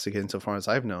I've investigated, so far as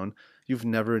I've known, you've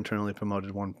never internally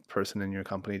promoted one person in your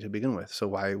company to begin with. So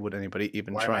why would anybody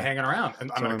even try? Why am I hanging around? I'm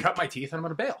going to cut my teeth and I'm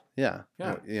going to bail. Yeah.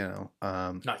 Yeah.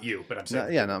 Not you, but I'm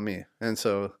saying. Yeah, not me. And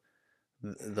so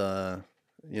the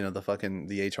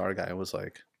HR guy was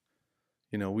like,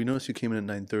 we noticed you came in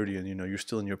at 9:30 and, you're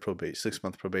still in your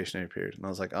 6-month probationary period. And I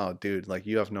was like, oh, dude, like,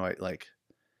 you have no, like,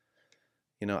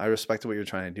 I respect what you're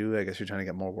trying to do. I guess you're trying to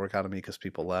get more work out of me because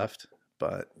people left.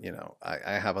 But,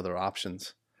 I have other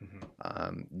options.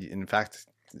 Mm-hmm. In fact,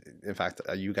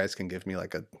 you guys can give me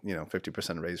like a,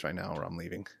 50% raise right now or I'm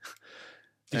leaving.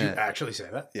 Did you actually say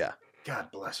that? Yeah.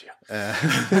 God bless you.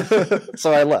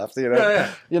 So I left,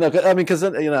 Yeah. Because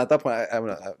then, at that point,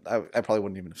 I probably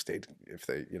wouldn't even have stayed if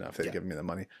they, if they'd given me the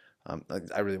money.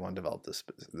 I really want to develop this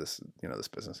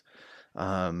business.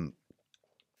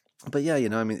 But yeah,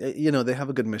 they have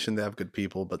a good mission, they have good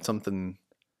people, but something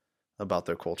about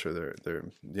their culture, they're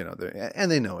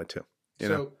and they know it too.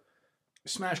 So,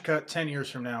 smash cut 10 years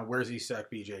from now, where's East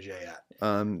Sac BJJ at?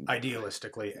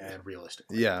 Idealistically and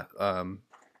realistically. Yeah.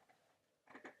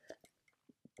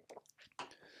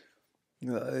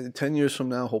 10 years from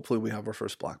now, hopefully we have our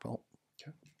first black belt.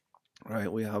 Okay.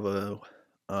 Right. We have a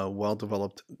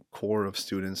well-developed core of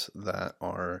students that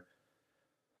are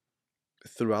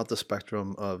throughout the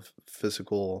spectrum of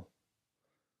physical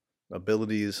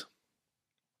abilities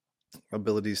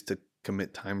to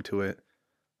commit time to it,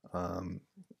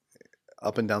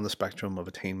 up and down the spectrum of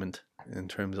attainment in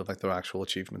terms of like their actual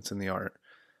achievements in the art.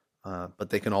 but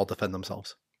they can all defend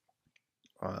themselves.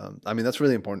 I mean, that's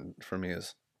really important for me.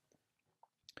 Is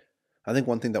I think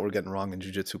one thing that we're getting wrong in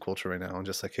jiu-jitsu culture right now, and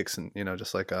just like Hickson,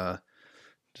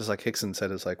 just like Hickson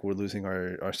said, is like we're losing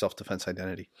our self-defense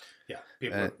identity. Yeah,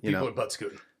 people are butt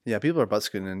scooting. Yeah, people are butt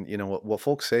scooting, and what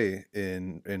folks say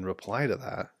in reply to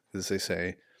that is they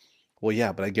say, "Well,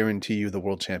 yeah, but I guarantee you, the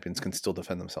world champions can still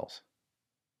defend themselves."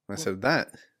 And I said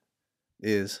that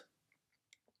is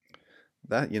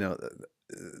that's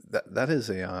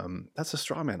a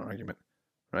straw man argument,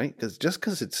 right? Because just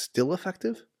because it's still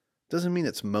effective doesn't mean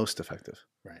it's most effective,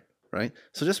 right?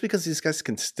 So just because these guys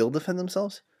can still defend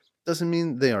themselves doesn't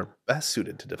mean they are best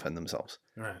suited to defend themselves,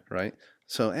 right?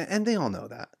 So and they all know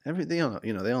that. They all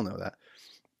know that.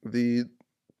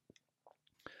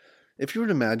 If you were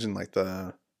to imagine like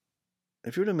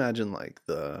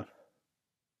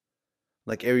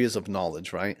areas of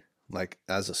knowledge, right? Like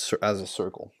as a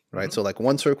circle, right? Mm-hmm. So like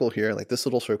one circle here, like this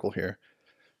little circle here,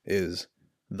 is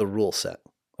the rule set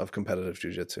of competitive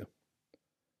jiu-jitsu.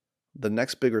 The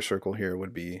next bigger circle here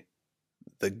would be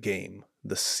the game,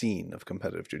 the scene of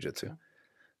competitive jiu-jitsu.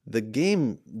 The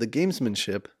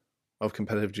gamesmanship of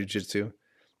competitive jiu-jitsu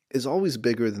is always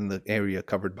bigger than the area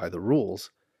covered by the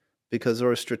rules, because there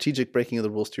are strategic breaking of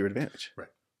the rules to your advantage.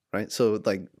 Right. So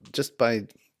like just by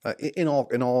in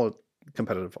all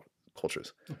competitive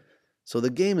cultures. So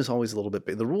the game is always a little bit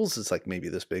big. The rules is like maybe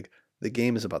this big. The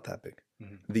game is about that big.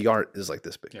 Mm-hmm. The art is like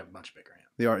this big. Yeah, much bigger. Yeah.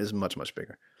 The art is much, much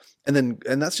bigger. And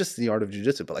that's just the art of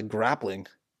jiu-jitsu, but like grappling.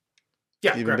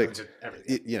 Yeah, even bigger.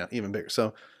 Everything. Even bigger.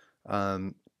 So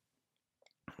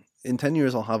in 10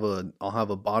 years I'll have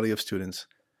a body of students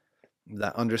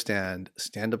that understand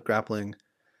stand-up grappling,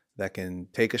 that can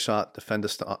take a shot, defend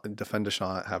a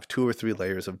shot, have 2 or 3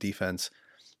 layers of defense.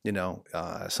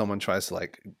 Someone tries to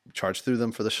like charge through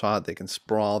them for the shot, they can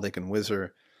sprawl, they can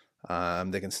whizzer,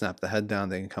 they can snap the head down,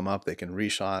 they can come up, they can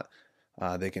reshot,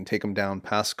 they can take them down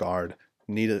past guard,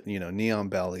 knee on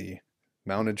belly,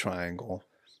 mounted triangle.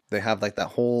 They have like that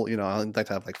whole, I'd like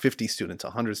to have like 50 students,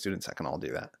 100 students that can all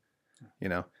do that,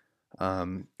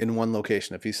 in one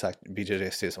location. If East Sac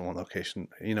BJJ stays in one location,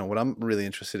 what I'm really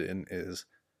interested in is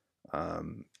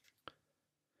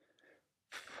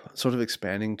sort of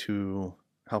expanding to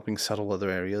helping settle other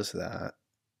areas that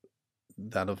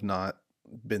have not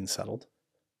been settled.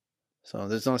 So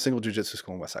there's not a single jiu-jitsu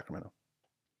school in West Sacramento.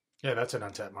 Yeah, that's an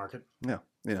untapped market. Yeah,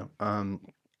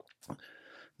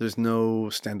 there's no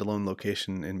standalone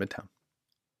location in Midtown.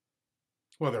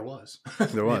 Well, there was.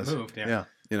 There was. Moved, yeah.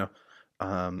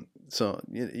 So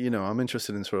I'm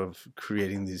interested in sort of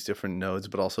creating these different nodes,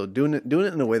 but also doing it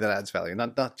in a way that adds value.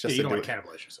 Not just you don't want to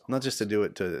cannibalize yourself. Not just to do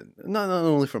it not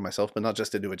only for myself, but not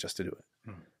just to do it just to do it.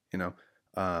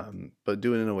 But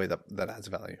do it in a way that adds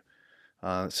value.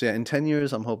 So yeah, in 10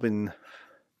 years, I'm hoping,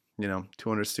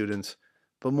 200 students.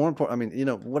 But more important, I mean,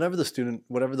 whatever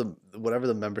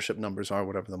the membership numbers are,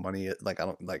 whatever the money,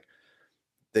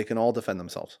 they can all defend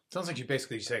themselves. Sounds like you're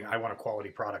basically saying, I want a quality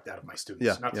product out of my students.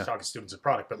 Yeah, not to talk to students of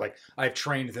product, but like I've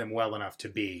trained them well enough to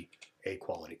be a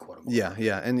quality quote unquote.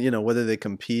 Yeah. And whether they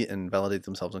compete and validate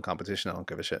themselves in competition, I don't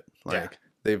give a shit.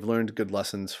 They've learned good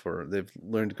lessons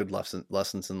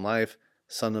lessons in life.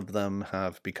 Some of them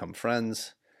have become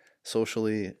friends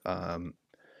socially.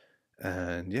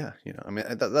 And yeah, I mean,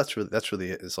 that's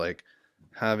really it. Is like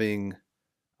having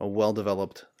a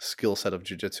well-developed skill set of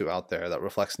jiu-jitsu out there that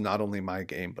reflects not only my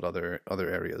game, but other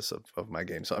areas of my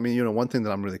game. So, I mean, one thing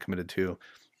that I'm really committed to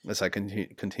as I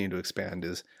continue to expand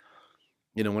is,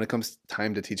 when it comes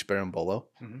time to teach Berimbolo,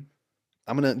 mm-hmm.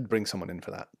 I'm going to bring someone in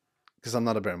for that, because I'm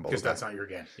not a Berimbolo. Because that's not your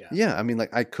game. Yeah. Yeah. I mean,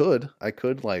 like I could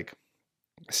like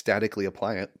statically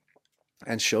apply it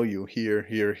and show you here,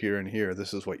 and here,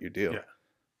 this is what you do. Yeah.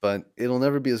 But it'll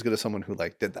never be as good as someone who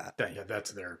like did that.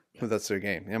 That's their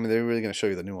game. I mean, they're really going to show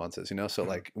you the nuances, So mm-hmm.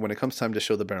 like when it comes time to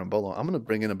show the Berimbolo, I'm going to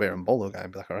bring in a Berimbolo guy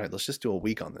and be like, all right, let's just do a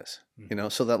week on this, mm-hmm.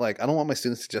 So that like I don't want my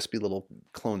students to just be little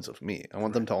clones of me. I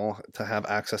want them to all to have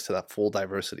access to that full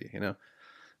diversity.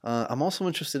 I'm also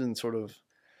interested in sort of,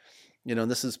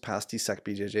 this is past East Sac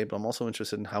BJJ, but I'm also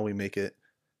interested in how we make it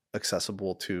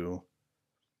accessible to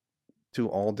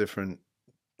all different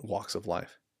walks of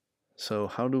life. So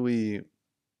how do we,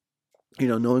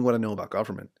 knowing what I know about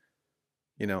government,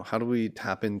 how do we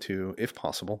tap into, if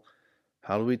possible,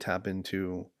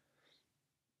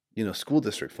 school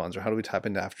district funds, or how do we tap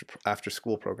into after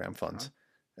school program funds,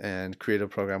 and create a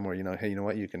program where, hey, you know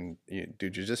what, you do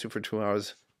jiu-jitsu for 2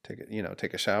 hours,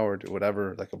 take a shower, do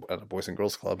whatever, like at a Boys and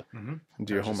Girls Club, mm-hmm. and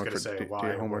do your homework for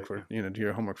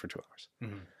 2 hours.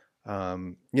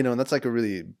 Mm-hmm. And that's like a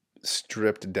really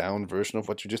stripped down version of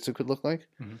what jiu-jitsu could look like.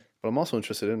 Mm-hmm. But I'm also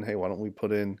interested in, hey, why don't we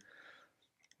put in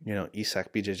East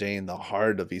Sac BJJ in the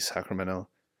heart of East Sacramento.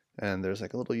 And there's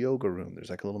like a little yoga room. There's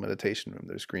like a little meditation room.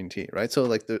 There's green tea, right? So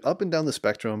like they're up and down the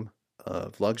spectrum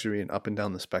of luxury and up and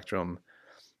down the spectrum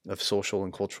of social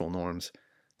and cultural norms.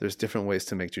 There's different ways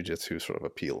to make jiu-jitsu sort of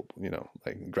appeal,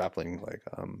 like grappling, like,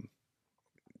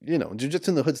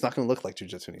 jiu-jitsu in the hood's not going to look like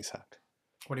jiu-jitsu in East Sac.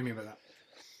 What do you mean by that?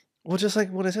 Well, just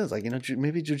like what it is, like,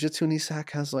 maybe jiu-jitsu in East Sac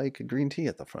has like green tea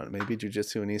at the front. Maybe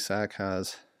jiu-jitsu in East Sac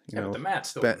has, but the mat's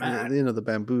still a mat. the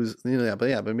bamboos,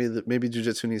 but maybe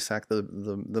jiu-jitsu in East Sac,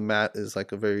 the mat is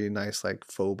like a very nice like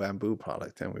faux bamboo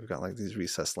product, and we've got like these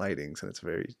recessed lightings, and it's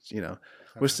very,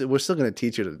 we're still going to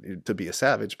teach you to be a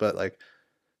savage, but like,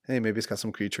 hey, maybe it's got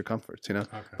some creature comforts,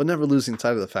 but never losing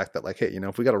sight of the fact that like, hey,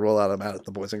 if we got to roll out a mat at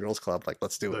the Boys and Girls Club, like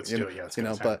let's do it,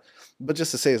 but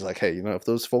just to say is like, hey, if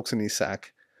those folks in East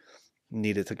Sac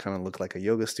needed to kind of look like a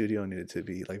yoga studio, needed to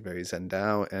be like very zen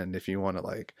down, and if you want to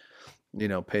like,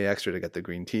 pay extra to get the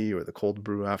green tea or the cold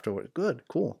brew afterward, good,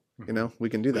 cool, we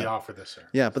can do that. We offer this, sir.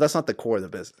 Yeah, but that's not the core of the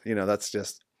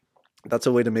business. That's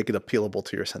a way to make it appealable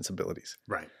to your sensibilities,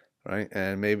 right?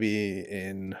 And maybe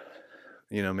in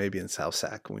South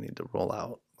Sac we need to roll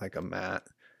out like a mat,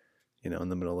 in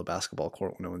the middle of the basketball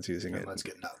court when no one's using it. Let's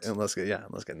get nuts. And let's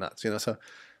get nuts. So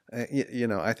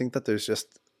I think that there's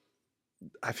just,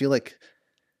 I feel like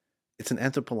it's an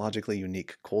anthropologically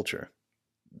unique culture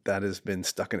that has been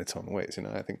stuck in its own ways.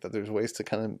 I think that there's ways to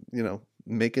kind of,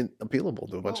 make it appealable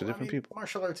to a bunch of different people.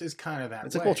 Martial arts is kind of that way.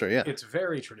 It's a culture, yeah. It's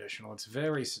very traditional. It's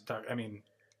very stuck. I mean,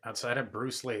 outside of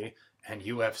Bruce Lee and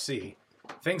UFC,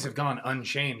 things have gone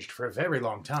unchanged for a very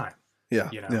long time. Yeah,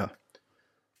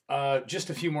 just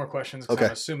a few more questions. Okay.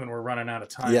 I'm assuming we're running out of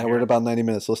time. Yeah, we're at about 90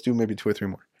 minutes. Let's do maybe 2 or 3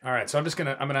 more. All right, so I'm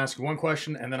gonna ask you one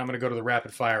question, and then I'm gonna go to the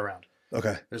rapid fire round.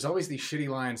 Okay. There's always these shitty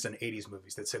lines in 80s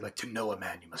movies that say, like, to know a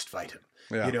man, you must fight him.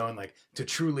 Yeah. And like, to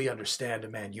truly understand a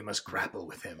man, you must grapple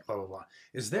with him, blah, blah, blah.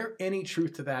 Is there any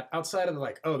truth to that outside of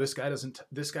like, oh, this guy doesn't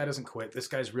quit, this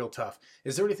guy's real tough?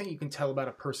 Is there anything you can tell about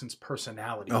a person's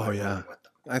personality? Oh, yeah. With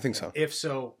them? I think so. If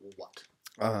so, what?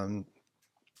 I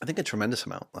think a tremendous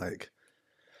amount. Like,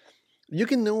 you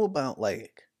can know about,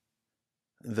 like,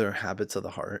 their habits of the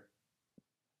heart,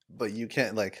 but you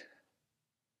can't, like...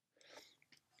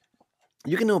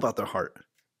 You can know about their heart,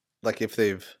 like if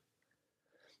they've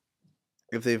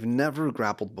never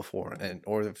grappled before,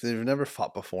 or if they've never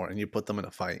fought before, and you put them in a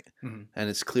fight, mm-hmm. and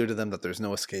it's clear to them that there's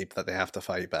no escape, that they have to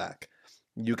fight back.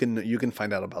 You can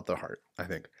find out about their heart. I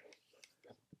think.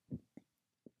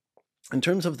 In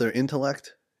terms of their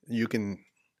intellect, you can,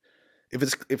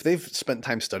 if they've spent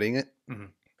time studying it, mm-hmm.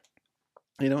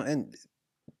 And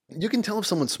you can tell if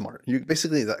someone's smart. You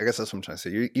basically, I guess that's what I'm trying to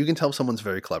say. You can tell if someone's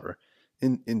very clever.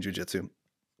 In jiu-jitsu,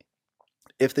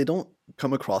 if they don't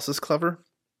come across as clever,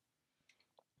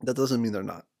 that doesn't mean they're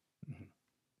not.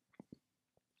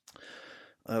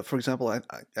 Mm-hmm. For example, I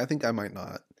think I might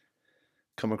not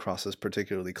come across as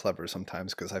particularly clever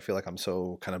sometimes because I feel like I'm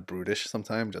so kind of brutish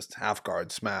sometimes, just half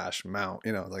guard, smash, mount,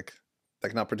 like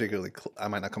not particularly, I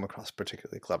might not come across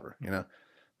particularly clever,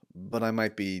 but I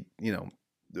might be,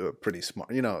 pretty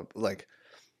smart, like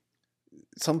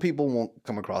some people won't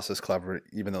come across as clever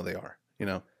even though they are.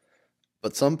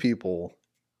 But some people,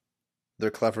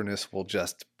 their cleverness will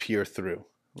just peer through.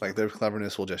 Like their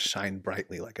cleverness will just shine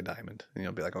brightly like a diamond. And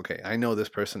you'll be like, okay, I know this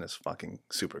person is fucking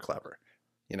super clever.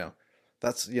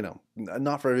 That's,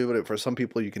 not for everybody. For some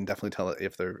people, you can definitely tell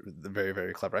if they're very,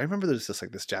 very clever. I remember there's just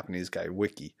like this Japanese guy,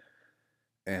 Wiki.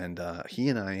 And he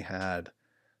and I had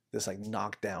this like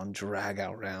knockdown, drag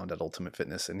out round at Ultimate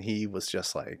Fitness. And he was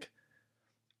just like,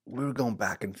 we were going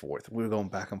back and forth.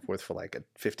 For like a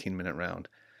 15-minute round.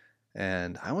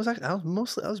 And I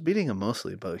was beating him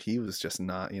mostly, but he was just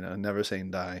not, never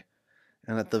saying die.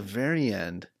 And at the very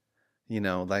end,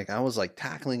 like I was like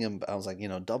tackling him, I was like,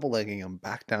 double legging him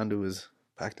back down to his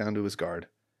guard.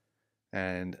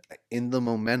 And in the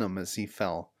momentum as he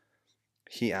fell,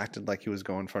 he acted like he was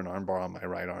going for an armbar on my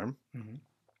right arm. Mm-hmm.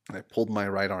 And I pulled my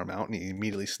right arm out and he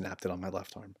immediately snapped it on my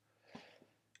left arm.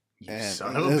 You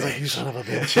son of a bitch. Like, you son of a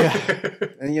bitch. Yeah.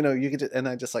 And you could just, and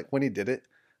I just like, when he did it,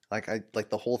 like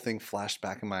the whole thing flashed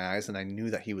back in my eyes and I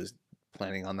knew that he was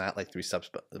planning on that, like 3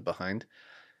 steps behind.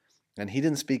 And he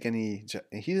didn't speak any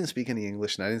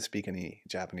English and I didn't speak any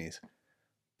Japanese,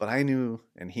 but I knew,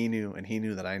 and he knew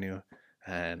that I knew.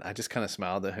 And I just kind of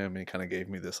smiled at him and he kind of gave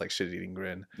me this like shit-eating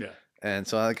grin. Yeah. And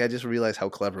so I just realized how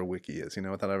clever Wiki is,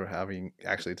 without ever having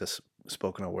actually just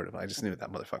spoken a word of it. I just knew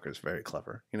that motherfucker is very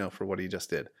clever, for what he just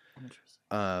did.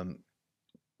 Interesting.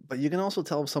 But you can also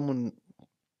tell if someone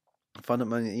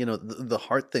fundamentally, the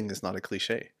heart thing is not a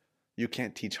cliche. You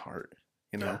can't teach heart,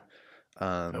 Yeah.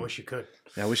 I wish you could.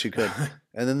 Yeah, I wish you could.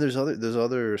 And then there's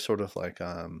other sort of like,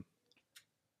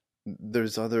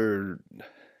 there's other.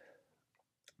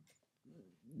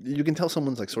 You can tell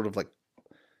someone's like sort of like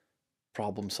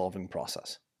problem solving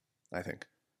process, I think.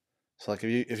 So like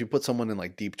if you put someone in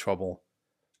like deep trouble,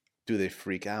 do they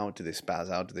freak out? Do they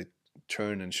spaz out? Do they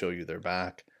turn and show you their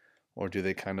back? Or do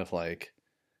they kind of like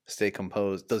stay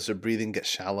composed? Does their breathing get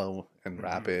shallow and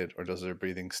rapid, or does their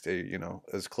breathing stay,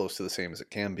 as close to the same as it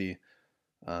can be?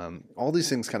 All these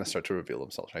things kind of start to reveal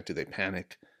themselves, right? Do they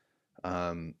panic?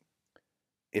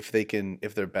 If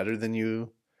they're better than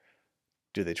you,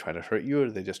 do they try to hurt you, or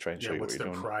do they just try and show you what you're doing?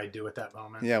 What's their pride do at that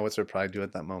moment? Yeah, what's their pride do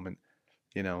at that moment?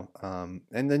 And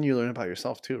then you learn about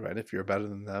yourself too, right? If you're better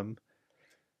than them,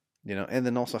 and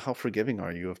then also how forgiving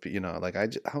are you? If like I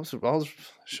was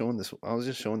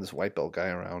just showing this white belt guy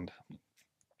around,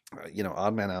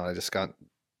 odd man out. I just got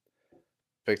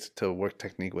picked to work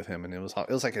technique with him, and it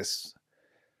was like his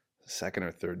second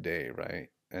or third day, right?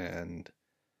 And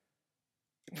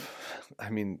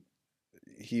I mean,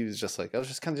 he was just like, I was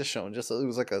just kind of just showing, it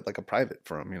was like a private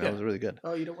for him, It was really good.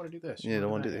 Oh, you don't want to do this. You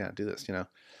don't want to do this,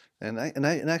 And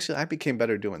actually I became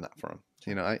better doing that for him.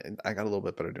 I got a little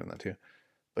bit better doing that too.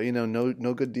 But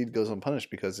no good deed goes unpunished,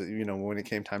 because when it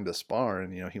came time to spar,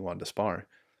 and he wanted to spar,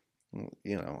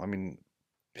 I mean,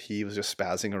 he was just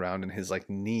spazzing around, and his like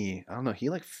knee, I don't know, he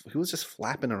was just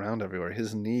flapping around everywhere.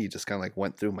 His knee just kind of like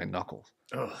went through my knuckles.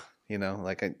 Ugh.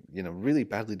 Like I really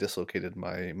badly dislocated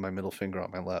my middle finger on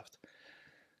my left.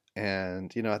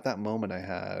 And at that moment I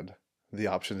had the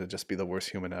option to just be the worst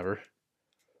human ever,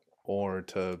 or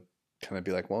to kind of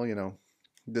be like, well,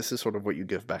 this is sort of what you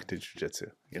give back to jiu-jitsu,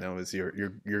 is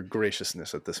your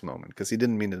graciousness at this moment, because he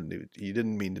didn't mean to do that.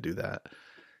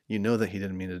 That he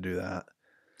didn't mean to do that.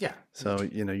 Yeah. So,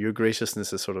 your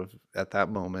graciousness is sort of at that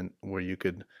moment where you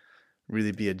could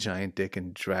really be a giant dick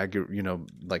and drag your,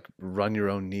 like run your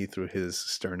own knee through his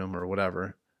sternum or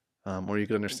whatever. Or you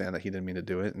could understand that he didn't mean to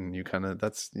do it, and you kind of,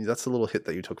 that's the little hit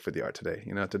that you took for the art today.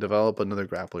 To develop another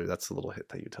grappler, that's the little hit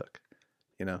that you took.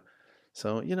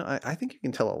 So I think you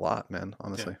can tell a lot, man.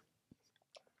 Honestly.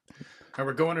 Yeah. All right,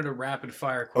 we're going into rapid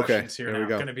fire questions here now.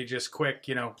 Going to be just quick.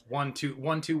 1,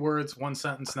 2 words, 1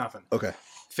 sentence, nothing. Okay.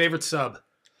 Favorite sub?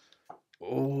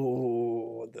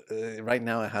 Oh, right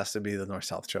now it has to be the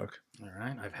north-south choke. All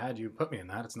right, I've had you put me in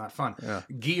that. It's not fun. Yeah.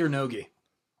 Gi or no gi?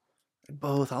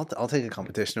 Both. I'll take a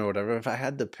competition or whatever. If I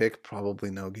had to pick,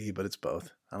 probably no gi, but it's both.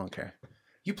 I don't care.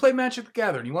 You play Magic the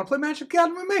Gathering. You want to play Magic the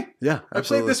Gathering with me? Yeah, absolutely. I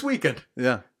played this weekend.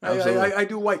 Yeah, absolutely. I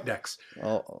do white decks.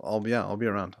 I'll be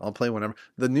around. I'll play whenever.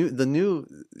 The new.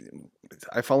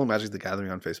 I follow Magic the Gathering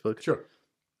on Facebook. Sure.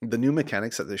 The new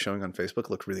mechanics that they're showing on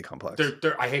Facebook look really complex.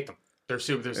 I hate them. They're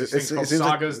super. There's these things called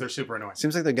sagas. They're super annoying.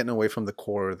 Seems like they're getting away from the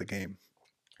core of the game.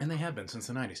 And they have been since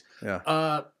the 90s.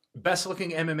 Yeah. Best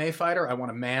looking MMA fighter. I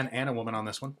want a man and a woman on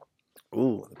this one.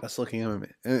 Ooh, the best looking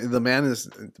MMA. The man is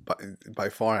by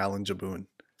far Alan Jaboon.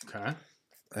 Okay.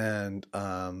 And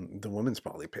the woman's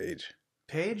probably Paige.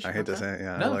 Paige? I hate to say it.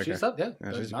 Yeah. No, like she's her. up. Yeah.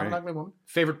 She's not an ugly woman.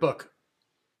 Favorite book?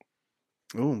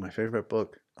 Ooh, my favorite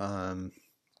book.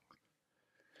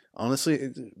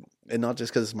 Honestly, and not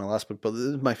just because it's my last book, but this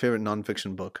is my favorite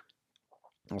nonfiction book.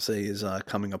 I'll say is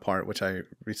Coming Apart, which I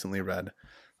recently read.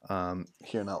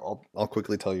 Here now, I'll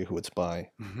quickly tell you who it's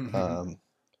by.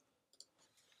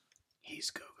 He's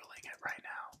Googling it right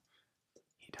now.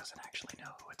 He doesn't actually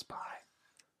know who it's by.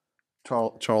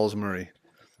 Charles Murray.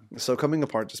 So Coming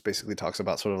Apart just basically talks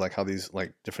about sort of like how these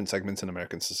like different segments in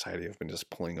American society have been just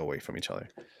pulling away from each other.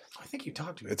 I think you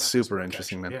talked to me. It's super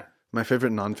interesting, man. Yeah. My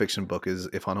favorite nonfiction book is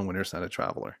If on a Winter's Night a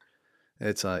Traveler.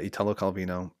 It's Italo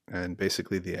Calvino, and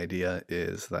basically the idea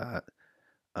is that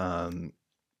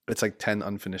it's like 10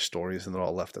 unfinished stories, and they're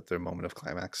all left at their moment of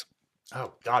climax.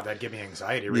 Oh God, that'd give me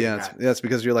anxiety. It's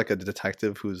because you're like a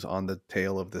detective who's on the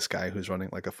tail of this guy who's running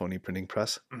like a phony printing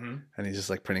press, and he's just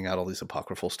like printing out all these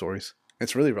apocryphal stories.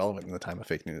 It's really relevant in the time of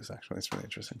fake news. Actually, it's really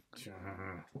interesting.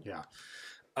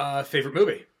 Yeah. Favorite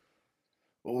movie?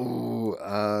 Ooh,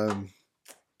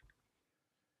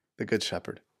 The Good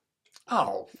Shepherd.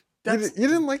 Oh, you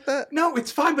didn't like that? No,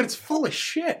 it's fine, but it's full of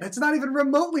shit. That's not even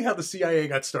remotely how the CIA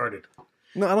got started.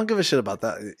 No, I don't give a shit about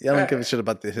that. I don't give a shit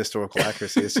about the historical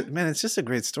accuracy. It's just a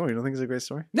great story. You don't think it's a great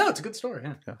story? No, it's a good story.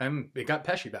 Yeah. It got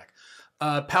Pesci back.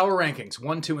 Power rankings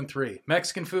 1, 2, and 3.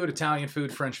 Mexican food, Italian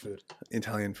food, French food.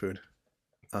 Italian food.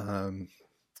 I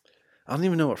don't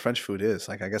even know what French food is.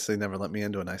 Like, I guess they never let me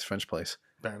into a nice French place.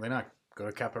 Apparently not. Go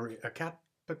to Capital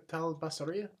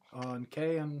Basseria on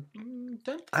K and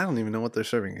 10. I don't even know what they're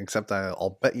serving, except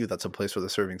I'll bet you that's a place where the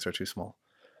servings are too small.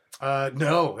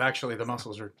 No, actually, the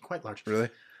mussels are quite large. Really?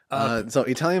 So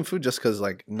Italian food, just because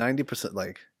like 90%,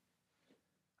 like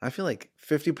I feel like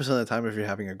 50% of the time, if you're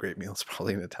having a great meal, it's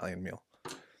probably an Italian meal.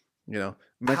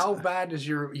 How bad does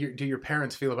do your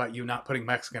parents feel about you not putting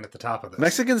Mexican at the top of this?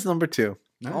 Mexican's number 2.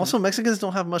 No. Also, Mexicans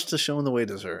don't have much to show in the way of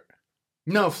dessert.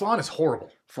 No, flan is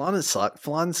horrible. Flan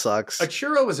sucks. A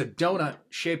churro is a donut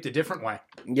shaped a different way.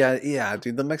 Yeah,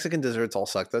 dude. The Mexican desserts all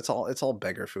suck. It's all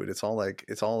beggar food. It's all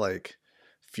like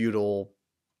feudal.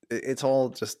 It's all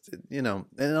just, and I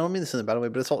don't mean this in a bad way,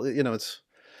 but it's all,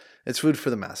 it's food for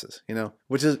the masses,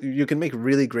 which is, you can make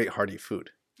really great hearty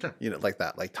food, sure. Like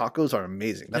that. Like tacos are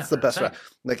amazing. That's the best wrap.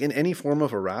 Like in any form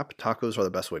of a wrap, tacos are the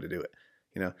best way to do it,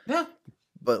 Yeah.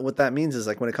 But what that means is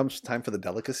like when it comes time for the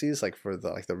delicacies, like for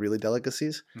the really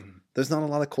delicacies, there's not a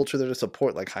lot of culture there to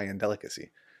support like high end delicacy,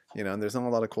 and there's not a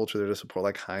lot of culture there to support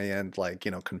like high end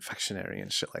confectionery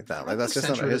and shit like that. Like that's just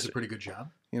Centro not does a pretty good job.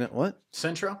 What?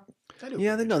 Centro?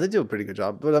 They do a pretty good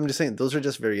job. But I'm just saying those are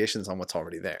just variations on what's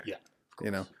already there. Yeah. They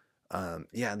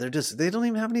don't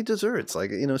even have any desserts.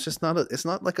 Like it's just it's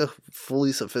not like a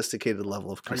fully sophisticated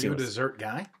level of cuisine. Are you a dessert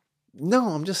guy? No,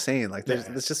 I'm just saying, like,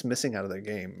 it's just missing out of their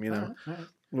game, All right.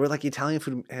 Where, like, Italian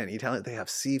food, they have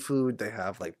seafood, they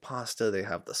have, like, pasta, they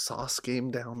have the sauce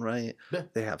game down right,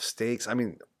 they have steaks. I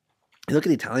mean, you look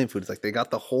at Italian foods, like, they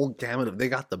got the whole gamut they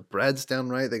got the breads down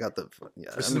right, they got the...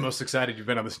 This is the most excited you've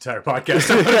been on this entire podcast.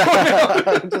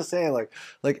 I'm just saying,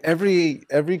 like every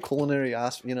culinary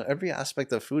every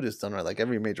aspect of food is done right, like,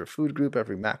 every major food group,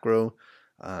 every macro,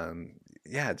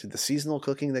 the seasonal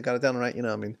cooking, they got it down right,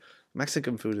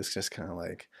 Mexican food is just kind of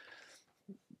like,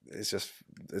 it's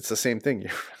the same thing.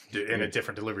 In a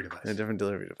different delivery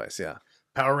device. Yeah.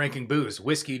 Power ranking booze: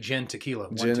 whiskey, gin, tequila.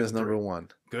 Gin is number 1.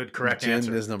 Good, correct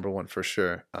answer. Gin is number 1 for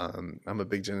sure. I'm a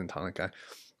big gin and tonic guy.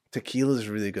 Tequila is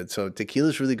really good. So tequila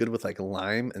is really good with like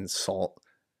lime and salt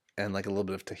and like a little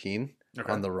bit of tajin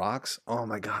on the rocks. Oh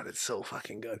my God, it's so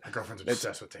fucking good. My girlfriend's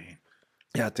obsessed with tajin.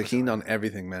 Yeah, tajin on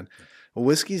everything, man.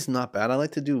 Whiskey's not bad. I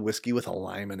like to do whiskey with a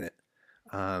lime in it.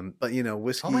 But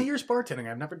whiskey. All my years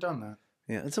bartending, I've never done that.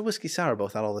 Yeah, it's a whiskey sour, but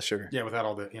without all the sugar. Yeah, without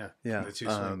all the yeah. Too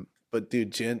sweet. But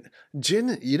dude, gin.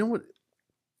 You know what?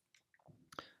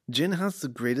 Gin has the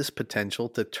greatest potential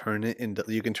to turn it into.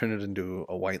 You can turn it into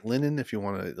a white linen if you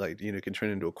want to. Like you can turn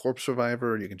it into a corpse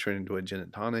survivor. You can turn it into a gin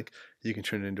and tonic. You can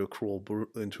turn it into a cruel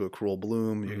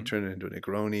bloom. You can turn it into a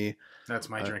Negroni. That's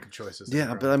my drink of choices.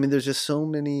 Yeah, but I mean, there's just so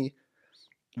many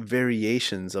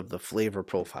variations of the flavor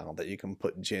profile that you can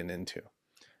put gin into.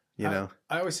 I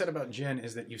always said about gin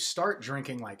is that you start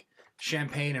drinking like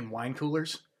champagne and wine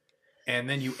coolers, and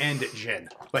then you end at gin.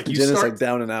 Like you gin start, is like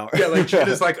down and out. Yeah, like gin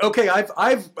is like, okay,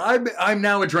 I'm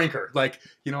now a drinker. Like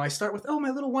I start with my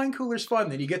little wine cooler's fun.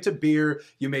 Then you get to beer.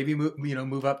 You maybe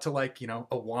move up to like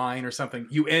a wine or something.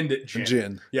 You end at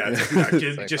gin. Yeah, it's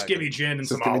like, just give me gin and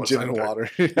some olives. Gin and water.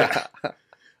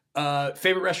 Yeah.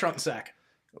 Favorite restaurant in Sac?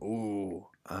 Ooh,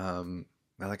 I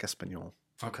like Espanol.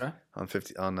 Okay. On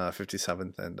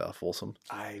 57th and Folsom.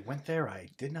 I went there. I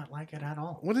did not like it at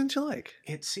all. What didn't you like?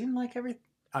 It seemed like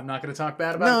I'm not going to talk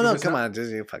bad about it. No, come on.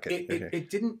 Just fuck it.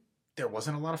 It didn't. There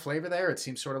wasn't a lot of flavor there. It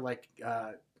seemed sort of like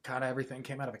kind of everything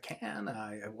came out of a can.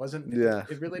 It wasn't. Yeah.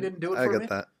 It really didn't do it for me. I get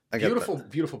that.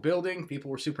 Beautiful building. People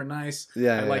were super nice.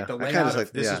 Yeah. I like the layout.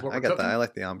 This is what we're cooking. That. I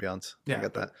like the ambiance. Yeah. I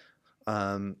get that.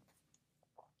 I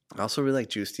also really like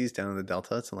Juice Teas down in the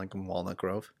Delta. It's in like Walnut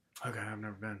Grove. Okay, I've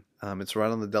never been. It's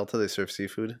right on the Delta. They serve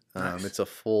seafood. Nice. It's a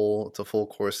full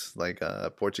course like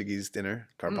Portuguese dinner,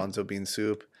 garbanzo bean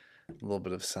soup, a little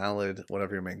bit of salad,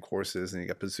 whatever your main course is, and you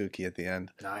got pizookie at the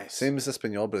end. Nice. Same as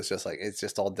Espanol, but it's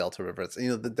just all Delta River. It's,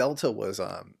 the Delta was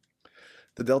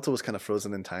kind of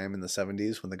frozen in time in the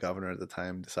 70s when the governor at the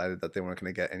time decided that they weren't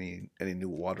going to get any new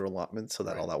water allotments, so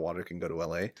that all that water can go to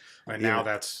LA. And now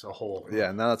that's a whole.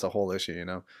 Yeah, now that's a whole issue.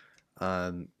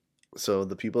 So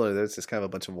the people are there. It's just kind of a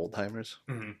bunch of old timers.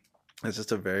 Mm-hmm. It's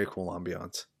just a very cool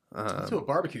ambiance. I went to a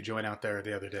barbecue joint out there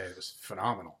the other day. It was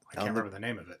phenomenal. I can't remember the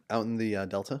name of it. Out in the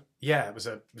Delta. Yeah, it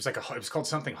was called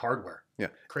something hardware. Yeah,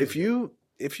 crazy.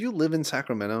 If you live in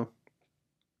Sacramento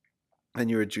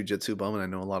and you're a jiu-jitsu bum, and I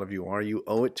know a lot of you are, you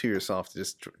owe it to yourself to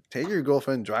just take your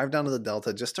girlfriend, drive down to the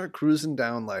Delta, just start cruising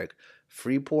down like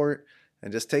Freeport.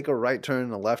 And just take a right turn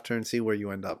and a left turn, see where you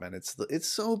end up, man. It's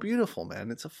so beautiful, man.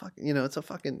 It's a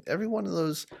fucking every one of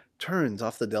those turns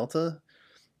off the Delta,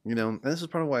 and this is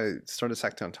part of why I started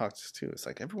Sacktown Talks too. It's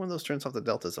like every one of those turns off the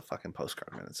Delta is a fucking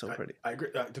postcard, man. It's so pretty. I agree.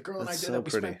 The girl and I did so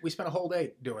that. We spent a whole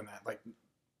day doing that, like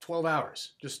 12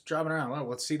 hours, just driving around. Oh,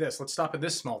 let's see this. Let's stop in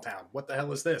this small town. What the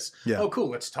hell is this? Yeah. Oh, cool.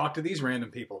 Let's talk to these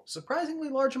random people. Surprisingly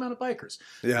large amount of bikers.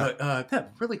 Yeah.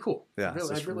 But really cool. Yeah. I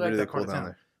really like that part of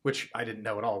town. Which I didn't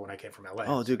know at all when I came from LA.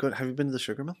 Oh, dude, good. Have you been to the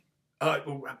Sugar Mill?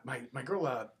 My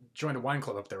girl joined a wine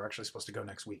club up there. We're actually supposed to go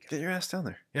next week. Get your ass down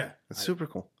there. Yeah, it's super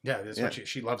cool. Yeah, that's what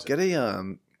she loves it. Get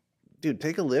a dude,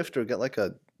 take a Lyft or get like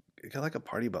a get like a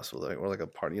party bus with or like a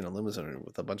party, limousine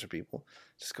with a bunch of people.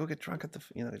 Just go get drunk at the,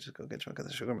 just go get drunk at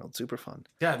the Sugar Mill. It's super fun.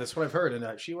 Yeah, that's what I've heard.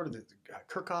 And she ordered the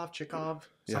Chikov,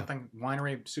 something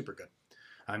winery, super good.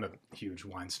 I'm a huge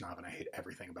wine snob and I hate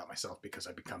everything about myself because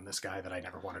I become this guy that I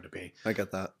never wanted to be. I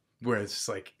get that. Where it's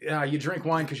like, yeah, you drink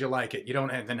wine because you like it. You don't,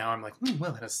 and then now I'm like,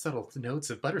 well, it has subtle notes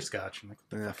of butterscotch. I'm like,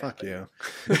 yeah, fuck you.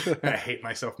 I hate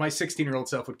myself. My 16-year-old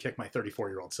self would kick my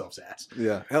 34-year-old self's ass.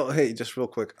 Yeah. Oh, hey, just real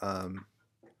quick. Sellens.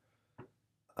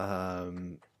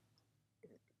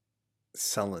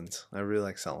 I really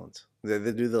like Sellens. They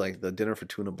do the dinner for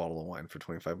two and a bottle of wine for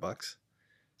 $25.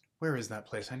 Where is that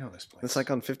place? I know this place. It's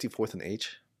like on 54th and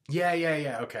H.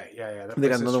 Yeah. Okay. Yeah. They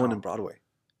got another one in Broadway.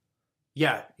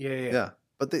 Yeah.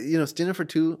 But it's dinner for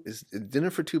two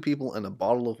people and a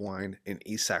bottle of wine in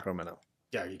East Sacramento.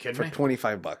 Yeah, are you kidding for me?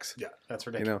 $25. Yeah, that's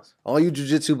ridiculous. All you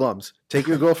jiu-jitsu bums, take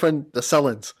your girlfriend to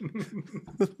Sellens.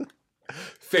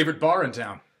 Favorite bar in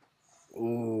town?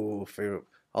 Ooh, favorite.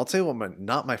 I'll tell you what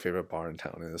not my favorite bar in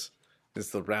town is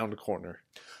the Round Corner.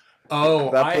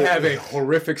 Oh, I have a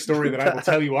horrific story that I will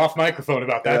tell you off microphone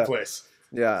about that place.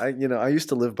 Yeah, I used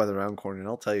to live by the Round Corner, and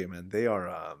I'll tell you, man, they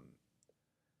are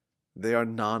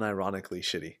non-ironically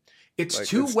shitty. It's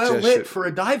too well lit for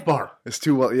a dive bar. It's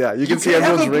too well, yeah. You can see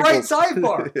everyone's wrinkles. Bright dive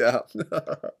bar. Yeah.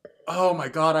 Oh my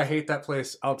god, I hate that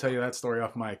place. I'll tell you that story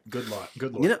off mic. Good lord.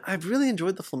 I've really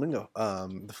enjoyed the Flamingo.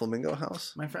 The Flamingo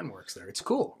House. My friend works there. It's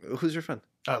cool. Who's your friend?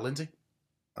 Lindsay.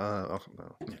 No.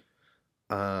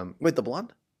 Yeah. Wait, the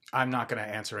blonde? I'm not going to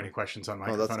answer any questions on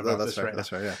microphone about this right now.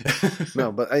 That's right, yeah.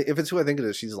 No, but if it's who I think it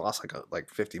is, she's lost like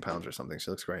 50 pounds or something. She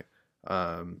looks great.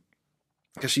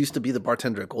 Because she used to be the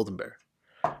bartender at Golden Bear.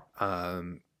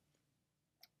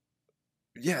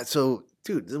 Yeah, so,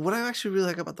 dude, what I actually really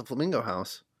like about the Flamingo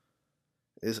House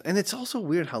is, and it's also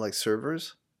weird how, like,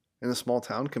 servers in a small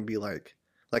town can be, like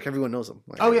everyone knows them.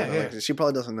 Like, yeah. She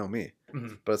probably doesn't know me.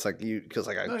 Mm-hmm. But it's like, because,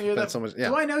 like, I spent so much, yeah.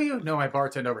 Do I know you? No, I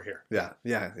bartend over here. Yeah.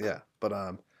 But,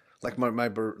 like, my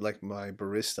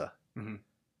barista, mm-hmm.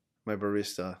 my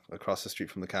barista across the street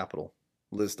from the Capitol,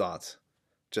 Liz Dotts,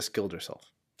 just killed herself.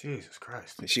 Jesus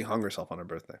Christ. She hung herself on her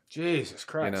birthday. Jesus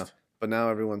Christ. But now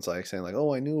everyone's like saying like,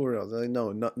 oh, I knew her. I was like,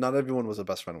 no, not everyone was a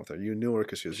best friend with her. You knew her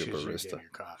because she was your barista. Your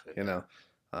coffee,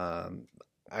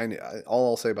 All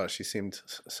I'll say about it, she seemed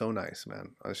so nice,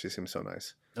 man. She seemed so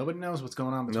nice. Nobody knows what's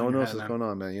going on between No one knows what's going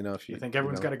on, man. If you think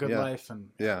everyone's got a good life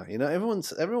and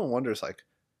everyone wonders like,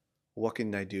 what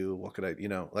can I do? What could I,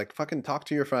 like fucking talk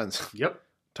to your friends. Yep.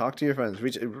 Talk to your friends.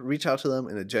 Reach out to them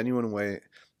in a genuine way.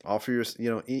 Offer your,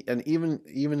 and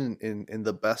even in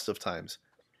the best of times,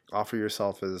 offer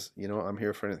yourself as, I'm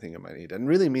here for anything you might need, and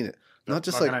really mean it. Not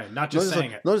just saying it. Not just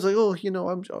like, oh,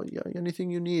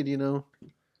 anything you need,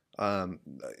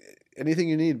 anything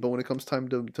you need. But when it comes time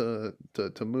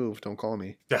to move, don't call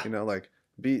me. Yeah.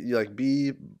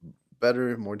 Be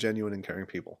better, more genuine, and caring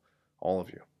people. All of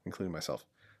you, including myself.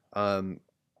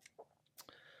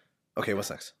 Okay, what's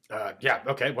next?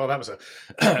 Okay. Well, that was a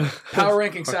power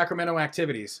ranking Sacramento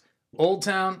activities. Old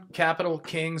Town, Capitol,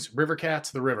 Kings, River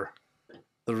Cats, the River.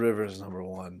 The River is number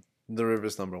one.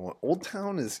 Old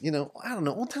Town is, I don't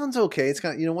know. Old Town's okay. It's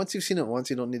got, once you've seen it once,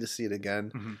 you don't need to see it again.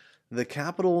 Mm-hmm. The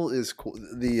Capitol is cool.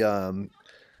 The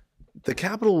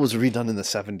Capitol was redone in the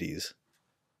 70s.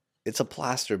 It's a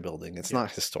plaster building. It's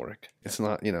not historic. It's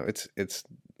not, it's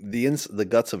the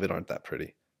guts of it aren't that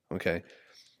pretty. Okay.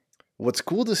 What's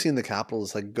cool to see in the Capitol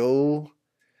is like go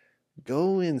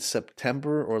in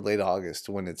September or late August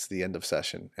when it's the end of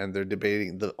session and they're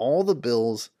debating all the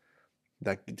bills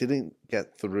that didn't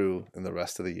get through in the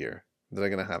rest of the year that are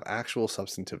going to have actual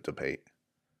substantive debate.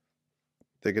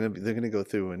 They're going to go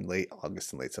through in late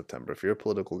August and late September. If you're a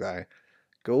political guy,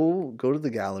 go to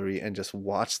the gallery and just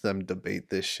watch them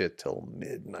debate this shit till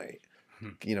midnight.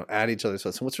 At each other's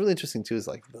place. So what's really interesting too is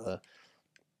like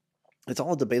it's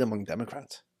all a debate among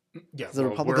Democrats. Yeah, we're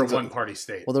a one-party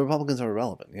state. Well, the Republicans are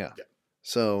irrelevant. Yeah.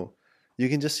 So you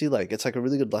can just see like it's like a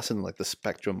really good lesson in like the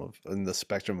spectrum of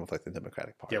like the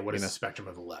Democratic Party. Yeah, what is the spectrum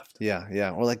of the left?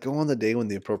 Yeah. Or like go on the day when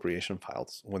the appropriations file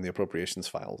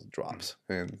drops,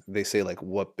 and they say like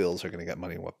what bills are going to get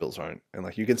money and what bills aren't, and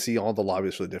like you can see all the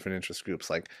lobbyists for the different interest groups,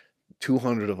 like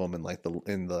 200 of them in like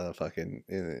in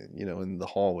the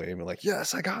hallway, and we're like,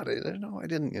 yes, I got it. No, I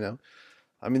didn't.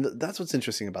 I mean, that's what's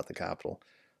interesting about the Capitol.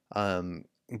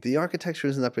 The architecture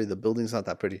isn't that pretty. The building's not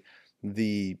that pretty.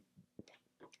 The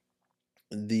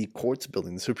courts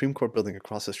building, the Supreme Court building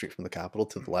across the street from the Capitol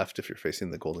to the left, if you're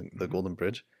facing the Golden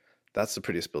Bridge, that's the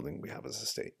prettiest building we have as a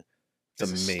state. It's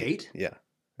amazing. State? Yeah,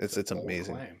 it's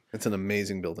amazing. Claim. It's an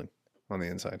amazing building on the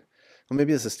inside. Well,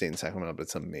 maybe it's a state in Sacramento, but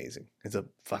it's amazing. It's a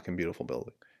fucking beautiful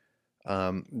building.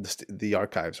 The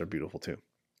archives are beautiful too.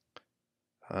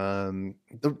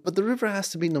 But the river has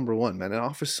to be number one, man. It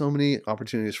offers so many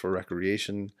opportunities for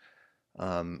recreation.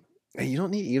 And you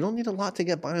don't need a lot to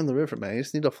get by on the river, man. You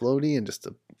just need a floaty and just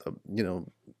a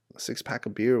 6-pack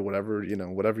of beer or whatever,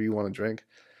 whatever you want to drink.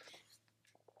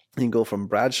 You can go from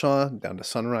Bradshaw down to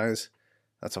Sunrise.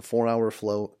 That's a 4-hour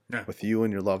float with you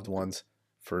and your loved ones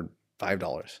for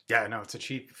 $5. Yeah, no, it's a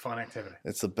cheap, fun activity.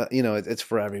 It's it's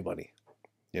for everybody,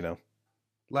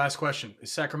 Last question.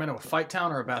 Is Sacramento a fight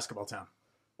town or a basketball town?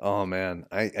 Oh man,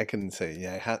 I couldn't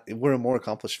say. We're a more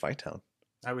accomplished fight town.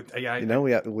 I would.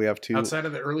 We have two outside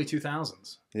of the early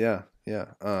 2000s. Yeah.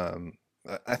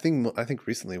 I think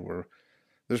recently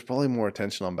there's probably more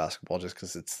attention on basketball just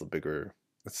because it's the bigger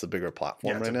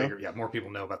platform right now. More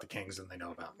people know about the Kings than they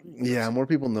know about. Yeah, more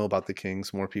people know about the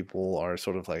Kings. More people are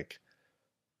sort of like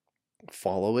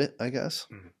follow it, I guess.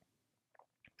 Mm-hmm.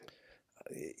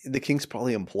 The Kings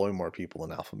probably employ more people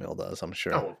than Alpha Male does, I'm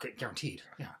sure. Oh, guaranteed.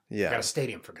 Yeah. Yeah. Got a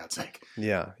stadium, for God's sake.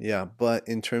 Yeah. But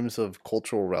in terms of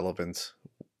cultural relevance,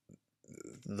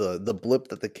 the blip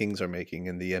that the Kings are making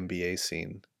in the NBA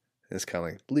scene is kind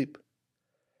of like bleep.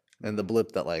 And the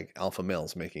blip that like Alpha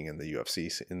Male's making in the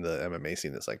UFC, in the MMA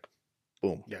scene is like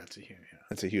boom. Yeah, it's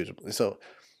a huge. So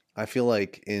I feel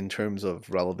like in terms of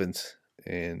relevance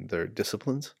in their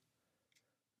disciplines,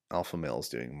 Alpha Male is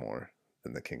doing more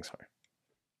than the Kings are.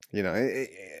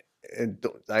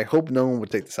 I hope no one would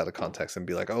take this out of context and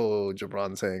be like, "Oh,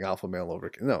 Gibran saying Alpha Male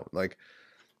over." No, like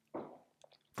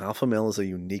Alpha Male is a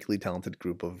uniquely talented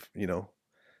group of men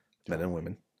and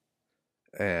women,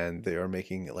 and they are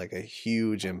making like a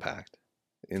huge impact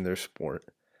in their sport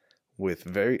with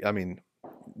they're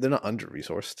not under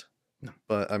resourced,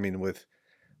 but I mean with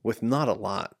not a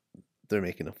lot, they're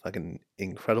making a fucking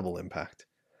incredible impact.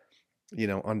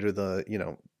 Under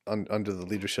the under the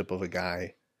leadership of a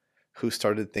guy who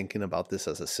started thinking about this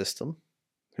as a system,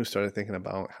 who started thinking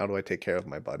about how do I take care of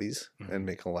my buddies and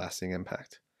make a lasting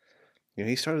impact.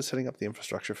 He started setting up the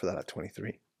infrastructure for that at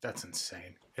 23. That's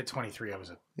insane. At 23, I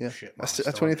was shit.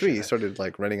 At 23, he started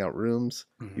like renting out rooms.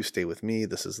 Mm-hmm. You stay with me.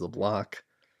 This is the block.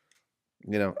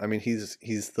 He's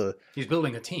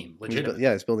building a team, legitimately.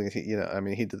 He's building a team.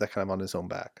 He did that kind of on his own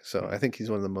back. So I think he's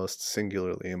one of the most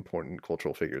singularly important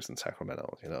cultural figures in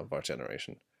Sacramento, of our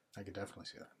generation. I could definitely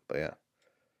see that. But yeah.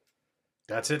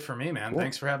 That's it for me, man. Cool.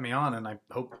 Thanks for having me on, and I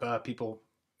hope people,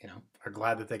 are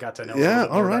glad that they got to know. Yeah,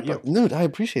 all right, no, I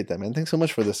appreciate that, man. Thanks so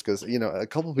much for this, because a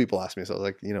couple of people asked me, so I was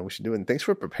like, we should do it. And thanks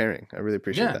for preparing. I really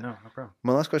appreciate that. No problem.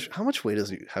 My last question: how much weight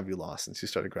have you lost since you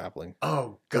started grappling?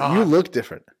 Oh God, you look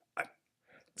different.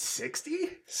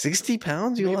 60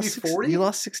 pounds? You lost 40? You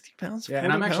lost 60 pounds? Yeah,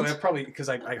 and I've probably, because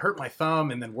I hurt my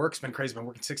thumb, and then work's been crazy. I've been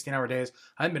working 16-hour days.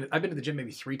 I've been to the gym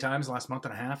maybe 3 times the last month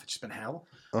and a half. It's just been hell.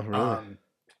 Oh, really?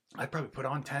 I probably put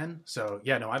on 10. So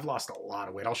yeah, no, I've lost a lot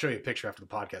of weight. I'll show you a picture after the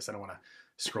podcast. I don't want to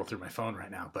scroll through my phone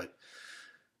right now, but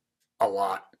a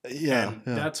lot. Yeah.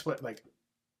 That's what, like,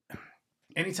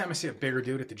 anytime I see a bigger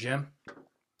dude at the gym,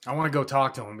 I want to go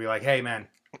talk to him and be like, "Hey man,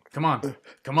 come on,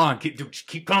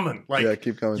 keep coming. Like, yeah,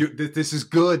 keep coming. This is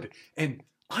good." And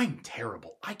I'm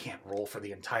terrible. I can't roll for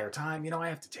the entire time. I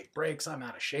have to take breaks. I'm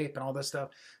out of shape and all this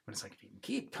stuff. But it's like, if you can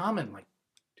keep coming, like,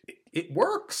 it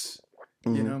works,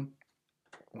 Yeah.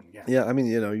 Yeah.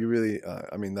 You really,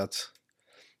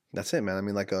 that's it, man.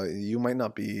 You might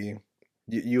not be,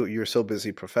 you're so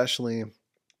busy professionally.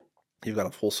 You've got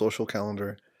a full social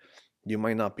calendar. You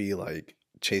might not be like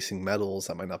chasing medals.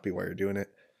 That might not be why you're doing it.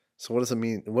 So what does it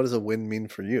mean? What does a win mean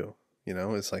for you?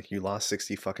 It's like you lost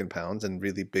 60 fucking pounds, and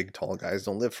really big, tall guys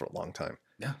don't live for a long time.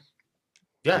 Yeah.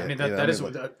 Yeah. That is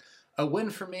what a win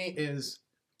for me is.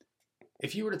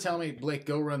 If you were to tell me, Blake,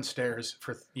 go run stairs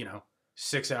for,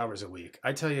 6 hours a week,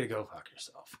 I'd tell you to go fuck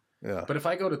yourself. Yeah. But if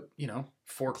I go to,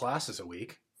 4 classes a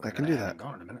week, I can do that. I haven't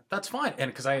gone in a minute. That's fine.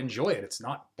 And because I enjoy it, it's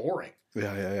not boring.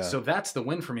 Yeah. So that's the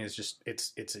win for me, is just,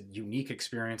 it's a unique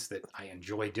experience that I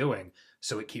enjoy doing.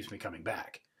 So it keeps me coming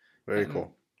back. Very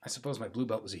cool. I suppose my blue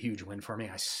belt was a huge win for me.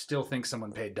 I still think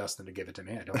someone paid Dustin to give it to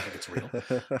me. I don't think it's real.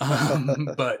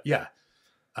 But yeah,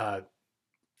 I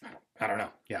don't know.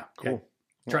 Yeah. Cool. Yeah.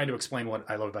 Trying to explain what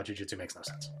I love about jiu-jitsu makes no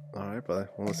sense. All right, brother.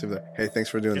 Well, let's see that. Hey, thanks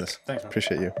for doing this. Thanks, man.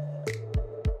 Appreciate you.